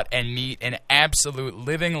hang out and meet an absolute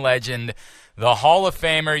living legend, the Hall of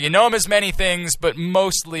Famer. You know him as many things, but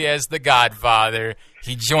mostly as the Godfather.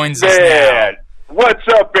 He joins us now. What's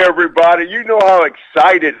up, everybody? You know how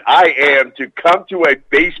excited I am to come to a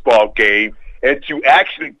baseball game and to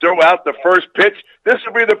actually throw out the first pitch. This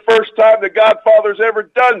will be the first time the Godfather's ever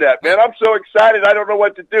done that, man. I'm so excited, I don't know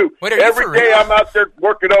what to do. Every day I'm out there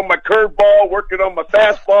working on my curveball, working on my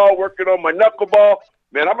fastball, working on my knuckleball.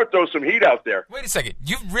 Man, I'm going to throw some heat out there. Wait a second.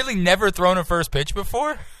 You've really never thrown a first pitch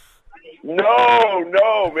before?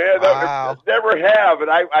 No, man. Wow. I never have.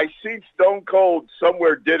 And I seen Stone Cold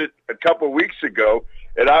somewhere did it a couple of weeks ago,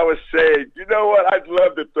 and I was saying, you know what? I'd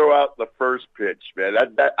love to throw out the first pitch, man.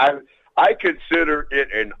 I consider it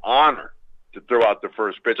an honor to throw out the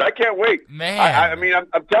first pitch. I can't wait. Man. I mean,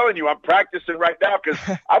 I'm telling you, I'm practicing right now because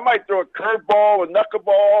I might throw a curveball, a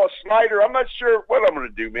knuckleball, a slider. I'm not sure what I'm going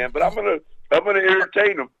to do, man, but I'm going to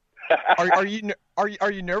entertain them. Are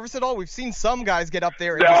you nervous at all? We've seen some guys get up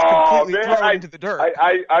there and just completely throw it into the dirt.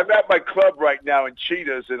 I'm at my club right now in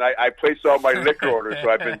Cheetahs, and I place all my liquor orders, so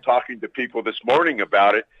I've been talking to people this morning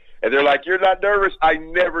about it, and they're like, "You're not nervous?" I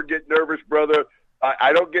never get nervous, brother.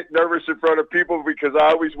 I don't get nervous in front of people because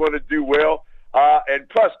I always want to do well, and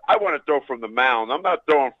plus, I want to throw from the mound. I'm not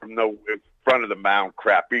throwing from in front of the mound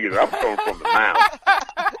crap either. I'm throwing from the mound.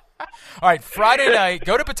 All right, Friday night,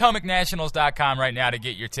 go to PotomacNationals.com right now to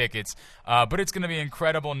get your tickets. But it's going to be an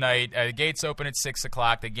incredible night. The gates open at 6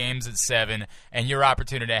 o'clock. The game's at 7. And your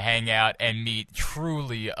opportunity to hang out and meet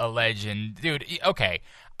truly a legend. Dude, okay,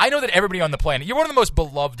 I know that everybody on the planet, you're one of the most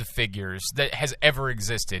beloved figures that has ever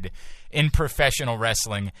existed in professional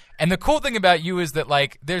wrestling. And the cool thing about you is that,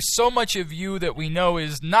 like, there's so much of you that we know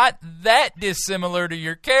is not that dissimilar to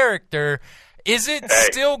your character. Is it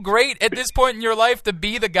still great at this point in your life to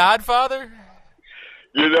be the Godfather?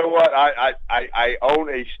 You know what? I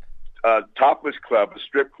own a topless club, a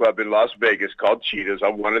strip club in Las Vegas called Cheetahs.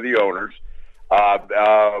 I'm one of the owners.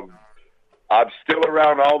 I'm still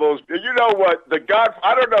around all those. You know what?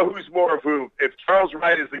 I don't know who's more of who. If Charles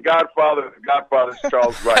Wright is the Godfather is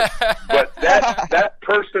Charles Wright. But that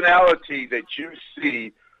personality that you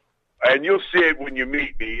see, and you'll see it when you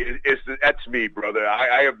meet me, that's me, brother.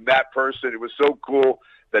 I am that person. It was so cool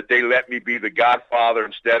that they let me be the Godfather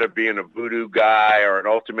instead of being a voodoo guy or an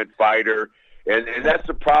Ultimate Fighter. And that's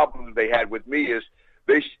the problem they had with me is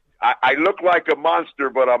I look like a monster,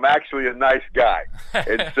 but I'm actually a nice guy.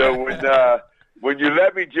 And so when you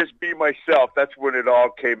let me just be myself, that's when it all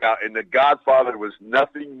came out. And the Godfather was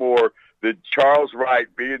nothing more than Charles Wright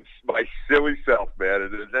being my silly self, man.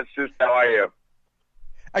 And that's just how I am.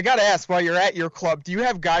 I gotta ask, while you're at your club, do you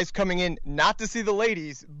have guys coming in not to see the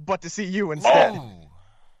ladies, but to see you instead? Oh.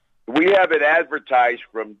 We have it advertised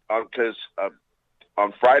from because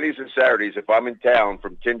on Fridays and Saturdays, if I'm in town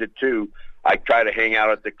from 10 to 2, I try to hang out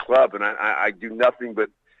at the club, and I do nothing but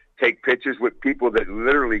take pictures with people that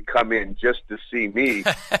literally come in just to see me,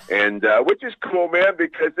 and which is cool, man,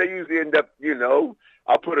 because they usually end up,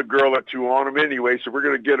 I'll put a girl or two on them anyway, so we're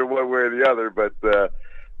going to get her one way or the other, but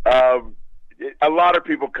a lot of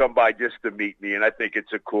people come by just to meet me, and I think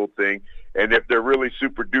it's a cool thing. And if they're really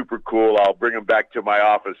super duper cool, I'll bring them back to my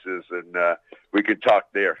offices, and we can talk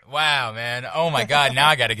there. Wow, man. Oh, my God. Now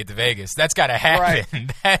I got to get to Vegas. That's got to happen.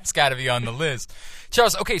 Right. That's got to be on the list.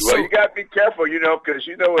 Charles, okay, so... Well, you got to be careful, because,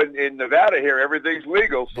 in Nevada here, everything's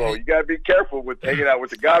legal, so you got to be careful with hanging out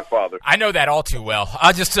with the Godfather. I know that all too well.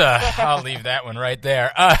 I'll just, I'll leave that one right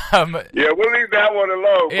there. Yeah, we'll leave that one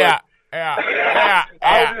alone. Yeah.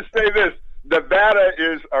 I'll just say this. Nevada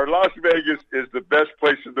or Las Vegas is the best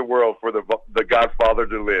place in the world for the Godfather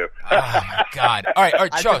to live. Oh, my God. All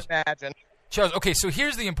right, Charles. I can imagine. Charles, okay, so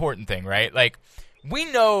here's the important thing, right? Like, we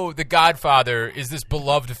know the Godfather is this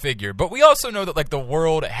beloved figure, but we also know that, like, the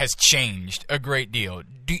world has changed a great deal.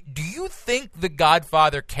 Do you think the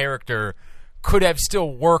Godfather character could have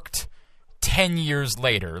still worked 10 years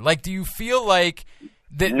later? Like, do you feel like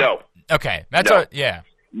that? No. Okay, that's no. Yeah.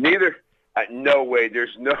 Neither. No way.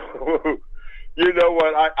 There's no. You know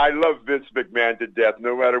what? I love Vince McMahon to death.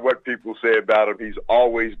 No matter what people say about him, he's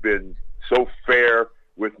always been so fair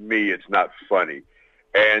with me. It's not funny.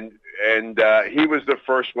 And he was the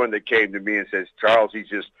first one that came to me and says, Charles, he's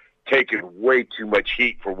just taking way too much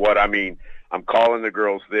heat for what I mean. I'm calling the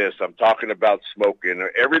girls this. I'm talking about smoking.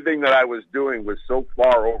 Everything that I was doing was so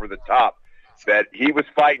far over the top that he was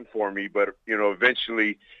fighting for me. But,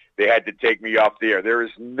 eventually they had to take me off the air. There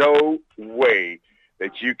is no way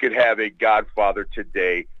that you could have a Godfather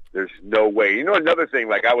today. There's no way. Another thing,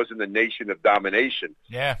 like I was in the Nation of Domination.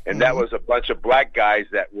 Yeah. And that was a bunch of black guys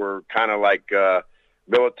that were kind of like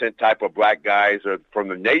militant type of black guys from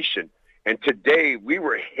the Nation. And today, we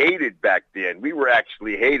were hated back then. We were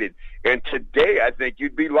actually hated. And today, I think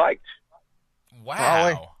you'd be liked. Wow.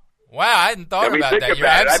 Probably. Wow, I hadn't thought about that. You're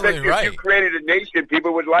absolutely right. If you created a nation,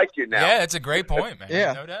 people would like you now. Yeah, that's a great point, man.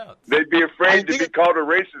 Yeah. No doubt. They'd be afraid to be called a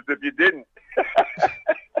racist if you didn't.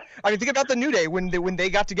 I mean, think about the New Day. When they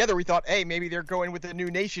got together, we thought, hey, maybe they're going with the new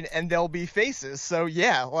nation and they'll be faces. So,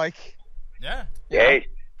 yeah, like... Yeah. Hey,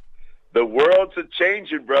 the world's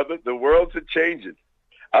a-changing, brother. The world's a-changing.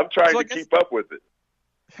 I'm trying to keep up with it.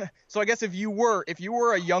 So I guess if you were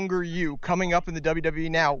a younger you coming up in the WWE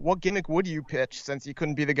now, what gimmick would you pitch since you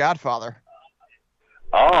couldn't be the Godfather?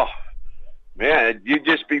 Oh, man, you'd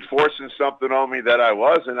just be forcing something on me that I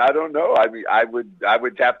wasn't. I don't know. I mean, I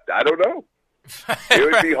would have to, I don't know. It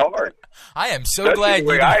would be hard. I am so That's glad the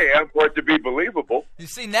way I am for it to be believable. You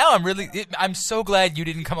see, now I'm so glad you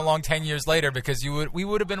didn't come along 10 years later because we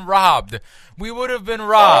would have been robbed. We would have been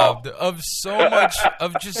robbed of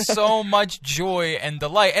so much joy and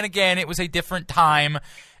delight. And again, it was a different time,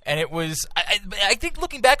 and it was. I think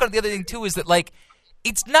looking back on it, the other thing too is that like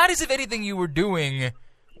it's not as if anything you were doing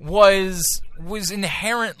was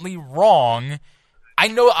inherently wrong. I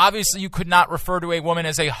know, obviously, you could not refer to a woman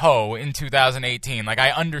as a hoe in 2018. Like, I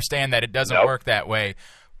understand that it doesn't work that way.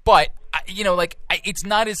 But, it's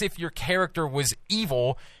not as if your character was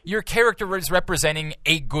evil. Your character was representing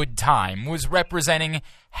a good time, was representing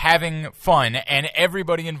having fun, and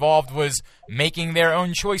everybody involved was making their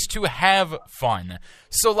own choice to have fun.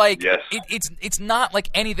 So, like, yes. It's not like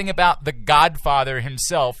anything about the Godfather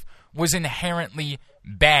himself was inherently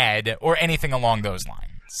bad or anything along those lines.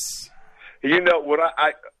 You know what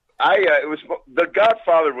it was. The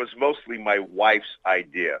Godfather was mostly my wife's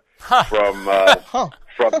idea, from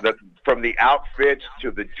the outfits to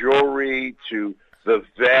the jewelry to the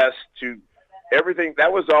vest to everything.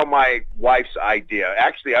 That was all my wife's idea.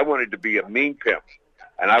 Actually, I wanted to be a mean pimp,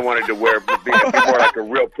 and I wanted to be more like a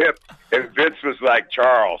real pimp. And Vince was like,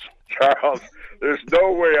 Charles, there's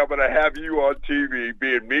no way I'm going to have you on TV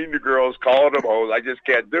being mean to girls, calling them hoes. I just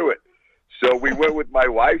can't do it. So we went with my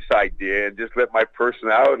wife's idea and just let my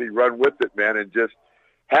personality run with it, man, and just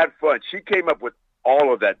had fun. She came up with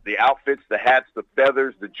all of that, the outfits, the hats, the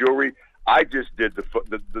feathers, the jewelry. I just did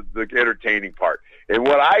the entertaining part. And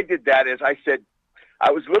what I did that is I said, I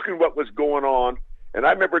was looking what was going on, and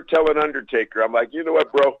I remember telling Undertaker, I'm like, you know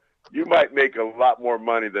what, bro, you might make a lot more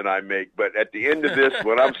money than I make, but at the end of this,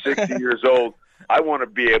 when I'm 60 years old, I want to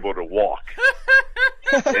be able to walk.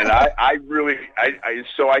 And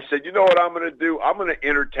so I said, you know what I'm going to do? I'm going to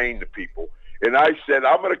entertain the people. And I said,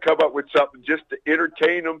 I'm going to come up with something just to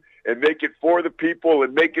entertain them and make it for the people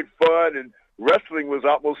and make it fun. And wrestling was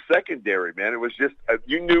almost secondary, man. It was just,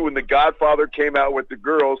 you knew when the Godfather came out with the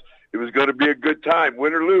girls, it was going to be a good time.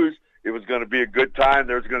 Win or lose, it was going to be a good time.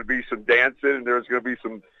 There was going to be some dancing, and there was going to be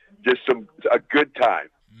a good time.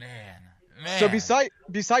 Man. So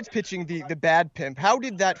besides pitching the bad pimp, how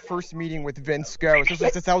did that first meeting with Vince go? Since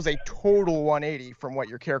that was a total 180 from what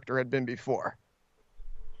your character had been before.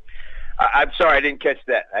 I'm sorry, I didn't catch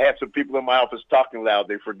that. I have some people in my office talking loud.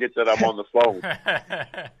 They forget that I'm on the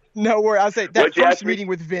phone. No worries. I'll say that first meeting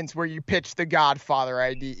with Vince where you pitched the Godfather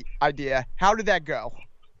idea. How did that go?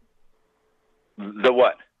 The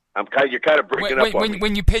what? You're kind of breaking up on me.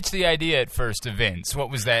 When you pitched the idea at first to Vince, what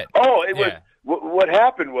was that? Oh, it was. What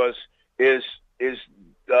happened is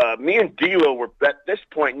me and D'Lo were, at this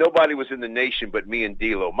point, nobody was in the nation but me and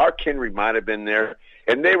D'Lo. Mark Henry might have been there,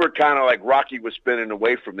 and they were kind of like Rocky was spinning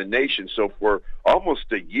away from the nation. So for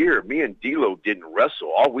almost a year, me and D'Lo didn't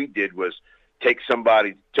wrestle. All we did was took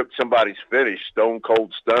somebody's finish, Stone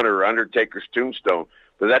Cold Stunner or Undertaker's Tombstone.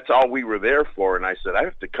 But that's all we were there for, and I said, I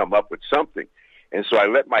have to come up with something. And so I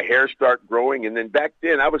let my hair start growing, and then back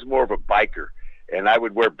then I was more of a biker, and I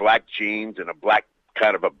would wear black jeans and a black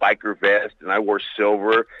kind of a biker vest, and I wore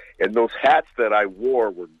silver, and those hats that I wore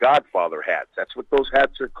were Godfather hats. That's what those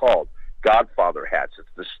hats are called, Godfather hats. It's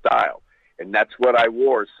the style, and that's what I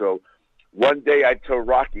wore. So one day I told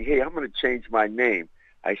Rocky, hey, I'm going to change my name.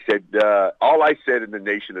 I said, all I said in the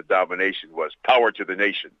Nation of Domination was power to the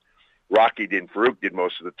nation. Rocky Farouk did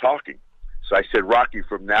most of the talking. So I said, Rocky,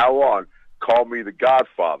 from now on, call me the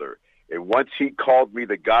Godfather. And once he called me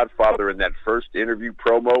the Godfather in that first interview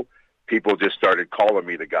promo, people just started calling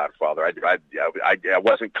me the Godfather. I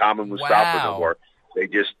wasn't Common Mustafa no more. They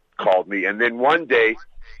just called me. And then one day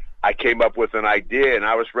I came up with an idea, and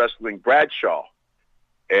I was wrestling Bradshaw.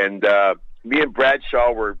 And me and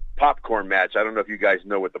Bradshaw were popcorn match. I don't know if you guys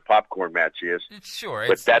know what the popcorn match is. Sure.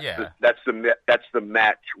 But that's the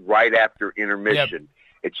match right after intermission. Yep.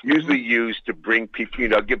 It's usually used to bring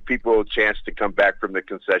people, give people a chance to come back from the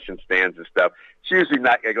concession stands and stuff. It's usually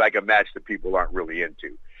not like a match that people aren't really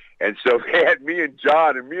into. And so they had me and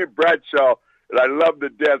John and me and Bradshaw, and I loved to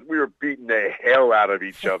death. We were beating the hell out of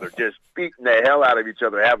each other, just beating the hell out of each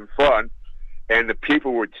other, having fun. And the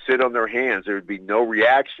people would sit on their hands. There would be no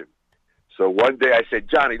reaction. So one day I said,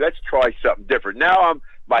 Johnny, let's try something different. Now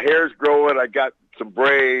my hair's growing. I got some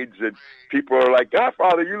braids, and people are like,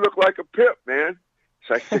 Godfather, you look like a pimp, man.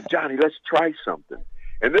 So I said, Johnny, let's try something.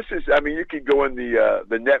 And this is, you can go in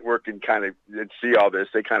the network and see all this.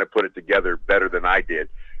 They kind of put it together better than I did.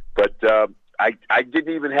 But I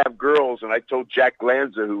didn't even have girls, and I told Jack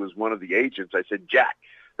Lanza, who was one of the agents, I said, Jack,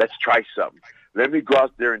 let's try something. Let me go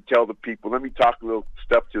out there and tell the people. Let me talk a little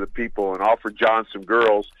stuff to the people and offer John some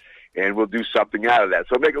girls, and we'll do something out of that.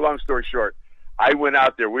 So make a long story short, I went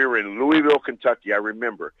out there. We were in Louisville, Kentucky, I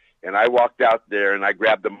remember. And I walked out there, and I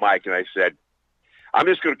grabbed the mic, and I said, I'm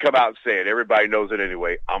just going to come out and say it. Everybody knows it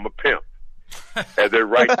anyway. I'm a pimp. And then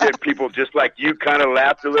right there, people just like you kind of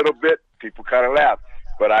laughed a little bit. People kind of laughed.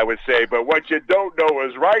 But I would say, but what you don't know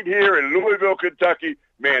is right here in Louisville, Kentucky,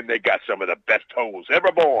 man, they got some of the best hoes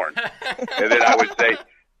ever born. And then I would say,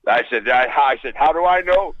 I said, how do I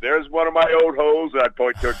know? There's one of my old hoes. And I'd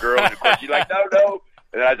point to a girl, and of course she's like, no.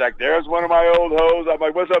 And I was like, there's one of my old hoes. I'm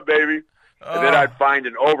like, what's up, baby? And then I'd find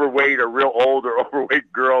an real old or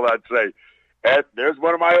overweight girl. I'd say, there's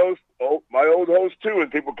one of my old hoes too,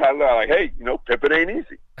 and people kind of like, hey, pimping ain't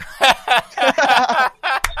easy.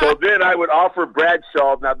 So then I would offer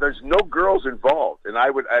Bradshaw. Now there's no girls involved, and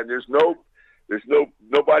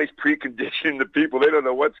nobody's preconditioning the people. They don't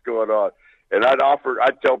know what's going on. And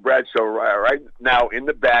I'd tell Bradshaw right now in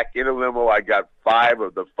the back in a limo, I got 5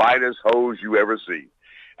 of the finest hoes you ever see.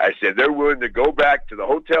 I said they're willing to go back to the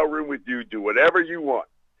hotel room with you, do whatever you want.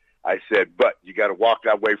 I said, but you got to walk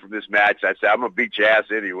away from this match. I said, I'm going to beat your ass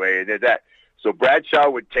anyway. And did that. So Bradshaw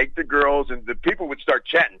would take the girls, and the people would start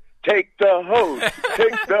chanting, take the hose,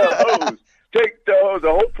 take the hose, take the hose.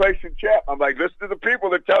 The whole place would chant. I'm like, listen to the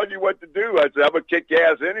people. They're telling you what to do. I said, I'm going to kick your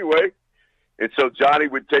ass anyway. And so Johnny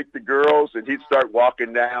would take the girls, and he'd start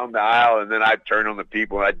walking down the aisle, and then I'd turn on the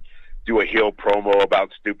people, and I'd do a heel promo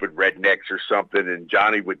about stupid rednecks or something, and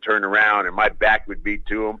Johnny would turn around, and my back would be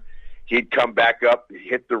to him. He'd come back up,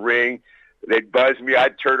 hit the ring. They'd buzz me.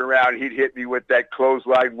 I'd turn around. He'd hit me with that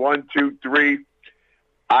clothesline. 1, 2, 3.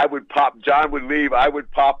 I would pop. John would leave. I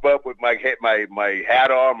would pop up with my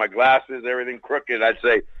hat on, my glasses, everything crooked. I'd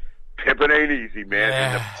say, "Pimpin' ain't easy,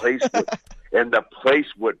 man." Yeah. And the place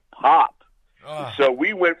would pop. So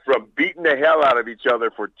we went from beating the hell out of each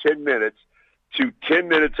other for 10 minutes to 10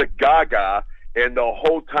 minutes of gaga, and the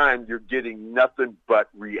whole time you're getting nothing but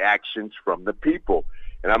reactions from the people.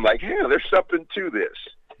 And I'm like, there's something to this.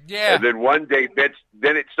 Yeah. And then one day, Vince,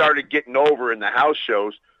 then it started getting over in the house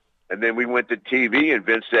shows, and then we went to TV, and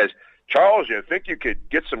Vince says, Charles, you think you could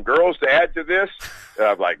get some girls to add to this? And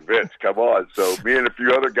I'm like, Vince, come on. So me and a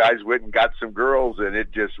few other guys went and got some girls, and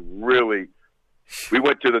it just really – we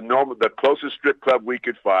went to the closest strip club we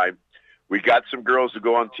could find. We got some girls to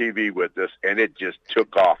go on TV with us, and it just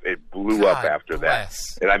took off. It blew up after that.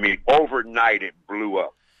 And, I mean, overnight it blew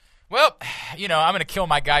up. Well, I'm going to kill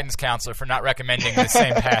my guidance counselor for not recommending the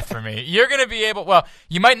same path for me. You're going to be able – well,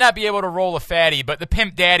 you might not be able to roll a fatty, but the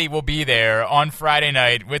Pimp Daddy will be there on Friday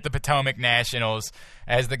night with the Potomac Nationals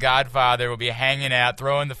as the Godfather will be hanging out,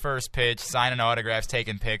 throwing the first pitch, signing autographs,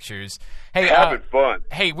 taking pictures. Hey, having fun.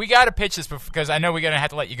 Hey, we got to pitch this because I know we're going to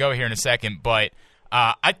have to let you go here in a second, but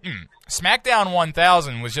SmackDown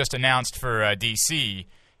 1000 was just announced for D.C.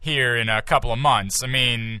 here in a couple of months. I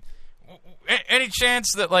mean – any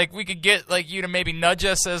chance that we could get you to maybe nudge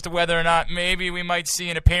us as to whether or not maybe we might see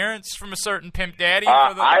an appearance from a certain Pimp Daddy?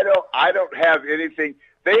 I don't have anything.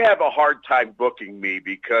 They have a hard time booking me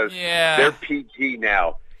because they're PG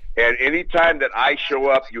now. And anytime that I show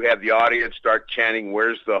up, you have the audience start chanting,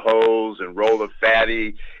 "Where's the hose?" and "Roll the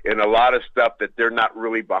fatty," and a lot of stuff that they're not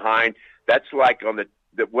really behind. That's like on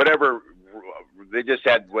the whatever. They just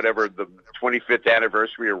had the 25th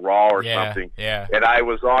anniversary of Raw or something. Yeah. And I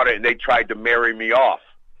was on it, and they tried to marry me off.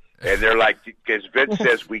 And they're like, because Vince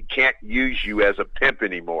says we can't use you as a pimp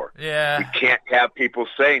anymore. Yeah. We can't have people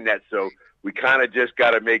saying that, so we kind of just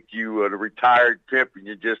got to make you a retired pimp, and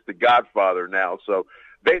you're just the Godfather now. So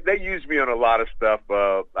they use me on a lot of stuff.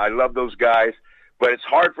 I love those guys, but it's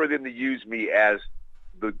hard for them to use me as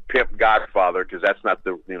the Pimp Godfather because that's not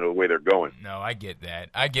the way they're going. No, I get that.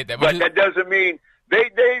 But that doesn't mean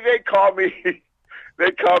they call me.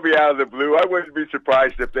 They call me out of the blue. I wouldn't be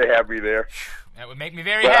surprised if they have me there. That would make me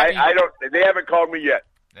very happy. I don't. They haven't called me yet.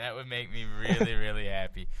 That would make me really, really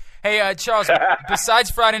happy. Hey, Charles.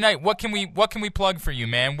 Besides Friday night, what can we plug for you,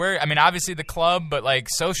 man? Where? I mean, obviously the club, but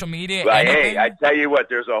social media. Well, anything? hey, I tell you what.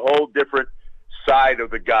 There's a whole different side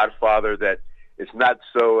of the Godfather that it's not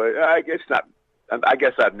so. I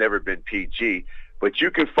guess I've never been PG, but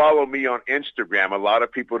you can follow me on Instagram. A lot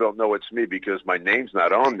of people don't know it's me because my name's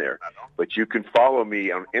not on there. But you can follow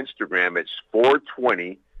me on Instagram. It's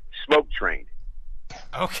 420 Smoke Train.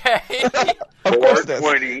 Okay.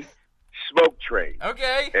 420 Smoke Train.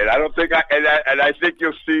 Okay. And I don't think I think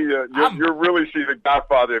you'll see you'll really see the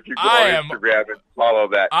Godfather if you go on Instagram and follow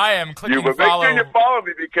that. I am clicking But follow. make sure you follow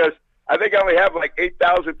me because I think I only have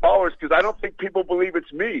 8,000 followers because I don't think people believe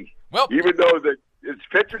it's me. Well, even though that it's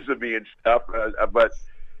pictures of me and stuff, but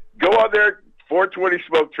go on there, 420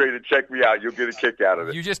 Smoke Train, and check me out. You'll get a kick out of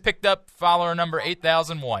it. You just picked up follower number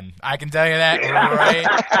 8001. I can tell you that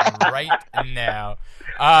right now.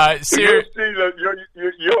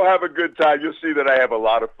 You'll have a good time. You'll see that I have a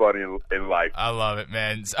lot of fun in life. I love it,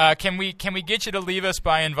 man. Can we get you to leave us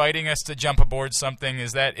by inviting us to jump aboard something?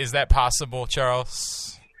 Is that possible,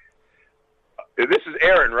 Charles? This is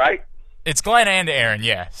Aaron, right? It's Glenn and Aaron,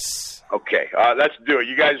 yes. Okay, let's do it.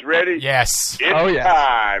 You guys ready? Yes. It's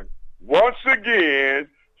time, once again,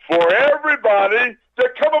 for everybody to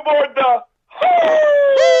come aboard the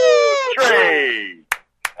train.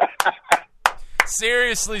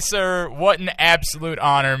 Seriously, sir, what an absolute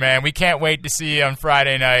honor, man. We can't wait to see you on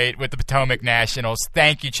Friday night with the Potomac Nationals.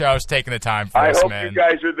 Thank you, Charles, for taking the time for us, man. I hope you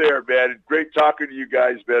guys are there, man. Great talking to you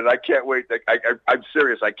guys, man. I can't wait. I'm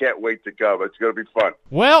serious. I can't wait to come. It's going to be fun.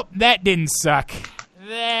 Well, that didn't suck.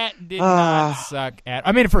 That did not suck at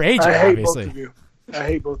I mean, for AJ, obviously. I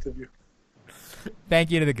hate both of you.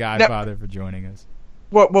 Thank you to the Godfather for joining us.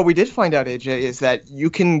 What we did find out, AJ, is that you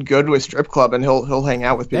can go to a strip club and he'll hang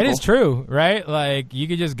out with people. That is true, right? You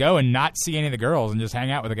could just go and not see any of the girls and just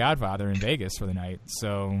hang out with the Godfather in Vegas for the night.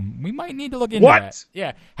 So we might need to look into that.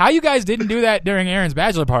 Yeah, how you guys didn't do that during Aaron's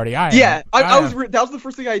bachelor party? That was the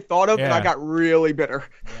first thing I thought of, and I got really bitter.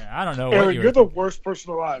 Yeah, I don't know. Aaron, you're the worst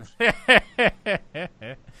person alive.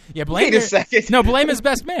 Yeah, blame Wait a second. No, blame his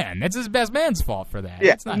best man. It's his best man's fault for that.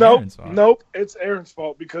 Yeah. It's not Aaron's fault. Nope, it's Aaron's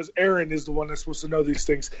fault because Aaron is the one that's supposed to know these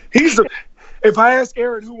things. If I ask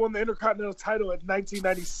Aaron who won the Intercontinental title in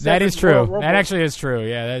 1997, that is true. That actually is true.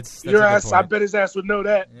 Yeah, that's your ass. I bet his ass would know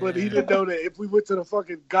that, but he didn't know that. If we went to the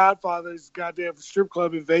fucking Godfather's goddamn strip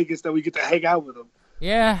club in Vegas, that we get to hang out with him.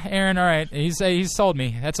 Yeah, Aaron. All right, he's sold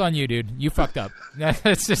me. That's on you, dude. You fucked up.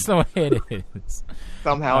 That's just the way it is.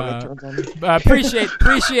 Somehow it turns on me.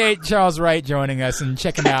 Appreciate Charles Wright joining us and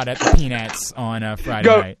checking out at the Peanuts on Friday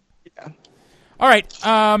night. Yeah. All right.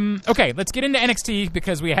 Okay, let's get into NXT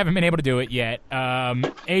because we haven't been able to do it yet.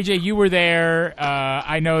 AJ, you were there.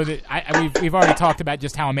 I know that we've already talked about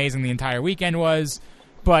just how amazing the entire weekend was,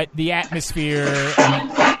 but the atmosphere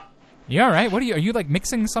You all right? Are you like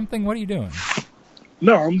mixing something? What are you doing?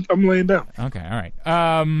 No, I'm laying down. Okay, all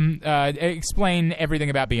right. Explain everything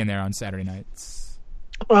about being there on Saturday nights.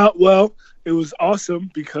 Well, it was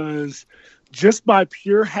awesome because just by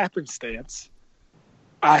pure happenstance,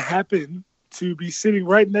 I happened to be sitting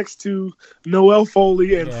right next to Noel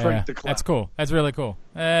Foley and Frank the Clown. That's cool. That's really cool.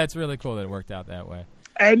 That's really cool that it worked out that way.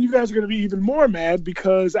 And you guys are going to be even more mad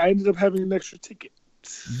because I ended up having an extra ticket.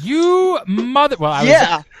 You mother... Well,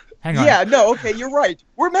 hang on. Yeah, no, okay, you're right.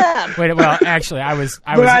 We're mad. Wait, well, actually, here's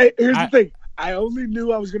the thing. I only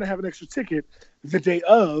knew I was going to have an extra ticket the day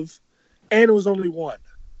of, and it was only one.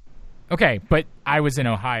 Okay, but I was in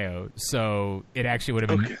Ohio, so it actually would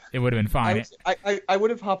have been it would have been fine. I would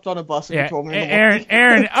have hopped on a bus and you told me.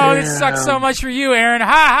 Aaron, oh, this sucks so much for you, Aaron. Ha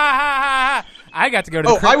ha ha ha! I got to go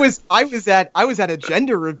to. I was at a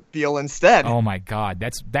gender reveal instead. Oh my God,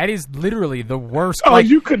 that is literally the worst. Oh,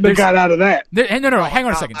 you couldn't have got out of that. No, hang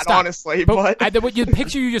on a second. Stop. Honestly, but the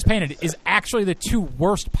picture you just painted is actually the two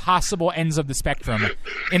worst possible ends of the spectrum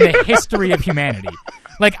in the history of humanity.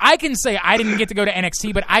 Like, I can say I didn't get to go to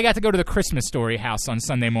NXT, but I got to go to the Christmas Story house on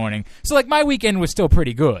Sunday morning. So, like, my weekend was still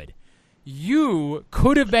pretty good. You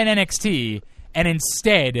could have been NXT, and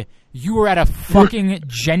instead, you were at a fucking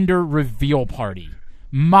gender reveal party.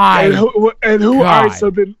 And who? God. All right,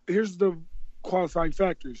 so then here's the qualifying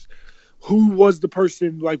factors. Who was the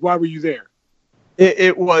person, like, why were you there?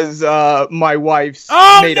 It was my wife's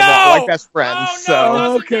my best friend.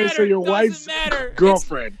 Matter. So your wife's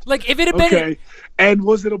girlfriend. Like, if it had been... Okay. And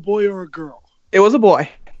was it a boy or a girl? It was a boy.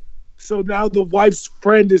 So now the wife's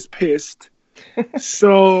friend is pissed.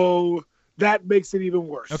 So that makes it even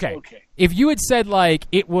worse. Okay. If you had said, like,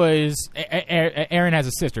 it was... Aaron has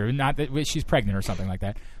a sister, not that she's pregnant or something like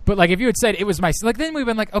that. But, like, if you had said it was my... Like, then we've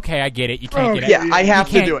been like, okay, I get it. You can't get out. Yeah, I have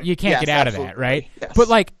to do it. You can't get out of that, right? Yes. But,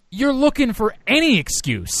 like, you're looking for any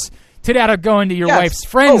excuse to get out of going to your wife's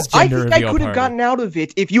friend's gender reveal party. I could have gotten out of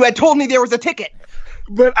it if you had told me there was a ticket.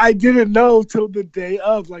 But I didn't know till the day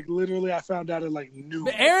of. Like, literally, I found out at, like, noon.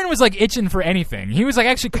 But Aaron was, like, itching for anything. He was, like,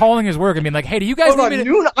 actually calling his work and being like, hey, do you guys need me to...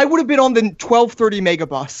 noon? I would have been on the 12:30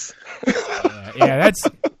 megabus. Yeah, that's...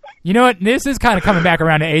 You know what? This is kind of coming back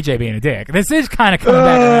around to AJ being a dick. This is kind of coming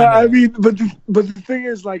back around. I mean, but the thing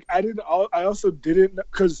is, like, I also didn't...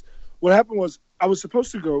 Because what happened was I was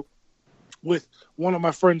supposed to go with one of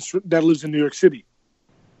my friends that lives in New York City.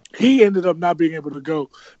 He ended up not being able to go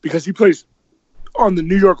because he plays on the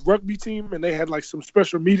New York rugby team, and they had like some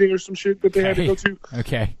special meeting or some shit that they had to go to.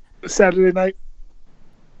 Okay. Saturday night,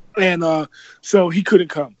 and so he couldn't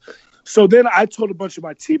come. So then I told a bunch of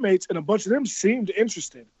my teammates, and a bunch of them seemed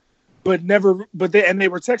interested, but they were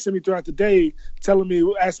texting me throughout the day,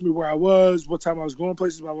 asking me where I was, what time I was going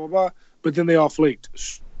places, blah blah blah. But then they all flaked.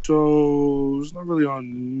 So it's not really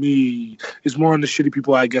on me. It's more on the shitty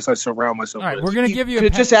people I guess I surround myself with. All right, we're gonna give you.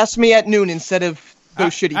 Just ask me at noon instead of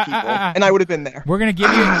those shitty people, and I would have been there. We're going to give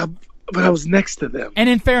you... But I was next to them. And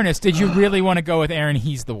in fairness, did you really want to go with Aaron?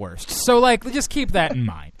 He's the worst. So, like, just keep that in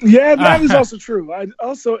mind. Yeah, that is also true.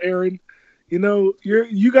 Aaron,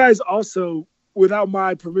 you guys also, without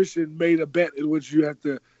my permission, made a bet in which you have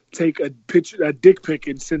to take a dick pic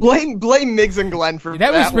and send Blame Miggs and Glenn for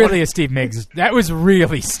that. That was really a Steve Miggs. That was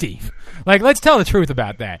really Steve. Like, let's tell the truth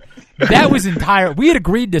about that. That was entire... We had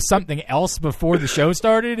agreed to something else before the show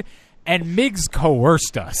started, and Miggs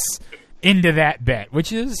coerced us into that bet,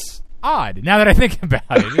 which is odd. Now that I think about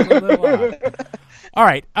it, it's a little odd. All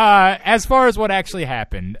right. As far as what actually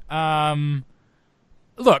happened,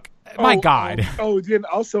 look, my God. Then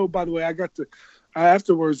also, by the way,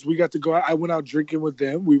 afterwards we got to go. I went out drinking with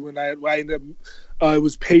them. I ended up. It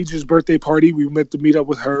was Paige's birthday party. We meant to meet up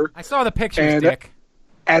with her. I saw the pictures, Dick.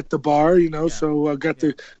 At the bar, so I got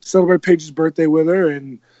to celebrate Paige's birthday with her,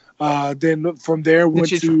 and then from there went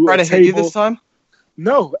to try to hit you this time.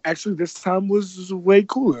 No, actually, this time was way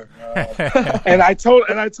cooler. And I told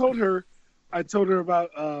her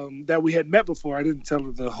about that we had met before. I didn't tell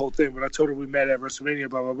her the whole thing, but I told her we met at WrestleMania,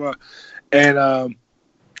 blah blah blah. And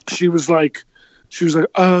she was like,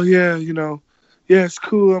 oh yeah, yeah, it's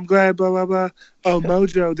cool. I'm glad, blah blah blah. Oh,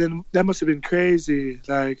 Mojo, then that must have been crazy.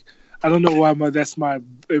 Like, I don't know why that's my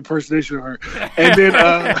impersonation of her. And then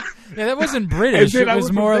yeah, that wasn't British. It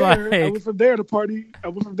was more like I went from there to party.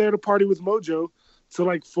 With Mojo till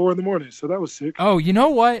like 4 a.m. So that was sick. Oh, you know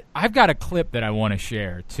what? I've got a clip that I want to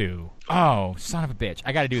share too. Oh, son of a bitch!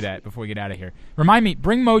 I got to do that before we get out of here. Remind me,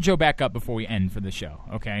 bring Mojo back up before we end for the show,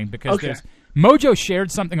 okay? Because Mojo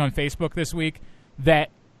shared something on Facebook this week that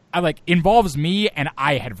involves me and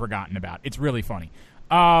I had forgotten about. It's really funny.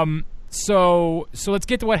 So let's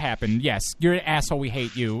get to what happened. Yes, you're an asshole. We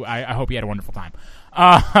hate you. I hope you had a wonderful time.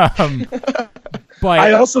 But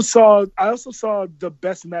I also saw the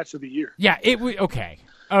best match of the year. Yeah, it was okay.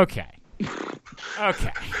 The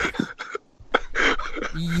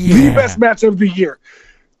best match of the year.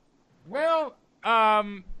 Well,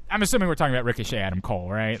 I'm assuming we're talking about Ricochet Adam Cole,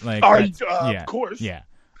 right? Like, Of course. Yeah.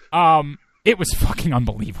 It was fucking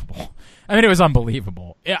unbelievable. I mean, it was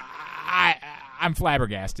unbelievable. I'm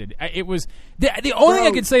flabbergasted. It was the only thing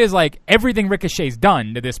I could say is like everything Ricochet's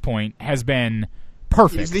done to this point has been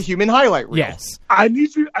perfect. He's the human highlight reel. Yes. I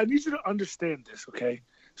need you to understand this, okay?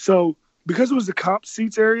 So because it was the comp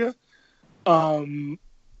seats area,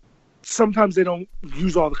 sometimes they don't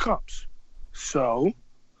use all the comps. So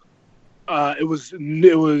it was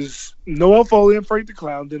Noel Foley and Frank the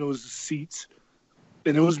Clown, then it was the seats,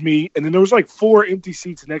 then it was me, and then there was like 4 empty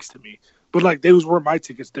seats next to me. But like those were my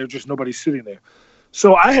tickets, they're just nobody sitting there.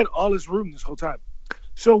 So I had all this room this whole time.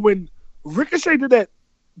 So when Ricochet did that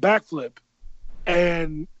backflip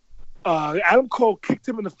and Adam Cole kicked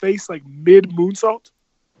him in the face like mid moonsault,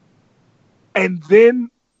 and then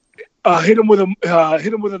hit him with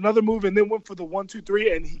another move, and then went for the 1, 2,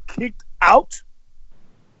 3, and he kicked out.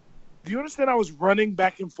 Do you understand? I was running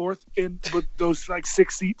back and forth with those like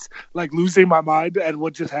 6 seats, like losing my mind at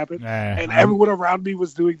what just happened, and everyone around me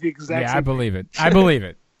was doing the exact same. I believe it. I believe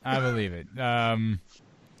it.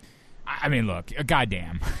 I mean, look,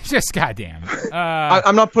 goddamn, just goddamn.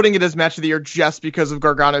 I'm not putting it as match of the year just because of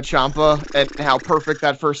Gargano Ciampa and how perfect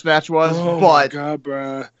that first match was. Oh but my god,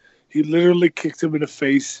 bruh. He literally kicked him in the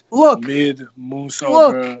face. Look, mid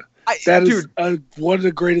moonsault, bruh. That is one of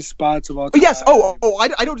the greatest spots of all time. Yes.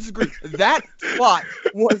 I don't disagree. That spot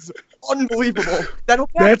was unbelievable. That whole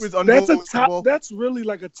match was unbelievable. That's really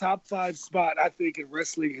like a top 5 spot, I think, in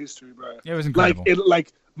wrestling history, bro. It was incredible.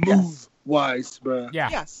 Like move wise, bro. Yeah.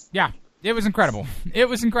 Yes. Yeah. It was incredible. It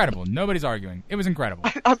was incredible. Nobody's arguing. It was incredible.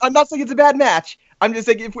 I'm not saying it's a bad match. I'm just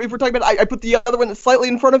saying if we're talking about, I put the other one slightly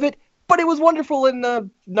in front of it, but it was wonderful in a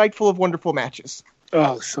night full of wonderful matches.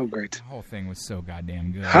 Oh, so great. The whole thing was so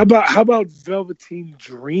goddamn good. How about Velveteen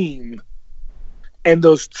Dream and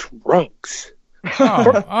those trunks?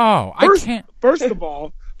 I can't. First of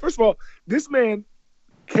all, this man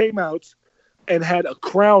came out and had a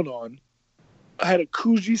crown on, had a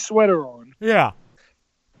Coogee sweater on. Yeah.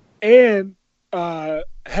 And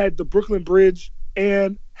had the Brooklyn Bridge,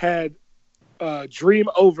 and had Dream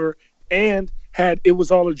Over, and had It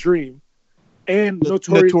Was All a Dream, and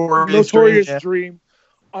Notorious Dream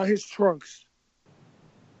on his trunks.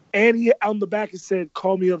 And he on the back it said,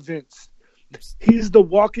 "Call me a Vince." He's the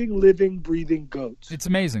walking, living, breathing goat. It's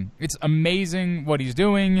amazing. It's amazing what he's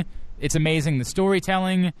doing. It's amazing the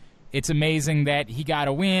storytelling. It's amazing that he got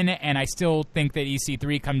a win, and I still think that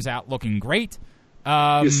EC3 comes out looking great.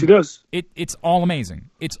 Yes, he does. It's all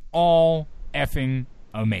amazing. It's all effing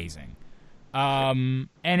amazing. And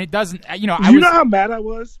it doesn't, you know, you know how mad I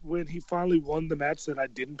was when he finally won the match that I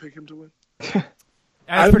didn't pick him to win?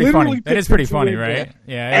 That's pretty funny. That is pretty funny, right?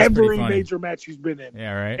 Yeah, every major match he's been in.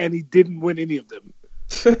 Yeah, right. And he didn't win any of them.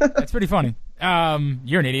 That's pretty funny.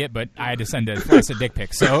 You're an idiot, but I had to send a dick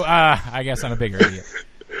pic, so I guess I'm a bigger idiot.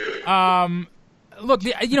 Look,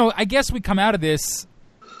 you know, I guess we come out of this.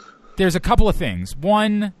 There's a couple of things.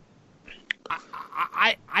 One,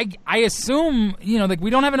 I assume, you know, like we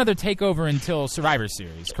don't have another takeover until Survivor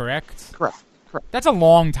Series, correct? Correct. That's a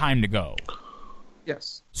long time to go.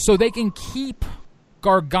 Yes. So they can keep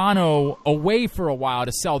Gargano away for a while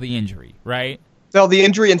to sell the injury, right? Sell the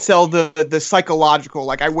injury and sell the psychological.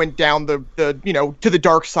 Like I went down the to the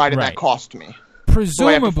dark side and that cost me. Presumably, so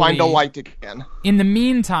I have to find a light again. In the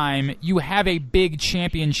meantime, you have a big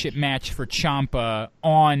championship match for Ciampa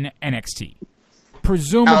on NXT.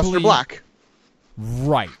 Presumably, Aleister Black.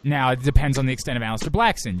 Right. Now, it depends on the extent of Aleister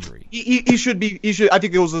Black's injury. He should. I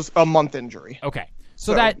think it was a month injury. Okay.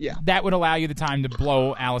 So that would allow you the time to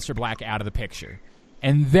blow Aleister Black out of the picture.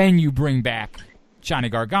 And then you bring back Johnny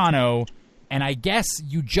Gargano, and I guess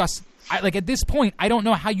you just... at this point, I don't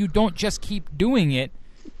know how you don't just keep doing it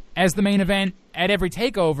as the main event at every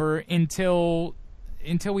takeover until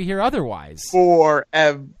we hear otherwise.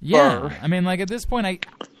 Forever. Yeah. I mean, like, at this point,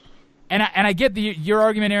 I get your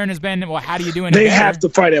argument, Aaron, has been, well, how do you do it? They have to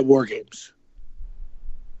fight at War Games.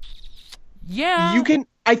 Yeah.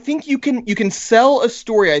 I think you can sell a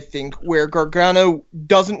story, I think, where Gargano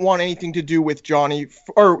doesn't want anything to do with Johnny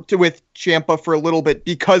with Ciampa for a little bit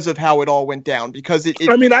because of how it all went down. Because I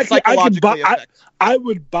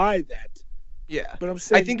would buy that. Yeah, but I'm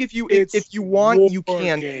saying I think if you want, you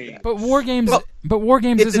can. But War Games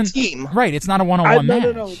isn't a team, right? It's not a one-on-one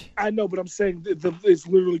match. No. I know, but I'm saying it's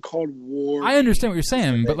literally called War. I understand what you're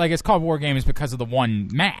saying, but like it's called War Games because of the one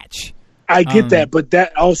match. I get that, but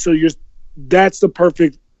that also that's the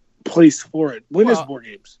perfect place for it. When is War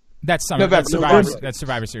Games? That's summer. November. That's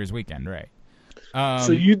Survivor Series weekend, right?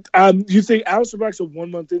 So you think Aleister Black's a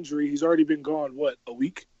 1 month injury? He's already been gone. What, a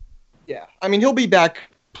week? Yeah, I mean he'll be back.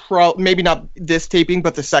 Maybe not this taping,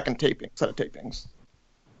 but the second set of tapings.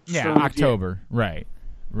 Yeah, So, October. Right.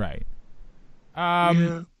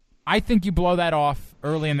 Yeah. I think you blow that off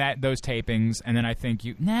early in those tapings, and then I think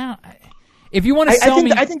if you want to sell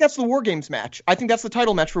me, I think that's the War Games match. I think that's the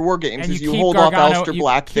title match for War Games. and Is you you keep hold Gargano, off Aleister you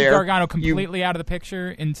Black keep there. Gargano completely out of the picture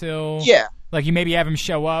until like you maybe have him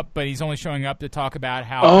show up, but he's only showing up to talk about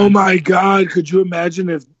how. Oh my God! Could you imagine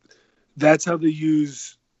if that's how they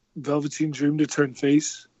use Velveteen Dream to turn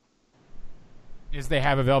face? Is they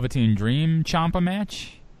have a Velveteen Dream Ciampa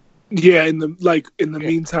match? Yeah, in the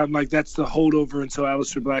meantime, like that's the holdover until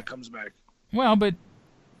Aleister Black comes back. Well, but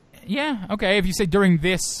yeah, okay. If you say during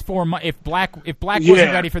this 4 months, if Black wasn't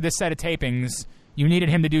ready for this set of tapings, you needed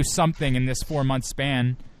him to do something in this 4 month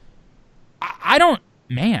span. I don't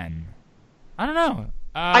know.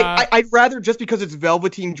 I'd rather, just because it's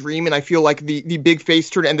Velveteen Dream, and I feel like the big face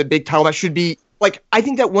turn and the big title match should be like, I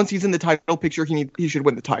think that once he's in the title picture, he should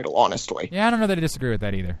win the title. Honestly, Yeah, I don't know that I disagree with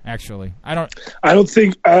that either. Actually, I don't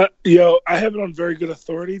think I have it on very good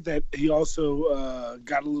authority that he also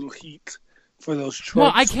got a little heat for those trucks.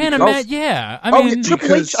 Well, I can't imagine. Yeah,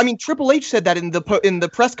 Triple H said that in the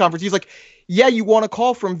press conference. He's like, "Yeah, you want a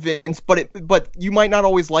call from Vince, but you might not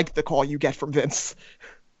always like the call you get from Vince."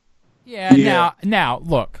 Yeah. Now,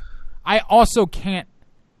 look, I also can't.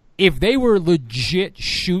 If they were legit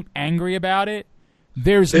shoot angry about it,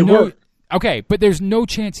 there's okay, but there's no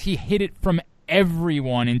chance he hid it from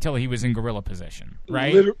everyone until he was in gorilla position,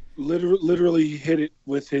 right? Literally, he hit it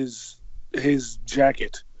with his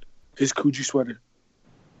jacket. His Coogee sweater.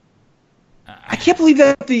 I can't believe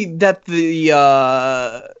that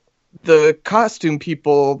the costume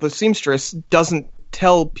people, the seamstress, doesn't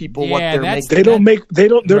tell people what they're making. They're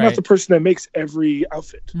not the person that makes every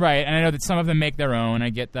outfit. Right, and I know that some of them make their own. I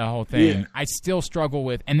get the whole thing. Yeah. I still struggle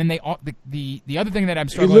with, and then the other thing that I'm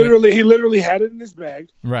struggling with. He literally had it in his bag.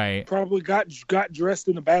 Right. Probably got dressed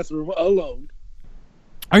in the bathroom alone.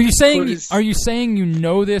 Are you saying you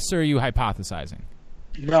know this, or are you hypothesizing?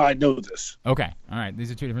 No, I know this. Okay, all right.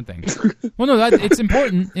 These are two different things. Well, no, it's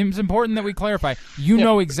important. It's important that we clarify. You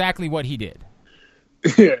know exactly what he did.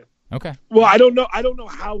 Yeah. Okay. Well, I don't know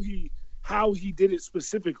how he did it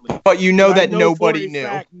specifically. But you know that nobody knew.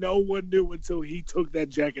 Fact, no one knew until he took that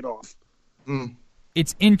jacket off. Mm.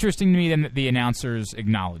 It's interesting to me then that the announcers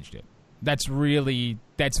acknowledged it. That's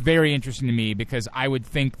very interesting to me, because I would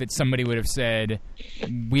think that somebody would have said,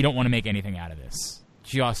 "We don't want to make anything out of this."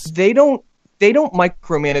 They don't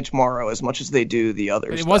micromanage Morrow as much as they do the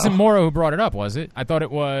others. It wasn't Morrow who brought it up, was it? I thought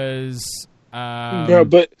it was. No,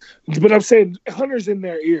 but I'm saying Hunter's in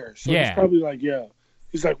their ear, so yeah. He's probably like, yeah.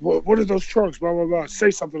 He's like, what are those trunks? Blah blah blah.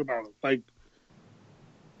 Say something about it. Like,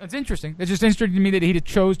 that's interesting. It's just interesting to me that he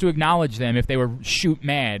chose to acknowledge them if they were shoot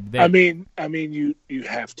mad. I mean, you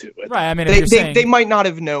have to. Right. I mean, they might not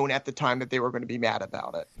have known at the time that they were going to be mad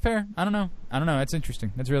about it. Fair. I don't know. That's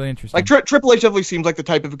interesting. That's really interesting. Like Triple H definitely seems like the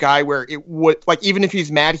type of guy where it would, like, even if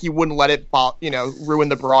he's mad, he wouldn't let it, ruin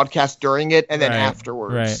the broadcast during it, and then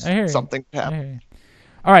afterwards something happened.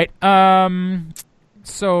 All right.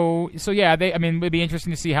 So yeah, it'd be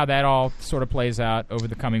interesting to see how that all sort of plays out over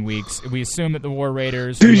the coming weeks. We assume that the War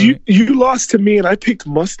Raiders. Dude, you lost to me, and I picked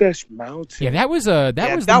Mustache Mountain. Yeah, that was the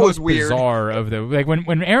most weird. Bizarre of the, like,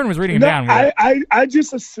 when Aaron was reading it down. I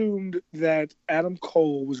just assumed that Adam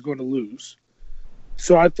Cole was going to lose,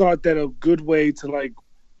 so I thought that a good way to like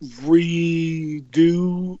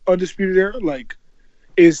redo Undisputed Era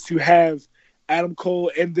is to have Adam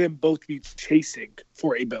Cole and them both be chasing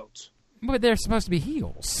for a belt. But they're supposed to be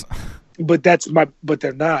heels. But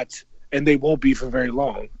they're not, and they won't be for very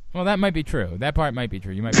long. Well, that might be true. That part might be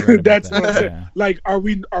true. You might be right about that's that. what I'm saying. Yeah. Like, are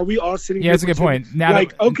we all sitting? Yeah, that's a good point. Now,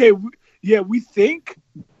 we think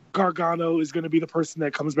Gargano is going to be the person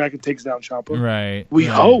that comes back and takes down Ciampa. Right. We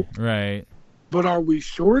hope. Right. But are we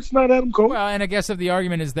sure it's not Adam Cole? Well, and I guess if the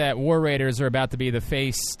argument is that War Raiders are about to be the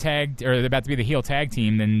face tag, or they're about to be the heel tag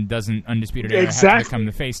team, then doesn't Undisputed Era have to become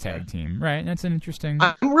the face tag team? Right. That's an interesting.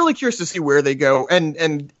 I'm really curious to see where they go,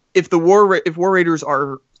 and if War Raiders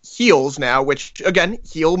are heels now, which again,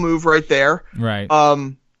 heel move right there. Right.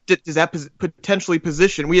 Does that potentially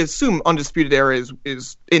position? We assume Undisputed Era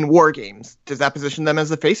is in War Games. Does that position them as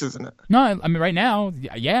the faces in it? No, I mean right now,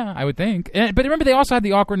 yeah, I would think. But remember, they also had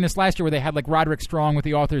the awkwardness last year where they had like Roderick Strong with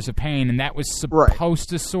the Authors of Pain, and that was supposed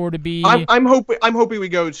to sort of be. I'm hoping we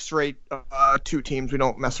go straight 2 teams. We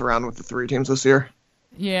don't mess around with the 3 teams this year.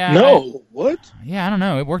 Yeah. No, what? Yeah, I don't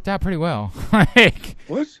know. It worked out pretty well. Like,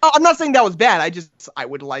 What? I'm not saying that was bad. I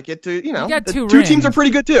would like it to, You got two two teams rings. are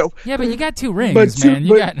pretty good too. yeah, but you got 2 rings,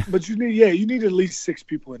 man. But you need at least 6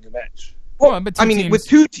 people in the match. Well, but two I mean, teams- with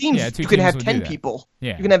 2 teams, yeah, 2 you can teams have would 10 do that. people.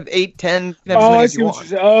 Yeah. You can have 8, 10. You can have as Oh, many I as see you what want.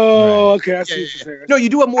 you're saying. Oh, Right. okay, I see what you're saying. No, you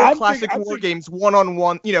do a more I'm classic thinking- war games,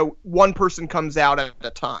 one-on-one. One person comes out at a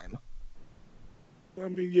time. I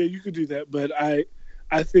mean, yeah, you could do that, but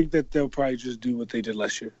I think that they'll probably just do what they did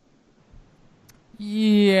last year.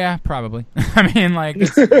 Yeah, probably. I mean, like,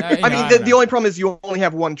 it's, I mean, the only problem is you only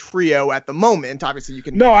have one trio at the moment. Obviously, you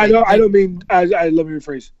can. No, I don't mean. Let me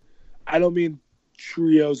rephrase. I don't mean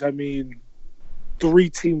trios. I mean 3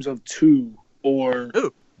 teams of 2 or.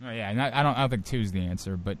 Oh, yeah, I don't think 2's the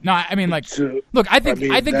answer, but no, I mean, like, two. look, I think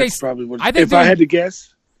that's probably what. I think if I had to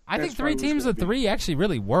guess. I think That's 3 probably teams what of it's gonna 3 actually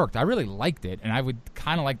really worked. I really liked it, and I would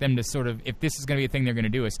kind of like them to sort of, if this is going to be a thing they're going to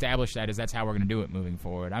do, establish that as that's how we're going to do it moving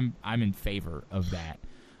forward. I'm in favor of that.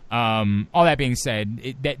 All that being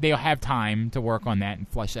said, they'll have time to work on that and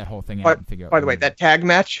flesh that whole thing out and figure out. By the way, that tag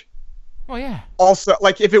match. Oh yeah. Also,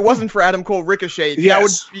 like, if it wasn't for Adam Cole Ricochet, that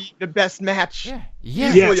would Yes. be the best match Yeah. Yeah.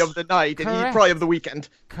 easily Yes. of the night and Correct. probably of the weekend.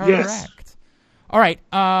 Correct. Yes. All right.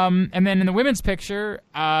 And then in the women's picture,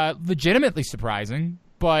 legitimately surprising,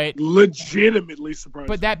 but Legitimately surprised.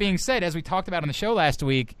 But that being said, as we talked about on the show last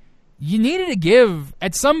week, you needed to give,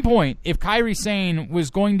 at some point, if Kairi Sane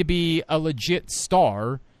was going to be a legit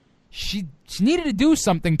star, she needed to do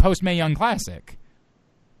something post Mae Young Classic.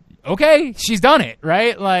 Okay, she's done it,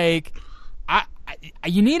 right? Like,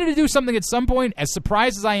 you needed to do something at some point, as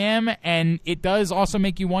surprised as I am, and it does also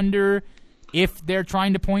make you wonder if they're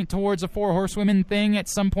trying to point towards a 4 horsewomen thing at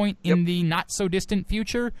some point in the not-so-distant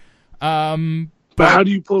future. But how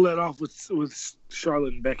do you pull that off with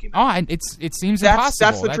Charlotte and Becky? It seems impossible.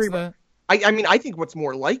 That's the dream. I mean, I think what's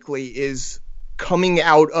more likely is coming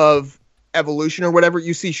out of Evolution or whatever,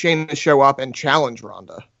 you see Shayna show up and challenge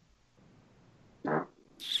Ronda.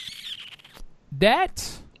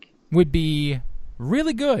 That would be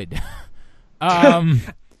really good.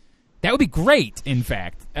 That would be great, in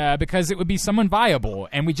fact, because it would be someone viable.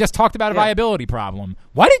 And we just talked about a viability problem.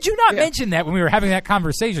 Why did you not mention that when we were having that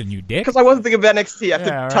conversation, you dick? Because I wasn't thinking of NXT at the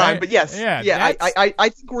time, right. but yes, I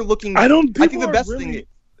think we're looking. I think the best thing.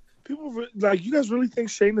 People like, you guys really think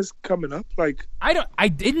Shayna's coming up? Like, I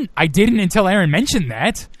didn't until Aaron mentioned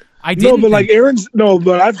that. I didn't. No, but like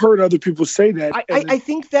but I've heard other people say that. I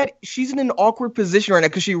think that she's in an awkward position right now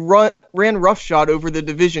because she ran roughshod over the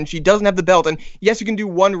division. She doesn't have the belt, and yes, you can do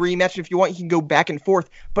one rematch if you want. You can go back and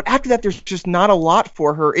forth, but after that, there's just not a lot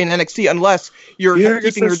for her in NXT unless you're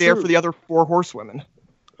keeping her there for the other 4 horsewomen.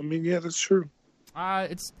 I mean, yeah, that's true.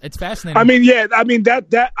 It's fascinating. I mean,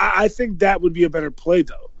 I think that would be a better play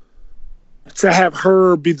though, to have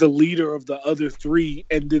her be the leader of the other 3,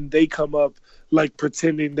 and then they come up like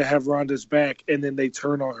pretending to have Ronda's back, and then they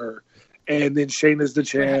turn on her, and then Shayna's the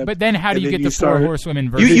champ. But then how do you get the 4 horsewomen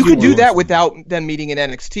versus You could do that horsewomen? without them meeting in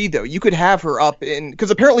NXT though. You could have her up in, because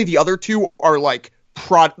apparently the other 2 are like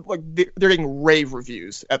they're getting rave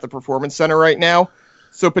reviews at the Performance Center right now.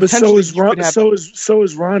 So potentially so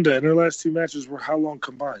is Ronda, and her last 2 matches were how long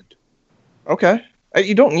combined? Okay,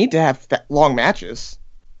 you don't need to have that long matches.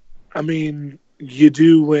 I mean, you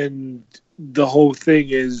do when the whole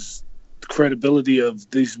thing is credibility of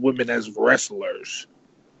these women as wrestlers.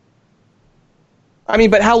 I mean,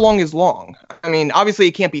 but how long is long? I mean, obviously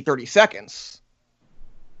it can't be 30 seconds.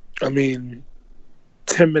 I mean,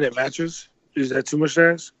 10-minute matches? Is that too much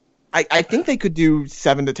to ask? I think they could do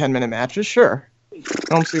 7 to 10 minute matches. Sure.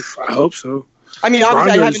 I hope so. I mean,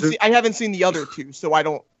 obviously I haven't seen the other 2, so I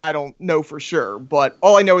don't know for sure. But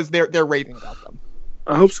all I know is they're raving about them.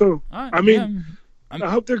 I hope so. I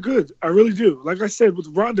hope they're good. I really do. Like I said, with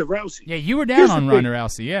Ronda Rousey. Yeah, you were down on Ronda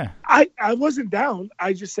Rousey, yeah. I wasn't down.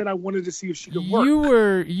 I just said I wanted to see if she could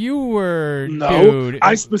work. You were No, dude.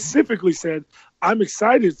 I specifically said I'm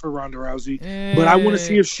excited for Ronda Rousey, but I want to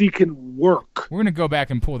see if she can work. We're going to go back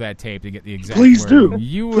and pull that tape to get the exact Please word.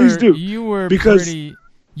 do. Please do. You were because pretty...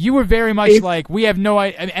 You were very much like, we have no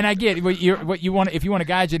idea, and I get what you want. If you want to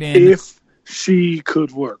gadget in, if she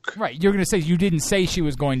could work, right? You're going to say you didn't say she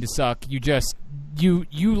was going to suck. You just you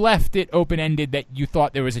left it open ended that you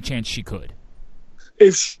thought there was a chance she could.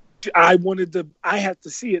 If I have to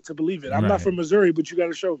see it to believe it. I'm not from Missouri, but you got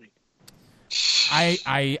to show me.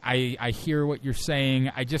 I hear what you're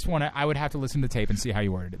saying. I would have to listen to the tape and see how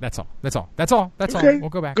you worded it. That's all. Okay. We'll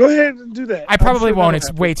go back. Go ahead and do that. I probably won't.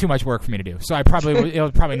 It's way too much work for me to do. So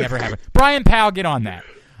it'll probably never happen. Brian Powell, get on that.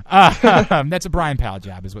 That's a Brian Powell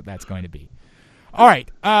job is what that's going to be. All right.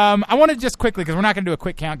 I want to just quickly, because we're not going to do a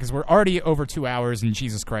quick count because we're already over 2 hours, and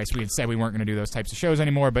Jesus Christ, we had said we weren't going to do those types of shows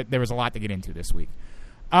anymore, but there was a lot to get into this week.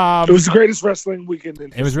 It was the greatest wrestling weekend in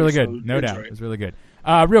history. It was really good, so no doubt. right. It was really good.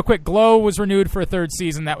 Real quick, Glow was renewed for a third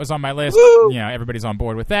season. That was on my list. Woo! Everybody's on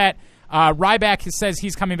board with that. Ryback says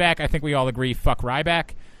he's coming back. I think we all agree, fuck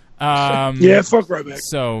Ryback. Yeah, fuck Ryback.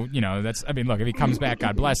 So, look, if he comes back,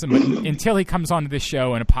 God bless him. But until he comes onto this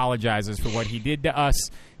show and apologizes for what he did to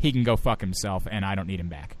us, he can go fuck himself, and I don't need him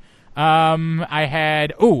back. I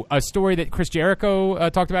had, a story that Chris Jericho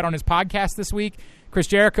talked about on his podcast this week. Chris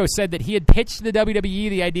Jericho said that he had pitched to the WWE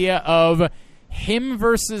the idea of him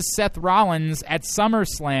versus Seth Rollins at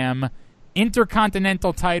SummerSlam,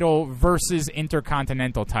 Intercontinental title versus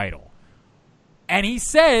Intercontinental title. And he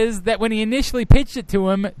says that when he initially pitched it to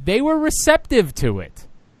him, they were receptive to it.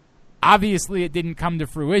 Obviously, it didn't come to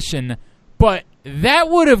fruition, but that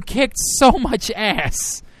would have kicked so much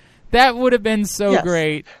ass. That would have been so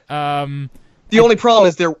great. The only problem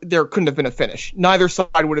is there couldn't have been a finish. Neither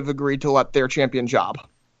side would have agreed to let their champion job.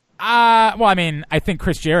 I think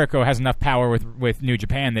Chris Jericho has enough power with New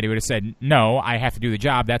Japan that he would have said, no, I have to do the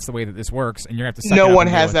job. That's the way that this works, and you're going to have to suck it up. No one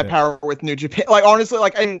has that power with New Japan. Like, honestly,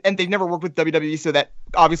 and they've never worked with WWE, so that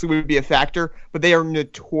obviously would be a factor, but they are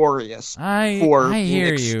notorious for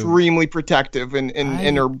being extremely protective in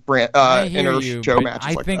inner show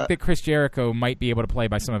matches I think that Chris Jericho might be able to play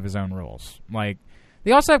by some of his own rules. Like,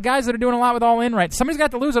 they also have guys that are doing a lot with All In, right? Somebody's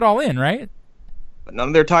got to lose at All In, right? But none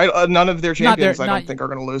of their champions, I don't think, are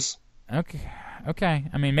going to lose. Okay.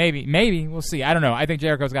 I mean, maybe we'll see. I don't know. I think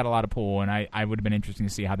Jericho's got a lot of pull, and I would have been interesting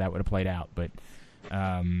to see how that would have played out. But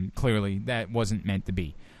clearly, that wasn't meant to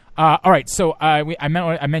be. All right. So I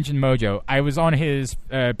mentioned Mojo. I was on his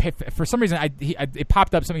for some reason. It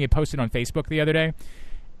popped up something he posted on Facebook the other day.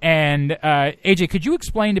 And AJ, could you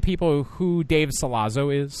explain to people who Dave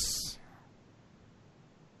Salazzo is?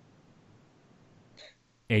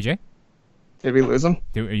 AJ? Did we lose him?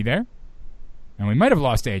 Are you there? And we might have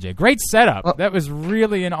lost AJ. Great setup. That was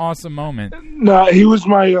really an awesome moment. No, he was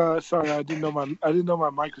my. Sorry, I didn't know my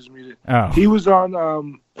mic was muted. Oh. He was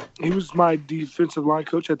on. He was my defensive line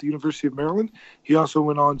coach at the University of Maryland. He also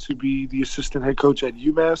went on to be the assistant head coach at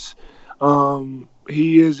UMass.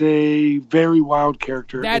 He is a very wild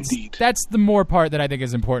character indeed. That's the more part that I think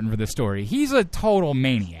is important for the story. He's a total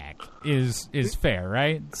maniac. Is fair,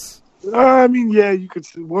 right? I mean, yeah, you could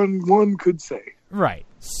say, one could say. Right.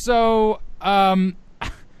 So, I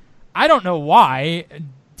don't know why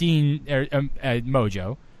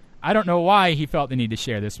Mojo, I don't know why he felt the need to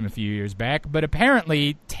share this from a few years back, but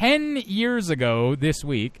apparently 10 years ago this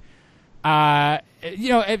week,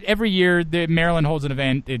 every year Maryland holds an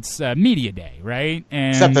event. It's Media Day, right?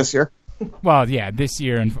 And, except this year. Well, yeah, this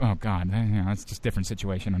year, and oh god, it's just a different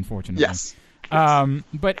situation, unfortunately. Yes.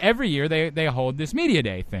 But every year they hold this Media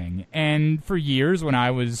Day thing, and for years when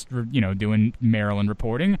I was doing Maryland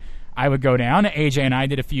reporting, I would go down. AJ and I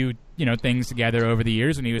did a few things together over the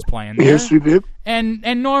years when he was playing there. Yes, we did. And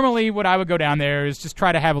normally what I would go down there is just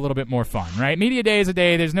try to have a little bit more fun, right? Media Day is a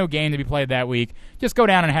day. There's no game to be played that week. Just go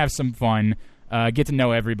down and have some fun. Get to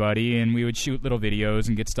know everybody, and we would shoot little videos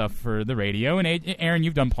and get stuff for the radio. And Aaron,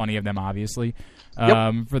 you've done plenty of them, obviously,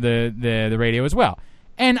 for the radio as well.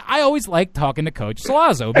 And I always liked talking to Coach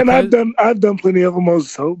Salazzo. And I've done plenty of them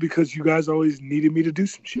also because you guys always needed me to do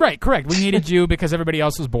some shit. Right, correct. We needed you because everybody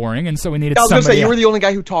else was boring, and so we needed somebody. I was going to say, you were the only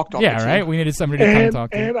guy who talked on Yeah, right? We needed somebody to come and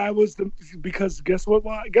talk to. And I was because guess what?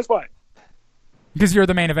 Guess what? Because you're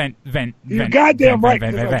the main event. You're goddamn right.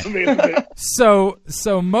 So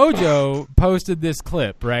Mojo posted this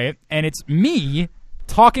clip, right? And it's me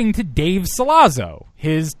talking to Dave Salazzo,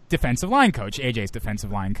 his defensive line coach, AJ's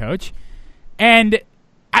defensive line coach. And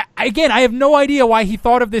I have no idea why he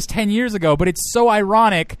thought of this 10 years ago, but it's so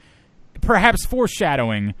ironic, perhaps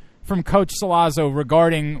foreshadowing from Coach Salazzo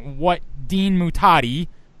regarding what Dean Mutati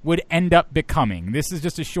would end up becoming. This is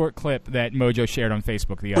just a short clip that Mojo shared on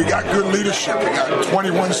Facebook the other day. We got good leadership. We got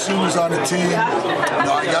 21 seniors on the team.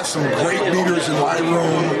 I got some great leaders in my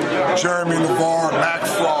room. Jeremy LeVar, Mac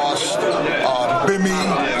Frost, Bimmy,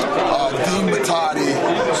 Dean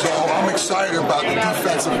Mutati. So I'm excited about the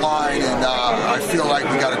defensive line, and I feel like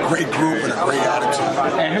we got a great group and a great attitude.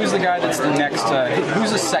 And who's the guy that's the next,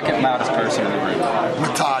 who's the second loudest person in the room?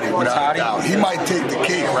 Mutati, without a doubt. He might take the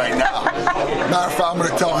cake right now. Matter of fact, I'm going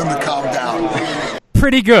to tell him to calm down.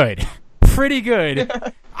 Pretty good.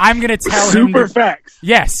 I'm going to tell him. Super facts.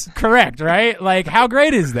 Yes, correct, right? Like, how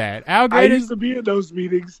great is that? I used to be in those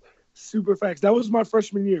meetings. Super facts. That was my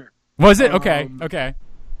freshman year. Was it? Okay.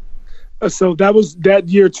 So that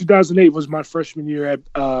year, 2008, was my freshman year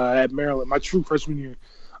at Maryland, my true freshman year.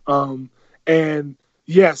 And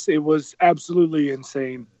Yes, it was absolutely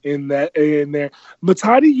insane in there.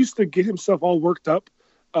 Matadi used to get himself all worked up,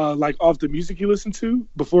 like off the music he listened to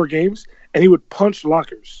before games, and he would punch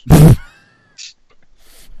lockers.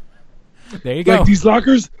 There you go. Like these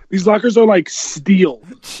lockers are like steel.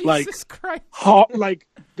 Jesus Christ. Like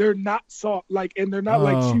they're not soft, like, and they're not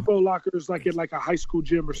like cheapo lockers like in like a high school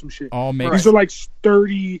gym or some shit. These are like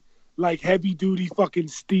sturdy, like heavy duty fucking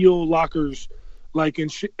steel lockers, like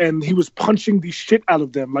and he was punching the shit out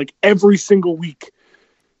of them like every single week.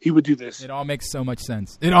 He would do this. It all makes so much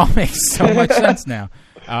sense. It all makes so much sense now.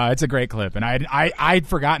 It's a great clip, and I'd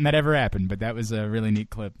forgotten that ever happened, but that was a really neat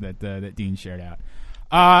clip that Dean shared out.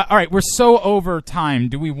 All right, we're so over time.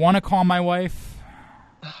 Do we want to call my wife?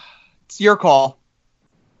 It's your call.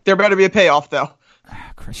 There better be a payoff, though.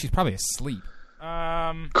 She's probably asleep.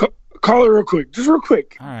 Call her real quick. Just real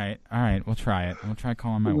quick. All right. We'll try it. We'll try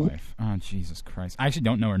calling my wife. Oh, Jesus Christ. I actually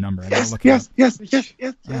don't know her number. Yes.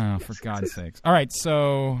 Oh, for God's sakes. All right,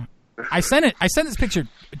 so I sent this picture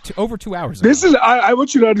over 2 hours ago. I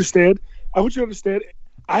want you to understand.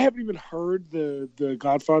 I haven't even heard the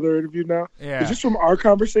Godfather interview now. Yeah. But just from our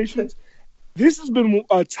conversations, this has been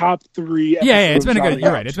a top 3. Yeah, it's been a good.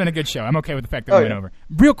 You're right. It's been a good show. I'm okay with the fact that we went over.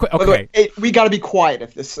 Real quick. Okay. We got to be quiet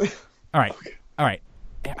if this. All right. All right.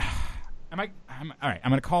 I'm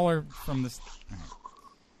gonna call her from this. All right.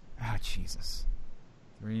 Oh, Jesus.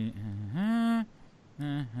 3. All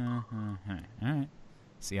right.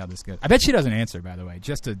 See how this goes. I bet she doesn't answer, by the way,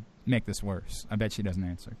 just to make this worse. I bet she doesn't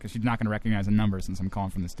answer because she's not going to recognize a number since I'm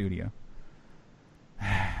calling from the studio.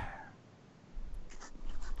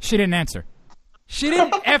 She didn't answer. She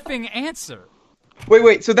didn't effing answer.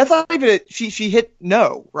 Wait. So that's not even it. She hit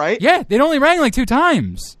no, right? Yeah, it only rang like 2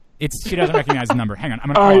 times. She doesn't recognize the number. Hang on.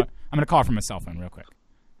 I'm going to call her from my cell phone real quick.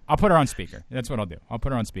 I'll put her on speaker. That's what I'll do. I'll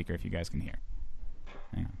put her on speaker if you guys can hear.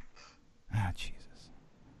 Hang on. Ah, Jesus.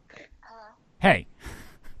 Hello? Hey.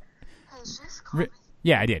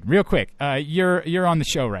 Yeah, I did. Real quick, you're on the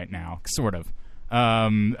show right now, sort of.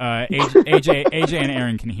 AJ and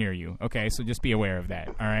Aaron can hear you. Okay, so just be aware of that.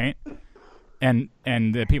 All right, and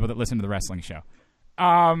the people that listen to the wrestling show.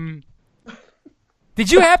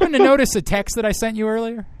 Did you happen to notice a text that I sent you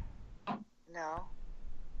earlier? No.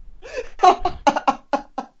 I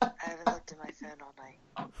haven't looked at my phone all night.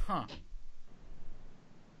 Huh.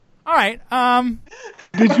 All right.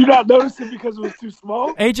 Did you not notice it because it was too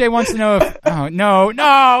small? AJ wants to know if. Oh no,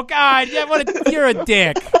 God! Yeah, you're a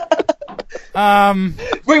dick.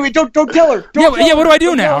 Wait! Don't tell her. What do I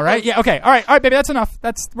do now? Right? Yeah. Okay. All right, baby. That's enough.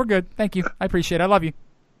 We're good. Thank you. I appreciate it. I love you.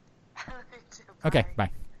 Okay. Bye.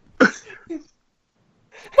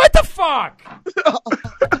 What the fuck?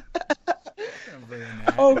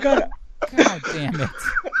 Oh God! God damn it.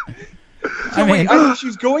 So I mean,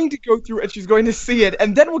 she's going to go through and she's going to see it,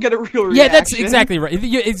 and then we'll get a real reaction. Yeah, that's exactly right.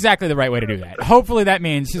 Exactly the right way to do that. Hopefully that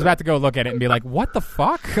means she's about to go look at it and be like, what the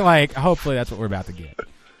fuck? Like, hopefully that's what we're about to get.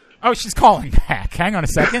 Oh, she's calling back. Hang on a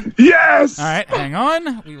second. Yes! All right, hang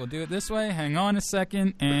on. We will do it this way. Hang on a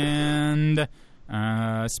second. And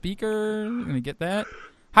speaker. Let me get that.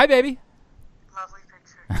 Hi, baby. Lovely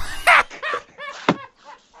picture.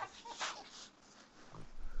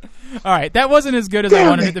 All right, that wasn't as good as I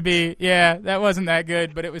wanted it to be. Yeah, that wasn't that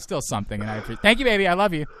good, but it was still something. And I appreciate. Thank you, baby. I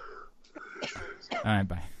love you. All right,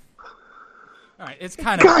 bye. All right, it's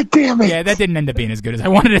kind of. God damn it! Yeah, that didn't end up being as good as I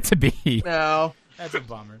wanted it to be. No, that's a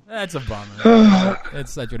bummer. It's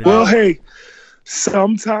such what it is. Well, hey,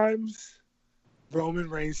 sometimes Roman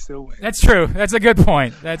Reigns still wins. That's true. That's a good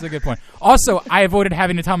point. Also, I avoided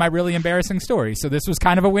having to tell my really embarrassing story, so this was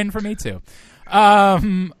kind of a win for me too. All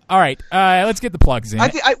right. Let's get the plugs in. I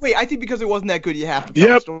think because it wasn't that good, you have to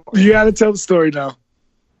tell the story. You got to tell the story now.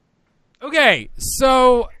 Okay,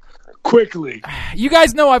 so quickly, you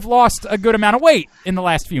guys know I've lost a good amount of weight in the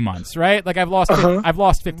last few months, right? Like I've lost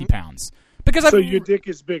 50 pounds because your dick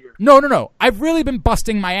is bigger. No. I've really been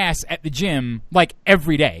busting my ass at the gym like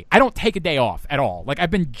every day. I don't take a day off at all. Like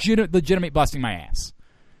I've been legitimate busting my ass.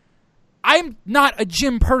 I'm not a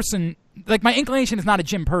gym person. Like, my inclination is not a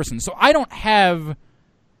gym person, so I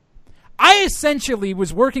essentially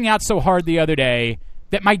was working out so hard the other day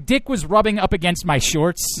that my dick was rubbing up against my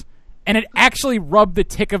shorts, and it actually rubbed the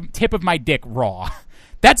tip of my dick raw.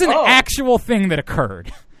 That's an actual thing that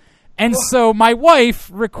occurred. And so my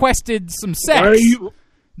wife requested some sex.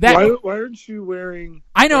 Why aren't you wearing...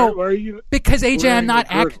 I know, why are you because AJ, I'm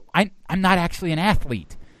not actually an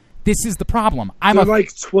athlete. This is the problem. I'm like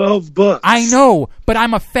 $12. I know, but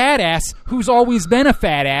I'm a fat ass who's always been a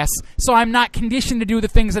fat ass, so I'm not conditioned to do the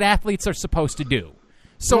things that athletes are supposed to do.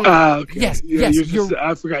 So okay. yes,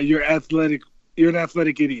 I forgot you're athletic You're an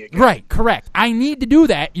athletic idiot. Right, correct. I need to do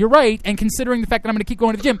that. You're right. And considering the fact that I'm going to keep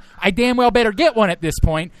going to the gym, I damn well better get one at this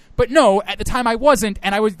point. But no, at the time I wasn't,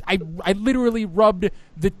 and I literally rubbed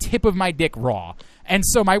the tip of my dick raw. And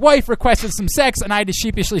so my wife requested some sex, and I had to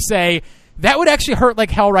sheepishly say, that would actually hurt like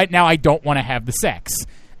hell right now. I don't want to have the sex.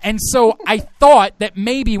 And so I thought that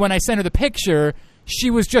maybe when I sent her the picture, she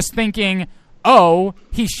was just thinking, oh,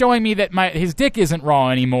 he's showing me that his dick isn't raw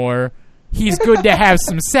anymore. He's good to have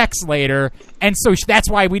some sex later. And so that's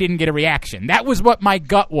why we didn't get a reaction. That was what my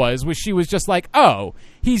gut was she was just like, oh,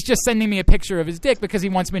 he's just sending me a picture of his dick because he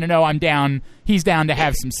wants me to know he's down to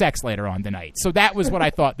have some sex later on tonight. So that was what I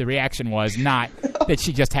thought the reaction was, not that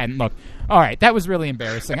she just hadn't looked. All right, that was really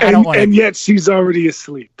embarrassing. And yet she's already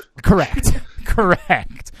asleep. Correct.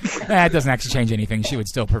 That doesn't actually change anything. She would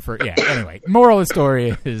still prefer. Yeah, anyway, moral of the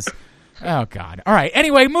story is, oh, God. All right,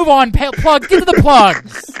 anyway, move on. Plug. Get to the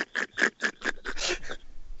plugs.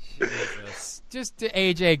 Jesus. Just to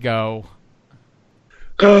AJ go.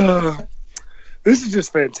 This is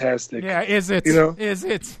just fantastic. Yeah, is it? Is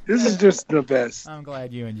it? This is just the best. I'm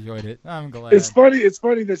glad you enjoyed it. I'm glad. It's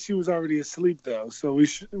funny that she was already asleep though. So we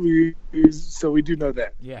do know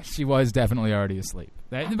that. Yeah, she was definitely already asleep.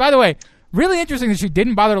 By the way, really interesting that she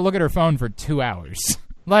didn't bother to look at her phone for 2 hours.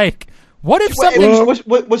 Like, what if something?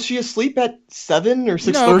 Was she asleep at 7 or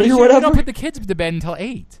 6:30 or we whatever? don't put the kids to bed until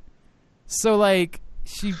 8. So like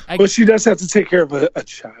she. But she does have to take care of a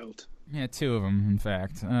child. Yeah, 2 of them, in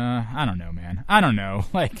fact. I don't know, man. I don't know.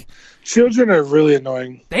 Like, children are really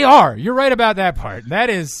annoying. They are. You're right about that part. That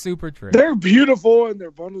is super true. They're beautiful and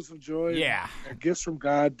they're bundles of joy. Yeah. They're gifts from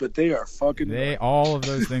God, but they are fucking annoying. All of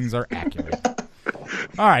those things are accurate.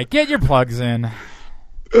 All right, get your plugs in.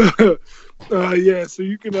 Yeah, so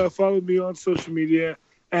you can follow me on social media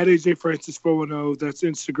at AJFrancis410. That's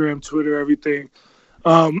Instagram, Twitter, everything.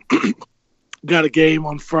 Got a game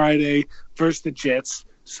on Friday versus the Jets.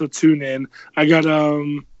 So tune in. I got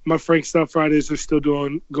my Frank Style Fridays are still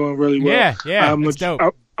going really well. Yeah, that's dope.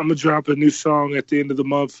 I'm gonna drop a new song at the end of the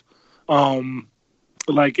month.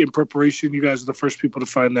 Like in preparation, you guys are the first people to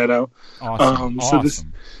find that out. Awesome. So this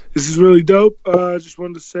is really dope. I just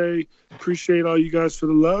wanted to say appreciate all you guys for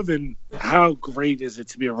the love, and how great is it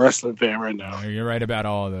to be a wrestling fan right now. You're right about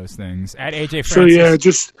all of those things. At AJ Francis. So yeah,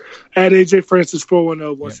 just at AJ Francis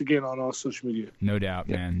 410 once again on all social media. No doubt,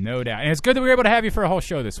 man. No doubt. And it's good that we were able to have you for a whole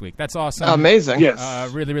show this week. That's awesome. Amazing.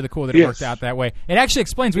 Yes. Really, really cool that it worked out that way. It actually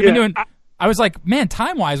explains. We've been doing. I was like, man,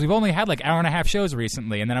 time-wise, we've only had like hour and a half shows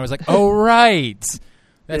recently, and then I was like, oh right.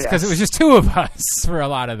 That's because it was just 2 of us for a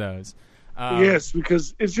lot of those. Yes,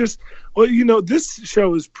 because it's just, this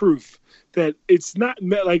show is proof that it's not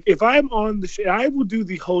like if I'm on the show, I will do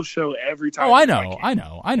the whole show every time. Oh, I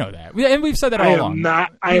know that, and we've said that all along.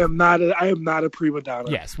 I am not a prima donna.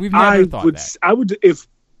 Yes, we've never thought that. I would if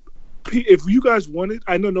you guys wanted.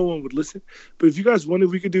 I know no one would listen, but if you guys wanted,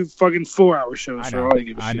 we could do fucking 4-hour shows. For all you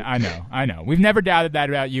give a shit. I know. We've never doubted that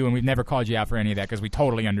about you, and we've never called you out for any of that because we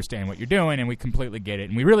totally understand what you're doing, and we completely get it,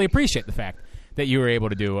 and we really appreciate the fact that you were able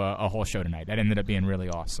to do a whole show tonight. That ended up being really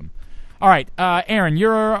awesome. All right, Aaron,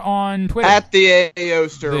 you're on Twitter. At the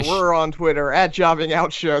A-Oster. We're on Twitter. At Jobbing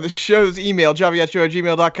Out Show. The show's email,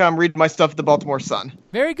 jobbingoutShow@gmail.com. Read my stuff at the Baltimore Sun.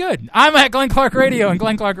 Very good. I'm at Glenn Clark Radio and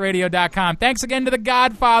GlennClarkRadio.com. Thanks again to the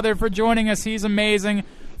Godfather for joining us. He's amazing.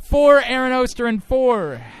 For Aaron Oster and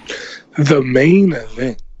for... The main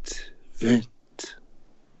event.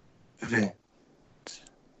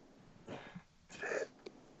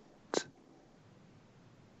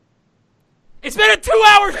 It's been a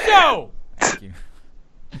 2-hour show! Thank you.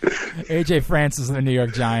 AJ Francis of the New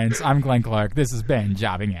York Giants. I'm Glenn Clark. This has been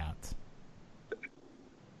Jobbing Out.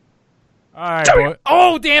 All right, boy.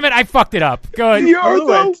 Oh, damn it. I fucked it up. Good.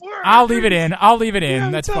 I'll leave it in. Yeah,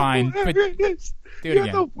 that's fine. But do it again.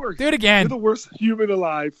 Do it again. You're the worst human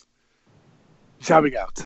alive. Jobbing Out.